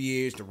rough 2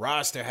 years. The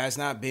roster has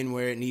not been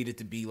where it needed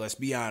to be, let's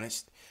be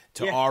honest.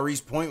 To Ari's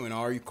point, when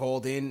Ari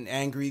called in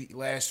angry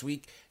last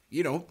week,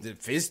 you know, the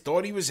Fizz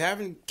thought he was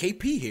having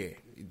KP here.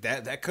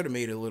 That could have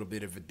made a little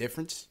bit of a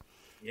difference.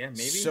 Yeah,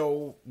 maybe.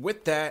 So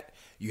with that,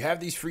 you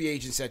have these free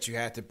agents that you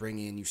had to bring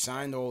in. You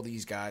signed all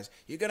these guys.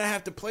 You're going to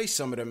have to play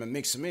some of them and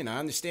mix them in. I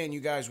understand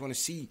you guys want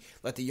to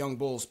let the young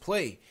bulls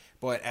play.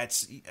 But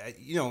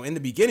in the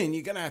beginning,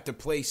 you're going to have to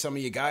play some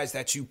of your guys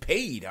that you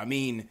paid. I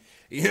mean,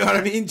 you know what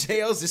I mean,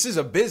 JLs? This is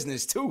a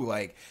business, too.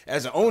 Like,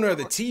 as an owner of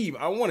the team,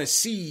 I want to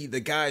see the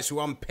guys who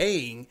I'm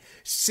paying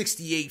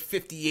 $68,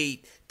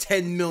 $58,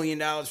 $10 million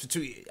for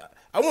 2 years.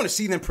 I want to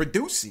see them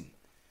producing.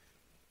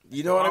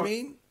 You know what I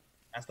mean?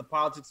 That's the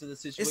politics of the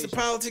situation. It's the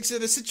politics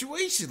of the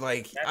situation.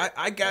 Like,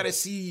 I got to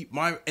see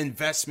my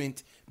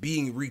investment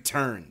being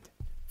returned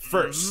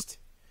first.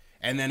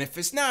 And then if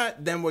it's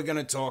not, then we're going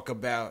to talk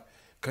about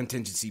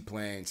contingency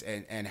plans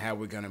and how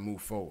we're going to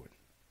move forward.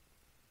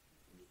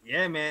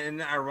 Yeah, man.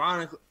 And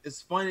ironically,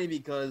 it's funny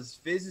because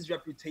Fizz's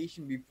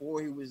reputation before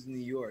he was in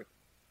New York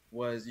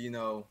was, you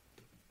know,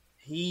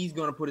 he's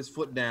going to put his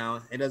foot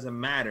down. It doesn't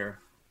matter.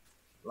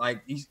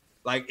 Like,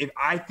 if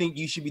I think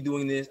you should be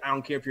doing this, I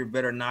don't care if you're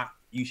better or not,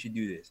 you should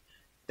do this.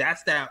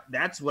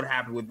 That's what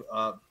happened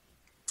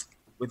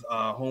with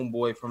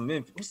homeboy from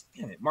Memphis.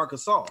 Marc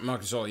Gasol.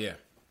 Marc Gasol, yeah.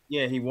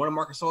 Yeah, he wanted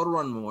Marc Gasol to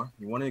run more.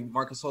 He wanted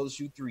Marc Gasol to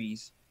shoot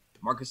threes.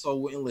 Marc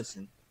Gasol wouldn't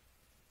listen.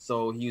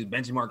 So he was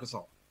benching Marc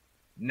Gasol.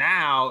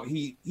 Now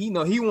he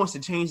wants to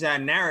change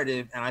that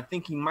narrative, and I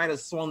think he might have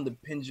swung the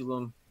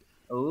pendulum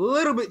a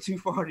little bit too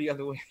far the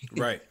other way.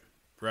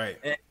 Right.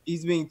 And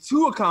he's being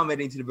too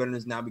accommodating to the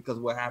veterans now because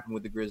of what happened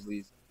with the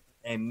Grizzlies.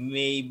 And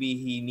maybe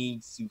he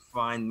needs to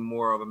find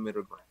more of a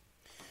middle ground.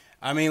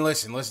 I mean,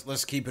 listen,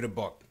 let's keep it a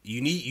buck.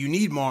 You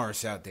need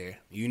Morris out there.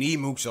 You need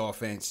Mook's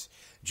offense.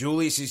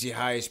 Julius is your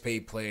highest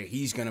paid player.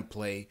 He's gonna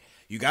play.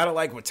 You gotta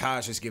like what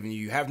Taj is giving you.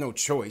 You have no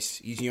choice.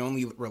 He's the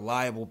only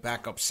reliable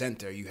backup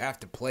center. You have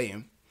to play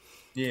him.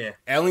 Yeah.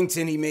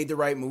 Ellington, he made the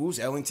right moves.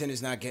 Ellington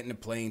is not getting the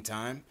playing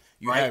time.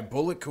 You have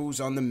Bullock, who's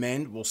on the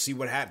mend. We'll see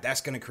what happens. That's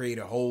gonna create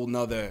a whole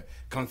nother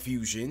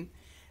confusion.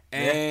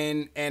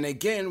 And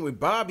again with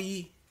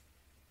Bobby.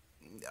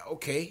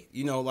 Okay,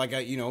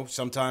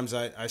 sometimes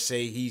I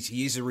say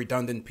he's a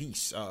redundant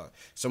piece.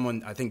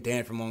 Someone, I think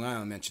Dan from Long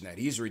Island mentioned that.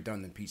 He's a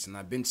redundant piece, and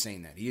I've been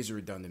saying that. He is a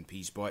redundant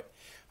piece, but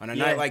on a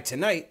night like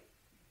tonight,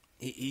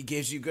 he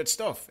gives you good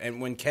stuff. And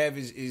when Kev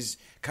is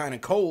kind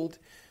of cold,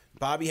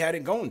 Bobby had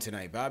it going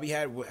tonight.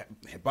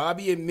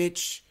 Bobby and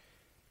Mitch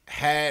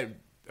had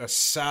a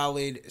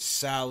solid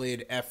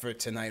effort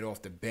tonight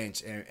off the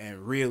bench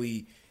and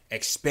really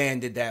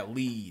expanded that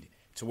lead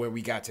to where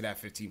we got to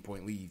that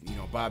 15-point lead. You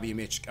know, Bobby and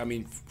Mitch, I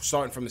mean,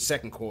 starting from the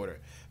second quarter,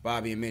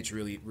 Bobby and Mitch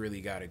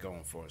really got it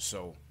going for us.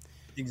 So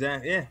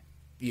exactly,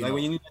 yeah.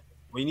 When you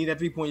need that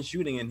 3-point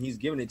shooting and he's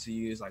giving it to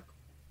you, it's like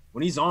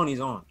when he's on, he's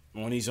on.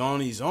 When he's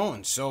on, he's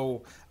on.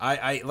 So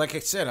I like I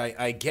said,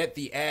 I get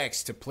the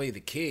axe to play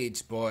the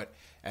kids, but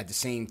at the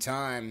same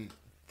time,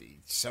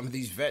 some of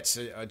these vets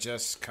are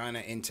just kind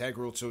of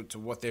integral to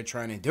what they're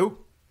trying to do.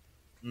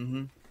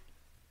 Mm-hmm.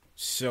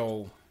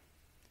 So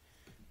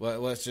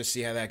let's just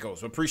see how that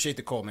goes. Appreciate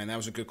the call, man. That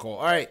was a good call.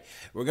 All right,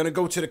 we're going to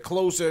go to the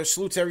closer.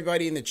 Salute to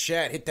everybody in the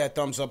chat. Hit that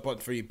thumbs up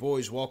button for you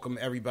boys. Welcome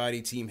everybody.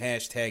 Team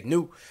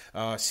 #new.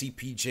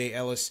 CPJ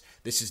Ellis.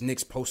 This is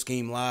Knicks Post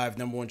Game Live,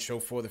 #1 show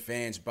for the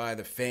fans, by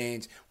the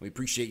fans. We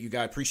appreciate you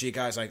guys. Appreciate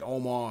guys like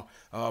Omar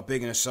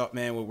bigging us up,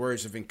 man, with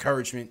words of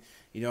encouragement.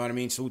 You know what I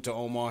mean? Salute to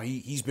Omar.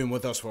 He's been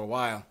with us for a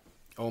while.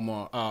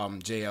 Omar,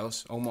 J.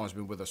 Ellis. Omar's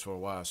been with us for a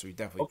while, so we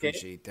definitely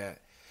appreciate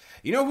that.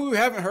 You know who we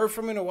haven't heard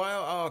from in a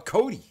while?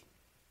 Cody.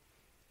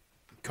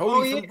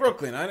 Cody from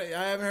Brooklyn. I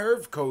haven't heard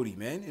of Cody,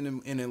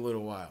 man, in a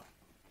little while.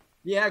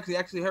 Yeah,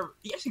 actually heard.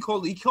 He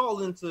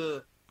called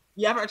into.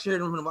 Yeah, I haven't actually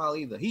heard him in a while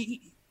either.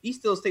 He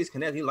still stays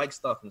connected. He likes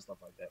stuff and stuff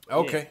like that. But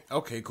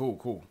Okay,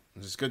 cool.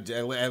 It's good.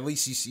 At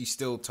least he's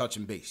still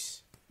touching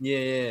base.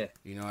 Yeah.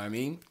 You know what I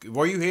mean?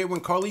 Were you here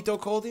when Carlito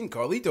called in?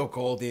 Carlito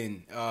called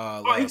in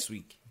last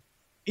week.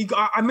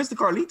 I missed the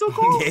Carlito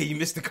call? Yeah, you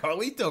missed the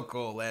Carlito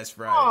call last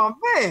Friday. Oh,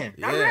 man.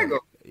 How did that go?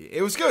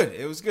 It was good.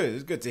 It was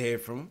good to hear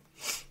from him.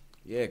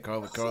 Yeah,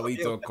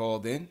 Carlito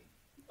called in.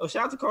 Oh,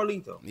 shout out to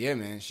Carlito. Yeah,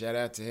 man. Shout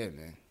out to him,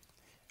 man.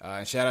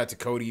 And shout out to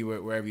Cody,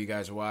 wherever you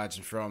guys are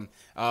watching from.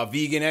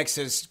 Vegan X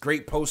says,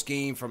 great post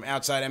game from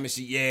outside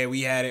MSG. Yeah,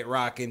 we had it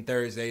rocking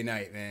Thursday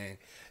night, man.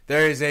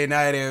 Thursday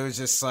night, it was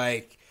just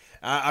like,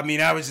 I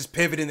was just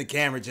pivoting the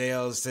camera,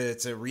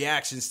 JLs, to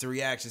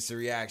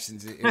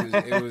reactions.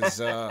 It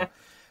was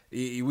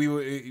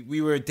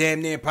we were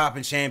damn near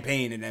popping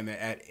champagne in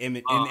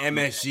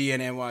MSG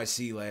and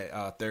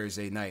NYC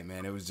Thursday night,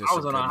 man. It was just. I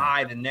was on a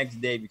high the next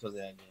day because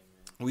of that game.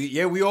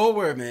 We all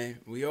were, man.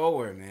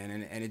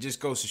 And it just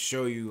goes to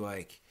show you,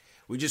 like,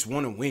 we just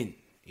want to win.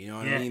 You know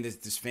what I mean?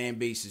 This fan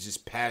base is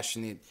just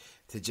passionate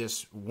to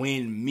just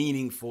win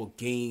meaningful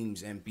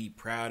games and be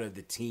proud of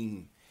the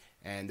team.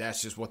 And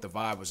that's just what the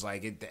vibe was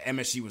like. The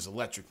MSG was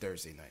electric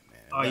Thursday night,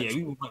 man. Oh yeah,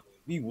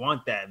 we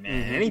want that,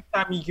 man. Mm-hmm.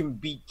 Anytime you can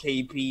beat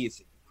KP, it's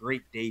a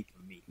great day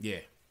for me. Yeah.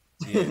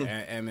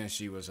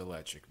 MSG was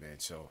electric, man.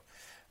 So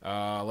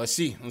let's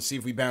see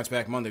if we bounce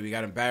back Monday. We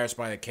got embarrassed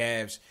by the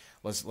Cavs.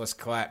 Let's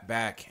clap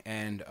back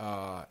and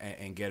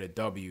get a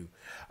W.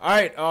 All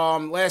right,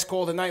 last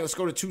call tonight. Let's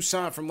go to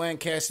Tucson from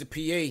Lancaster,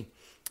 PA.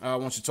 I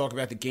want you to talk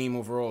about the game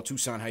overall.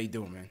 Tucson, how you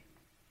doing, man?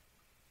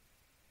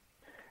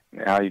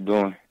 Man, how you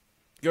doing?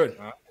 Good.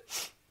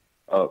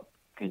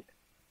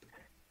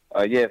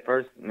 Yeah,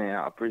 first, man,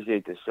 I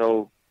appreciate the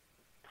show.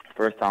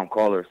 First time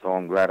caller, so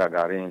I'm glad I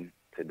got in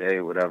today,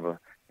 whatever.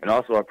 And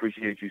also, I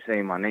appreciate you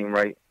saying my name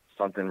right.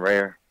 Something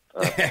rare.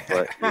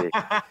 But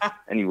yeah.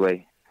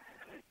 Anyway.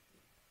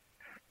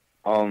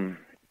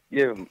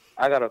 Yeah,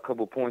 I got a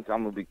couple points.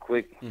 I'm gonna be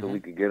quick so we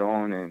can get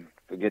on and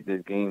forget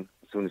this game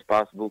as soon as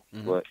possible.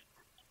 But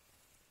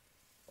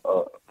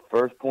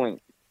first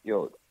point,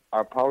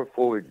 our power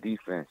forward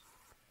defense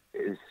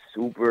is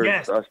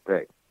super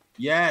suspect.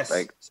 Yes.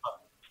 Like,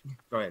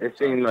 go ahead. It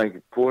seems like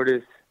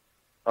Portis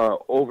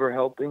over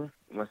helping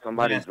when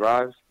somebody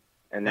drives,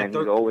 and then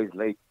he's always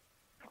late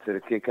to the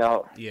kick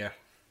out. Yeah.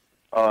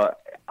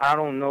 I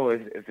don't know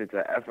if it's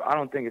an effort. I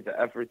don't think it's an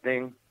effort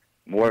thing.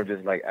 More of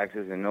just like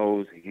X's and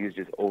O's. He's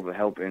just over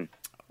helping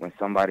when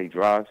somebody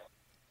drives.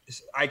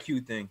 It's an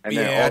IQ thing. And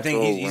I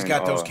think he's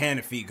got those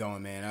cannon feet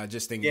going, man. I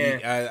just think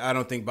I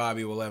don't think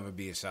Bobby will ever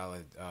be a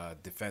solid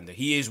defender.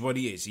 He is what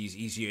he is.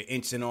 He's your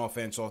instant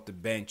offense off the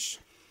bench,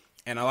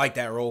 and I like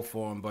that role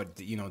for him. But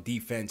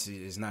defense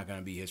is not going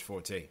to be his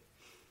forte.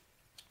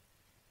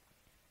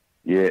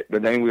 Yeah,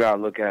 but then we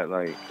gotta look at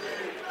like,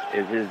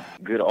 is his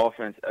good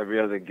offense every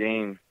other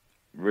game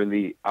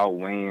really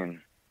outweighing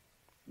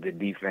the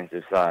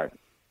defensive side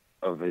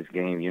of his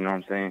game? You know what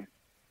I'm saying?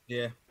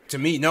 Yeah. To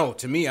me, no.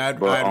 To me,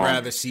 I'd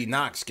rather see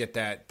Knox get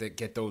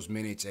those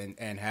minutes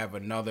and have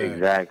another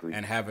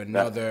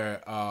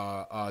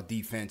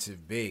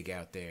defensive big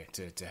out there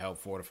to help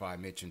fortify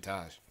Mitch and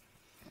Taj.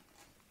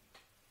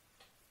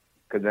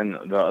 Because then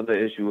the other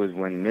issue is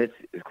when Mitch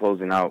is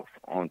closing out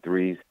on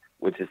threes,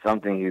 which is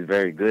something he's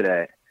very good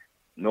at.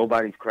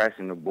 Nobody's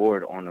crashing the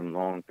board on them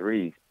long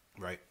threes.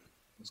 Right.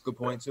 That's a good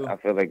point, too. I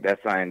feel like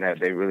that's something that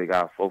they really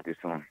got to focus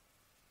on.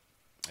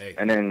 Hey.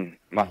 And then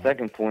my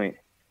second point,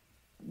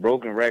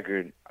 broken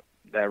record,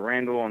 that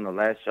Randall on the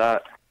last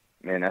shot,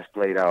 man, that's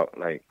played out.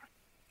 Like,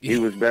 he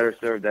was better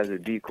served as a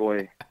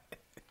decoy.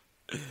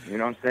 You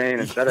know what I'm saying?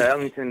 Instead of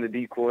Ellington the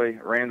decoy,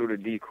 Randall the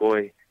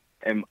decoy.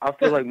 And I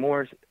feel like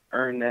Morris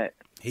earned that.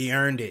 He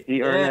earned it.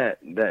 He earned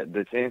that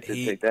the chance to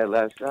take that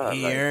last shot.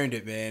 He earned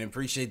it, man.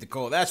 Appreciate the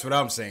call. That's what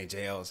I'm saying,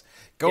 JLs.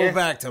 Go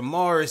back to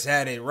Morris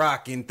had it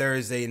rocking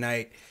Thursday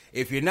night.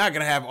 If you're not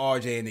going to have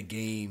RJ in the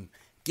game,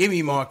 give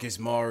me Marcus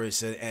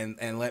Morris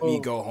and let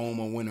me go home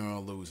a winner or a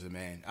loser,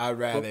 man. I'd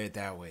rather it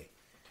that way.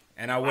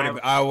 And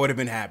I would have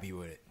been happy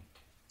with it.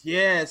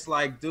 Yeah, it's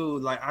like,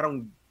 dude, like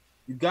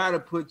you got to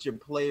put your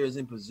players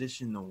in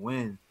position to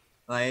win.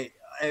 Like,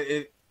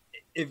 if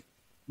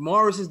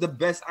Morris is the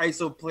best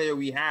ISO player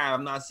we have,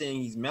 I'm not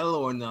saying he's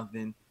mellow or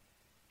nothing.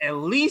 At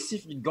least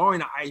if you're going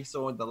to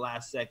ISO at the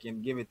last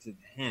second, give it to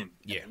him.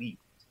 Yeah. At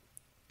least.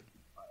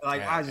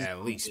 Like,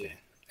 at least, man.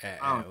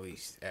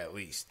 At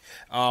least.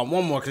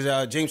 One more,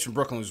 because James from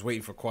Brooklyn was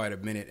waiting for quite a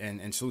minute,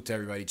 and salute to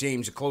everybody.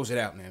 James, close it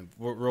out, man.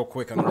 Real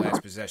quick on the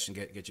last possession.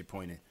 Get your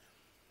point in.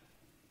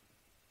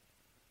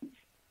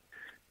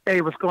 Hey,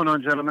 what's going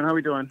on, gentlemen? How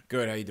we doing?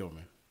 Good. How you doing,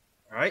 man?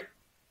 All right.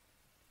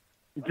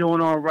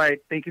 Doing all right.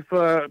 Thank you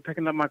for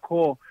picking up my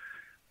call.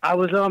 I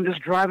was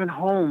just driving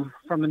home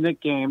from the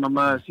Knicks game. I'm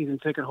a season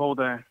ticket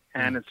holder,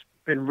 and it's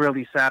been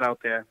really sad out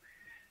there.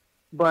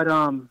 But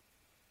a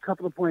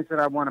couple of points that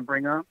I want to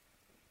bring up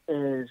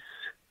is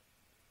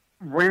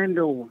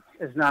Randall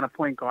is not a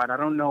point guard. I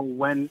don't know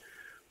when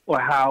or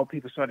how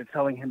people started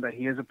telling him that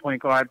he is a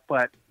point guard,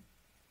 but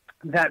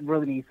that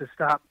really needs to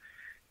stop.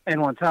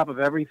 And on top of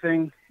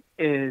everything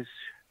is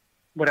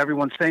what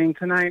everyone's saying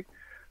tonight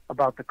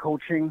about the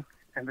coaching.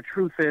 And the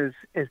truth is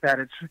that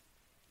it's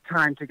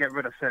time to get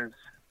rid of Fizz.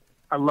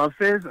 I love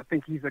Fizz. I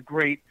think he's a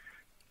great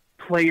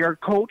player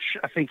coach.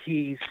 I think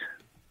he's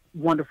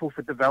wonderful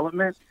for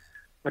development.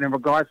 But in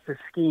regards to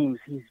schemes,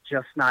 he's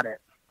just not it.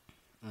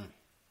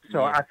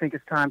 So I think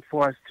it's time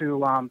for us to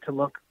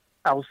look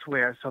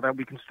elsewhere so that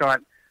we can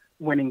start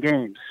winning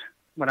games.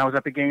 When I was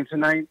at the game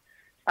tonight,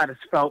 I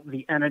just felt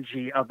the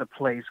energy of the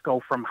place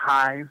go from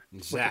high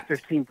with a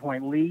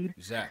 15-point lead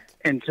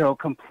until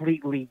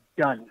completely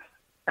done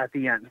at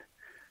the end.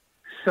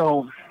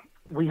 So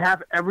we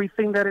have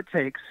everything that it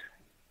takes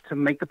to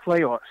make the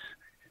playoffs.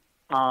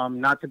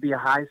 Not to be a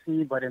high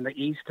seed, but in the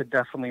East to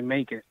definitely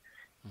make it.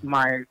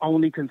 My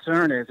only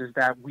concern is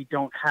that we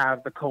don't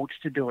have the coach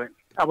to do it.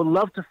 I would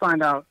love to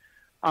find out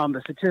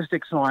the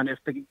statistics on if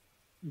the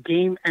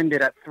game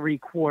ended at 3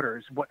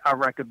 quarters, what our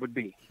record would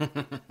be,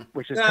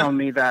 which is telling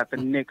me that the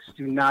Knicks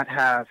do not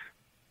have.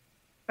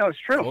 No, it's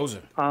true.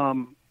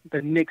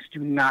 The Knicks do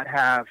not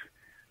have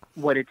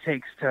what it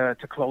takes to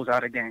close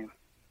out a game.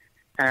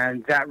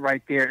 And that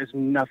right there is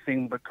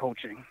nothing but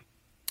coaching.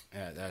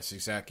 Yeah, that's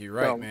exactly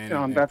right, man.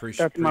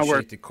 That's my word.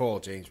 Appreciate the call,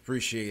 James.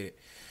 Appreciate it.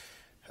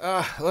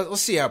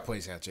 Let's see how it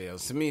plays out,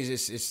 JL. To me,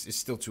 it's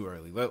still too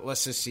early.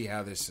 Let's just see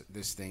how this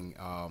thing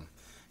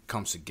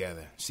comes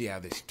together. See how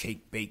this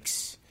cake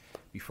bakes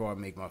before I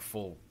make my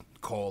full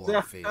call on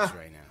the face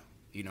right now.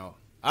 You know,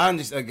 I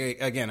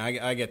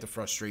get the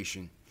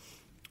frustration.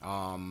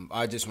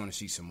 I just want to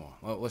see some more.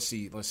 Let's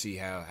see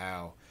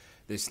how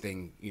this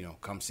thing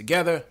comes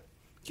together.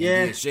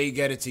 Can DSJ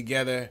get it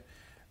together?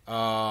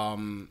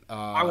 What's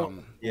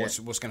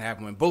gonna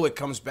happen when Bullock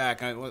comes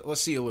back?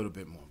 Let's see a little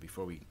bit more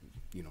before we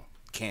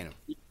can him.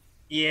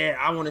 Yeah,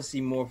 I want to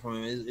see more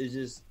from him. It's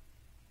just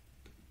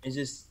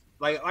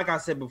like I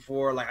said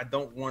before. Like, I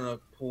don't want to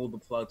pull the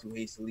plug too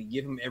hastily.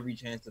 Give him every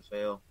chance to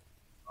fail.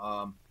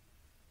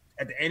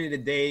 At the end of the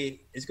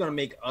day, it's gonna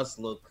make us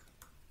look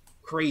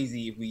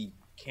crazy if we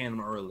can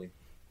him early,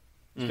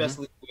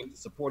 especially with the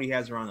support he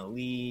has around the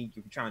league. If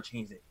you're trying to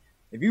change it,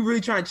 if you're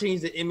really trying to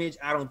change the image,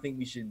 I don't think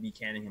we should be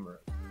canning him early.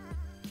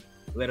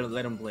 Let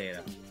him play it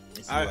out.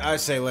 I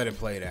say let it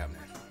play it out, man.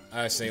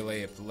 I say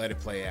let it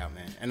play out,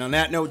 man. And on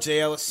that note,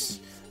 Jay Ellis,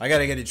 I got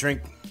to get a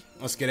drink.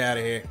 Let's get out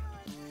of here.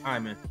 All right,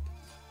 man.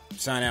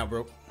 Sign out,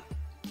 bro.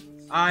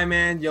 All right,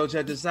 man. Yo,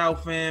 check this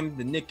out, fam.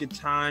 The Nick of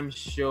Time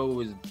show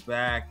is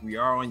back. We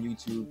are on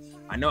YouTube.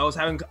 I know I was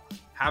having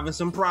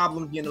some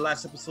problems getting the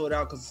last episode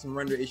out because of some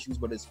render issues,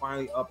 but it's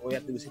finally up. All you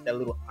have to do is hit that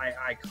little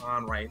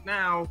icon right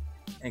now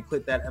and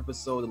click that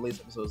episode. The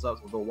latest episode is up,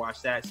 so go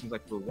watch that. Seems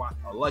like we're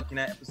liking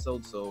that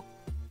episode, so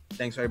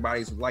thanks for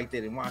everybody who liked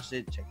it and watched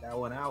it. Check that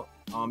one out.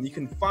 You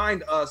can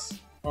find us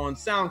on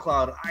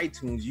SoundCloud,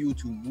 iTunes,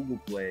 YouTube, Google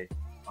Play.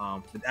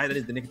 But that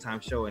is the Nick of Time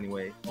show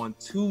anyway. On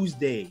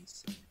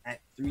Tuesdays at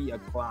 3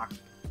 o'clock.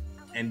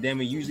 And then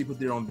we usually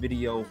put it on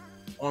video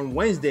on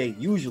Wednesday,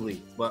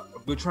 usually.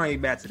 But we're trying to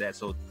get back to that,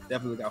 so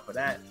definitely look out for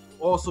that.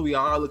 Also, we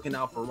are looking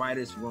out for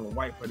writers who want to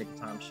write for the Nick of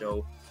Time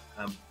show.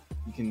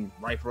 You can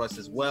write for us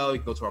as well. You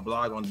can go to our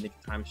blog on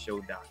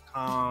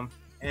nickoftimeshow.com.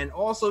 And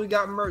also, we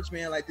got merch,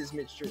 man, like this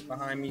Mitch shirt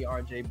behind me,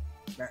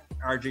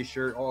 RJ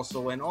shirt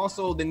also, and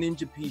also the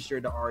Ninja P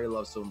shirt that Ari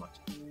loves so much.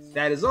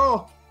 That is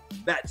all.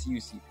 Back to you,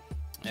 CP.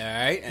 All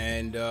right,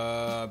 and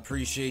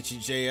appreciate you,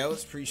 Jay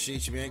Ellis.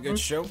 Appreciate you, man. Good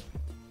show.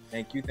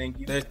 Thank you.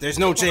 There's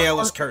no Jay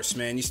Ellis curse,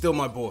 man. You're still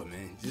my boy,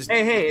 man.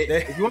 Hey,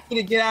 if you want me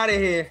to get out of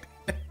here,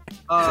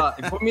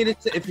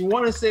 if you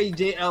want to say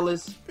Jay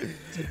Ellis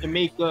to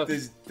Jamaica,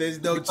 there's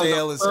no Jay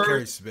Ellis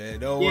curse, man.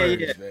 No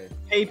worries, man.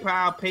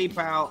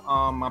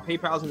 PayPal. My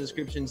PayPal's in the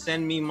description.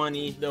 Send me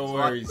money. No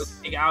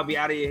worries. I'll be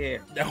out of your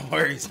hair. No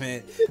worries,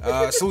 man.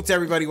 Salute to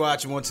everybody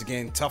watching once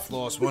again. Tough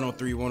Loss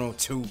 103,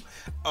 102.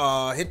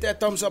 Hit that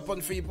thumbs up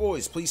button for your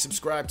boys. Please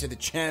subscribe to the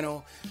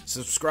channel.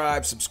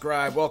 Subscribe.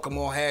 Welcome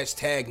all.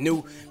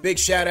 #new. Big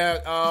shout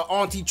out.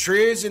 Auntie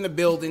Trier's in the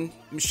building.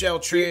 Michelle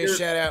Trier.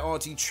 Shout out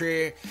Auntie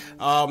Trier.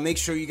 Make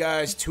sure you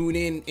guys tune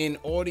in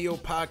audio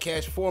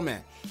podcast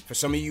format. For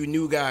some of you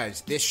new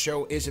guys, this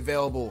show is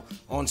available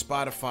on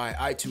Spotify,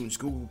 iTunes,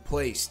 Google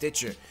Play,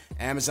 Stitcher,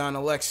 Amazon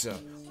Alexa,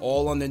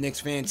 all on the Knicks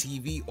Fan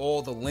TV.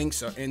 All the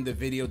links are in the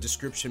video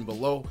description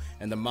below,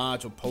 and the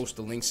mods will post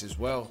the links as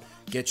well.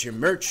 Get your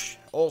merch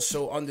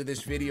also under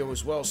this video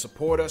as well.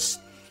 Support us.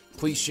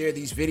 Please share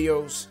these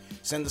videos.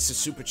 Send us a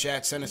super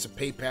chat. Send us a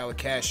PayPal or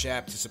Cash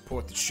App to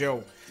support the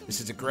show.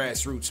 This is a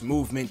grassroots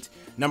movement.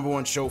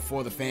 #1 show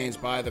for the fans,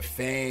 by the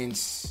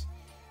fans.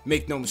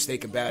 Make no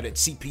mistake about it.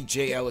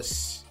 CPJ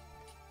Ellis.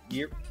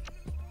 Yep.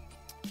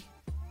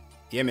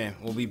 Yeah, man.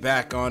 We'll be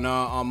back on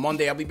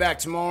Monday. I'll be back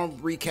tomorrow,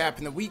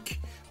 recapping the week.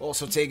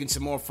 Also taking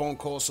some more phone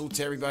calls. Salute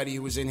to everybody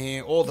who was in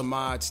here. All the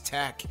mods.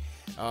 Tack,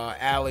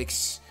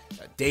 Alex,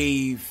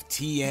 Dave,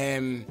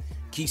 TM,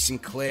 Keith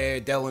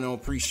Sinclair, Delano.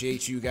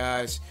 Appreciate you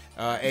guys.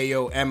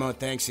 Ayo, Emma,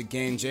 thanks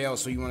again. JL,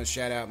 so you want to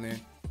shout out, man?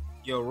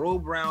 Yo, Roll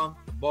Brown,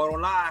 Bottle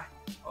Lie.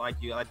 I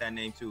like that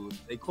name too.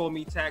 They call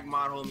me Tack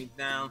Mod, hold me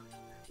down.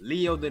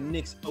 Leo, the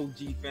Knicks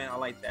OG fan. I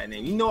like that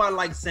name. You know I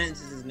like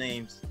sentences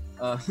names.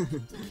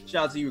 Shout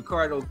out to you,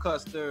 Ricardo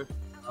Custer,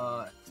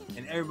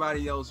 and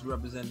everybody else who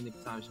represented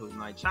Nick Time Show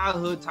tonight.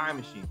 Childhood Time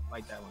Machine.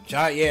 Like that one.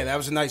 Yeah, that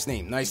was a nice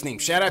name.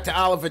 Shout out to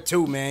Oliver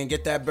too, man.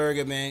 Get that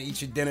burger, man.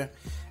 Eat your dinner.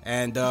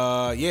 And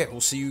we'll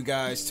see you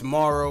guys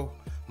tomorrow,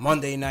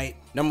 Monday night.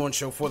 #1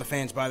 show for the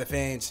fans, by the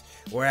fans.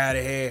 We're out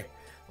of here.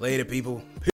 Later, people.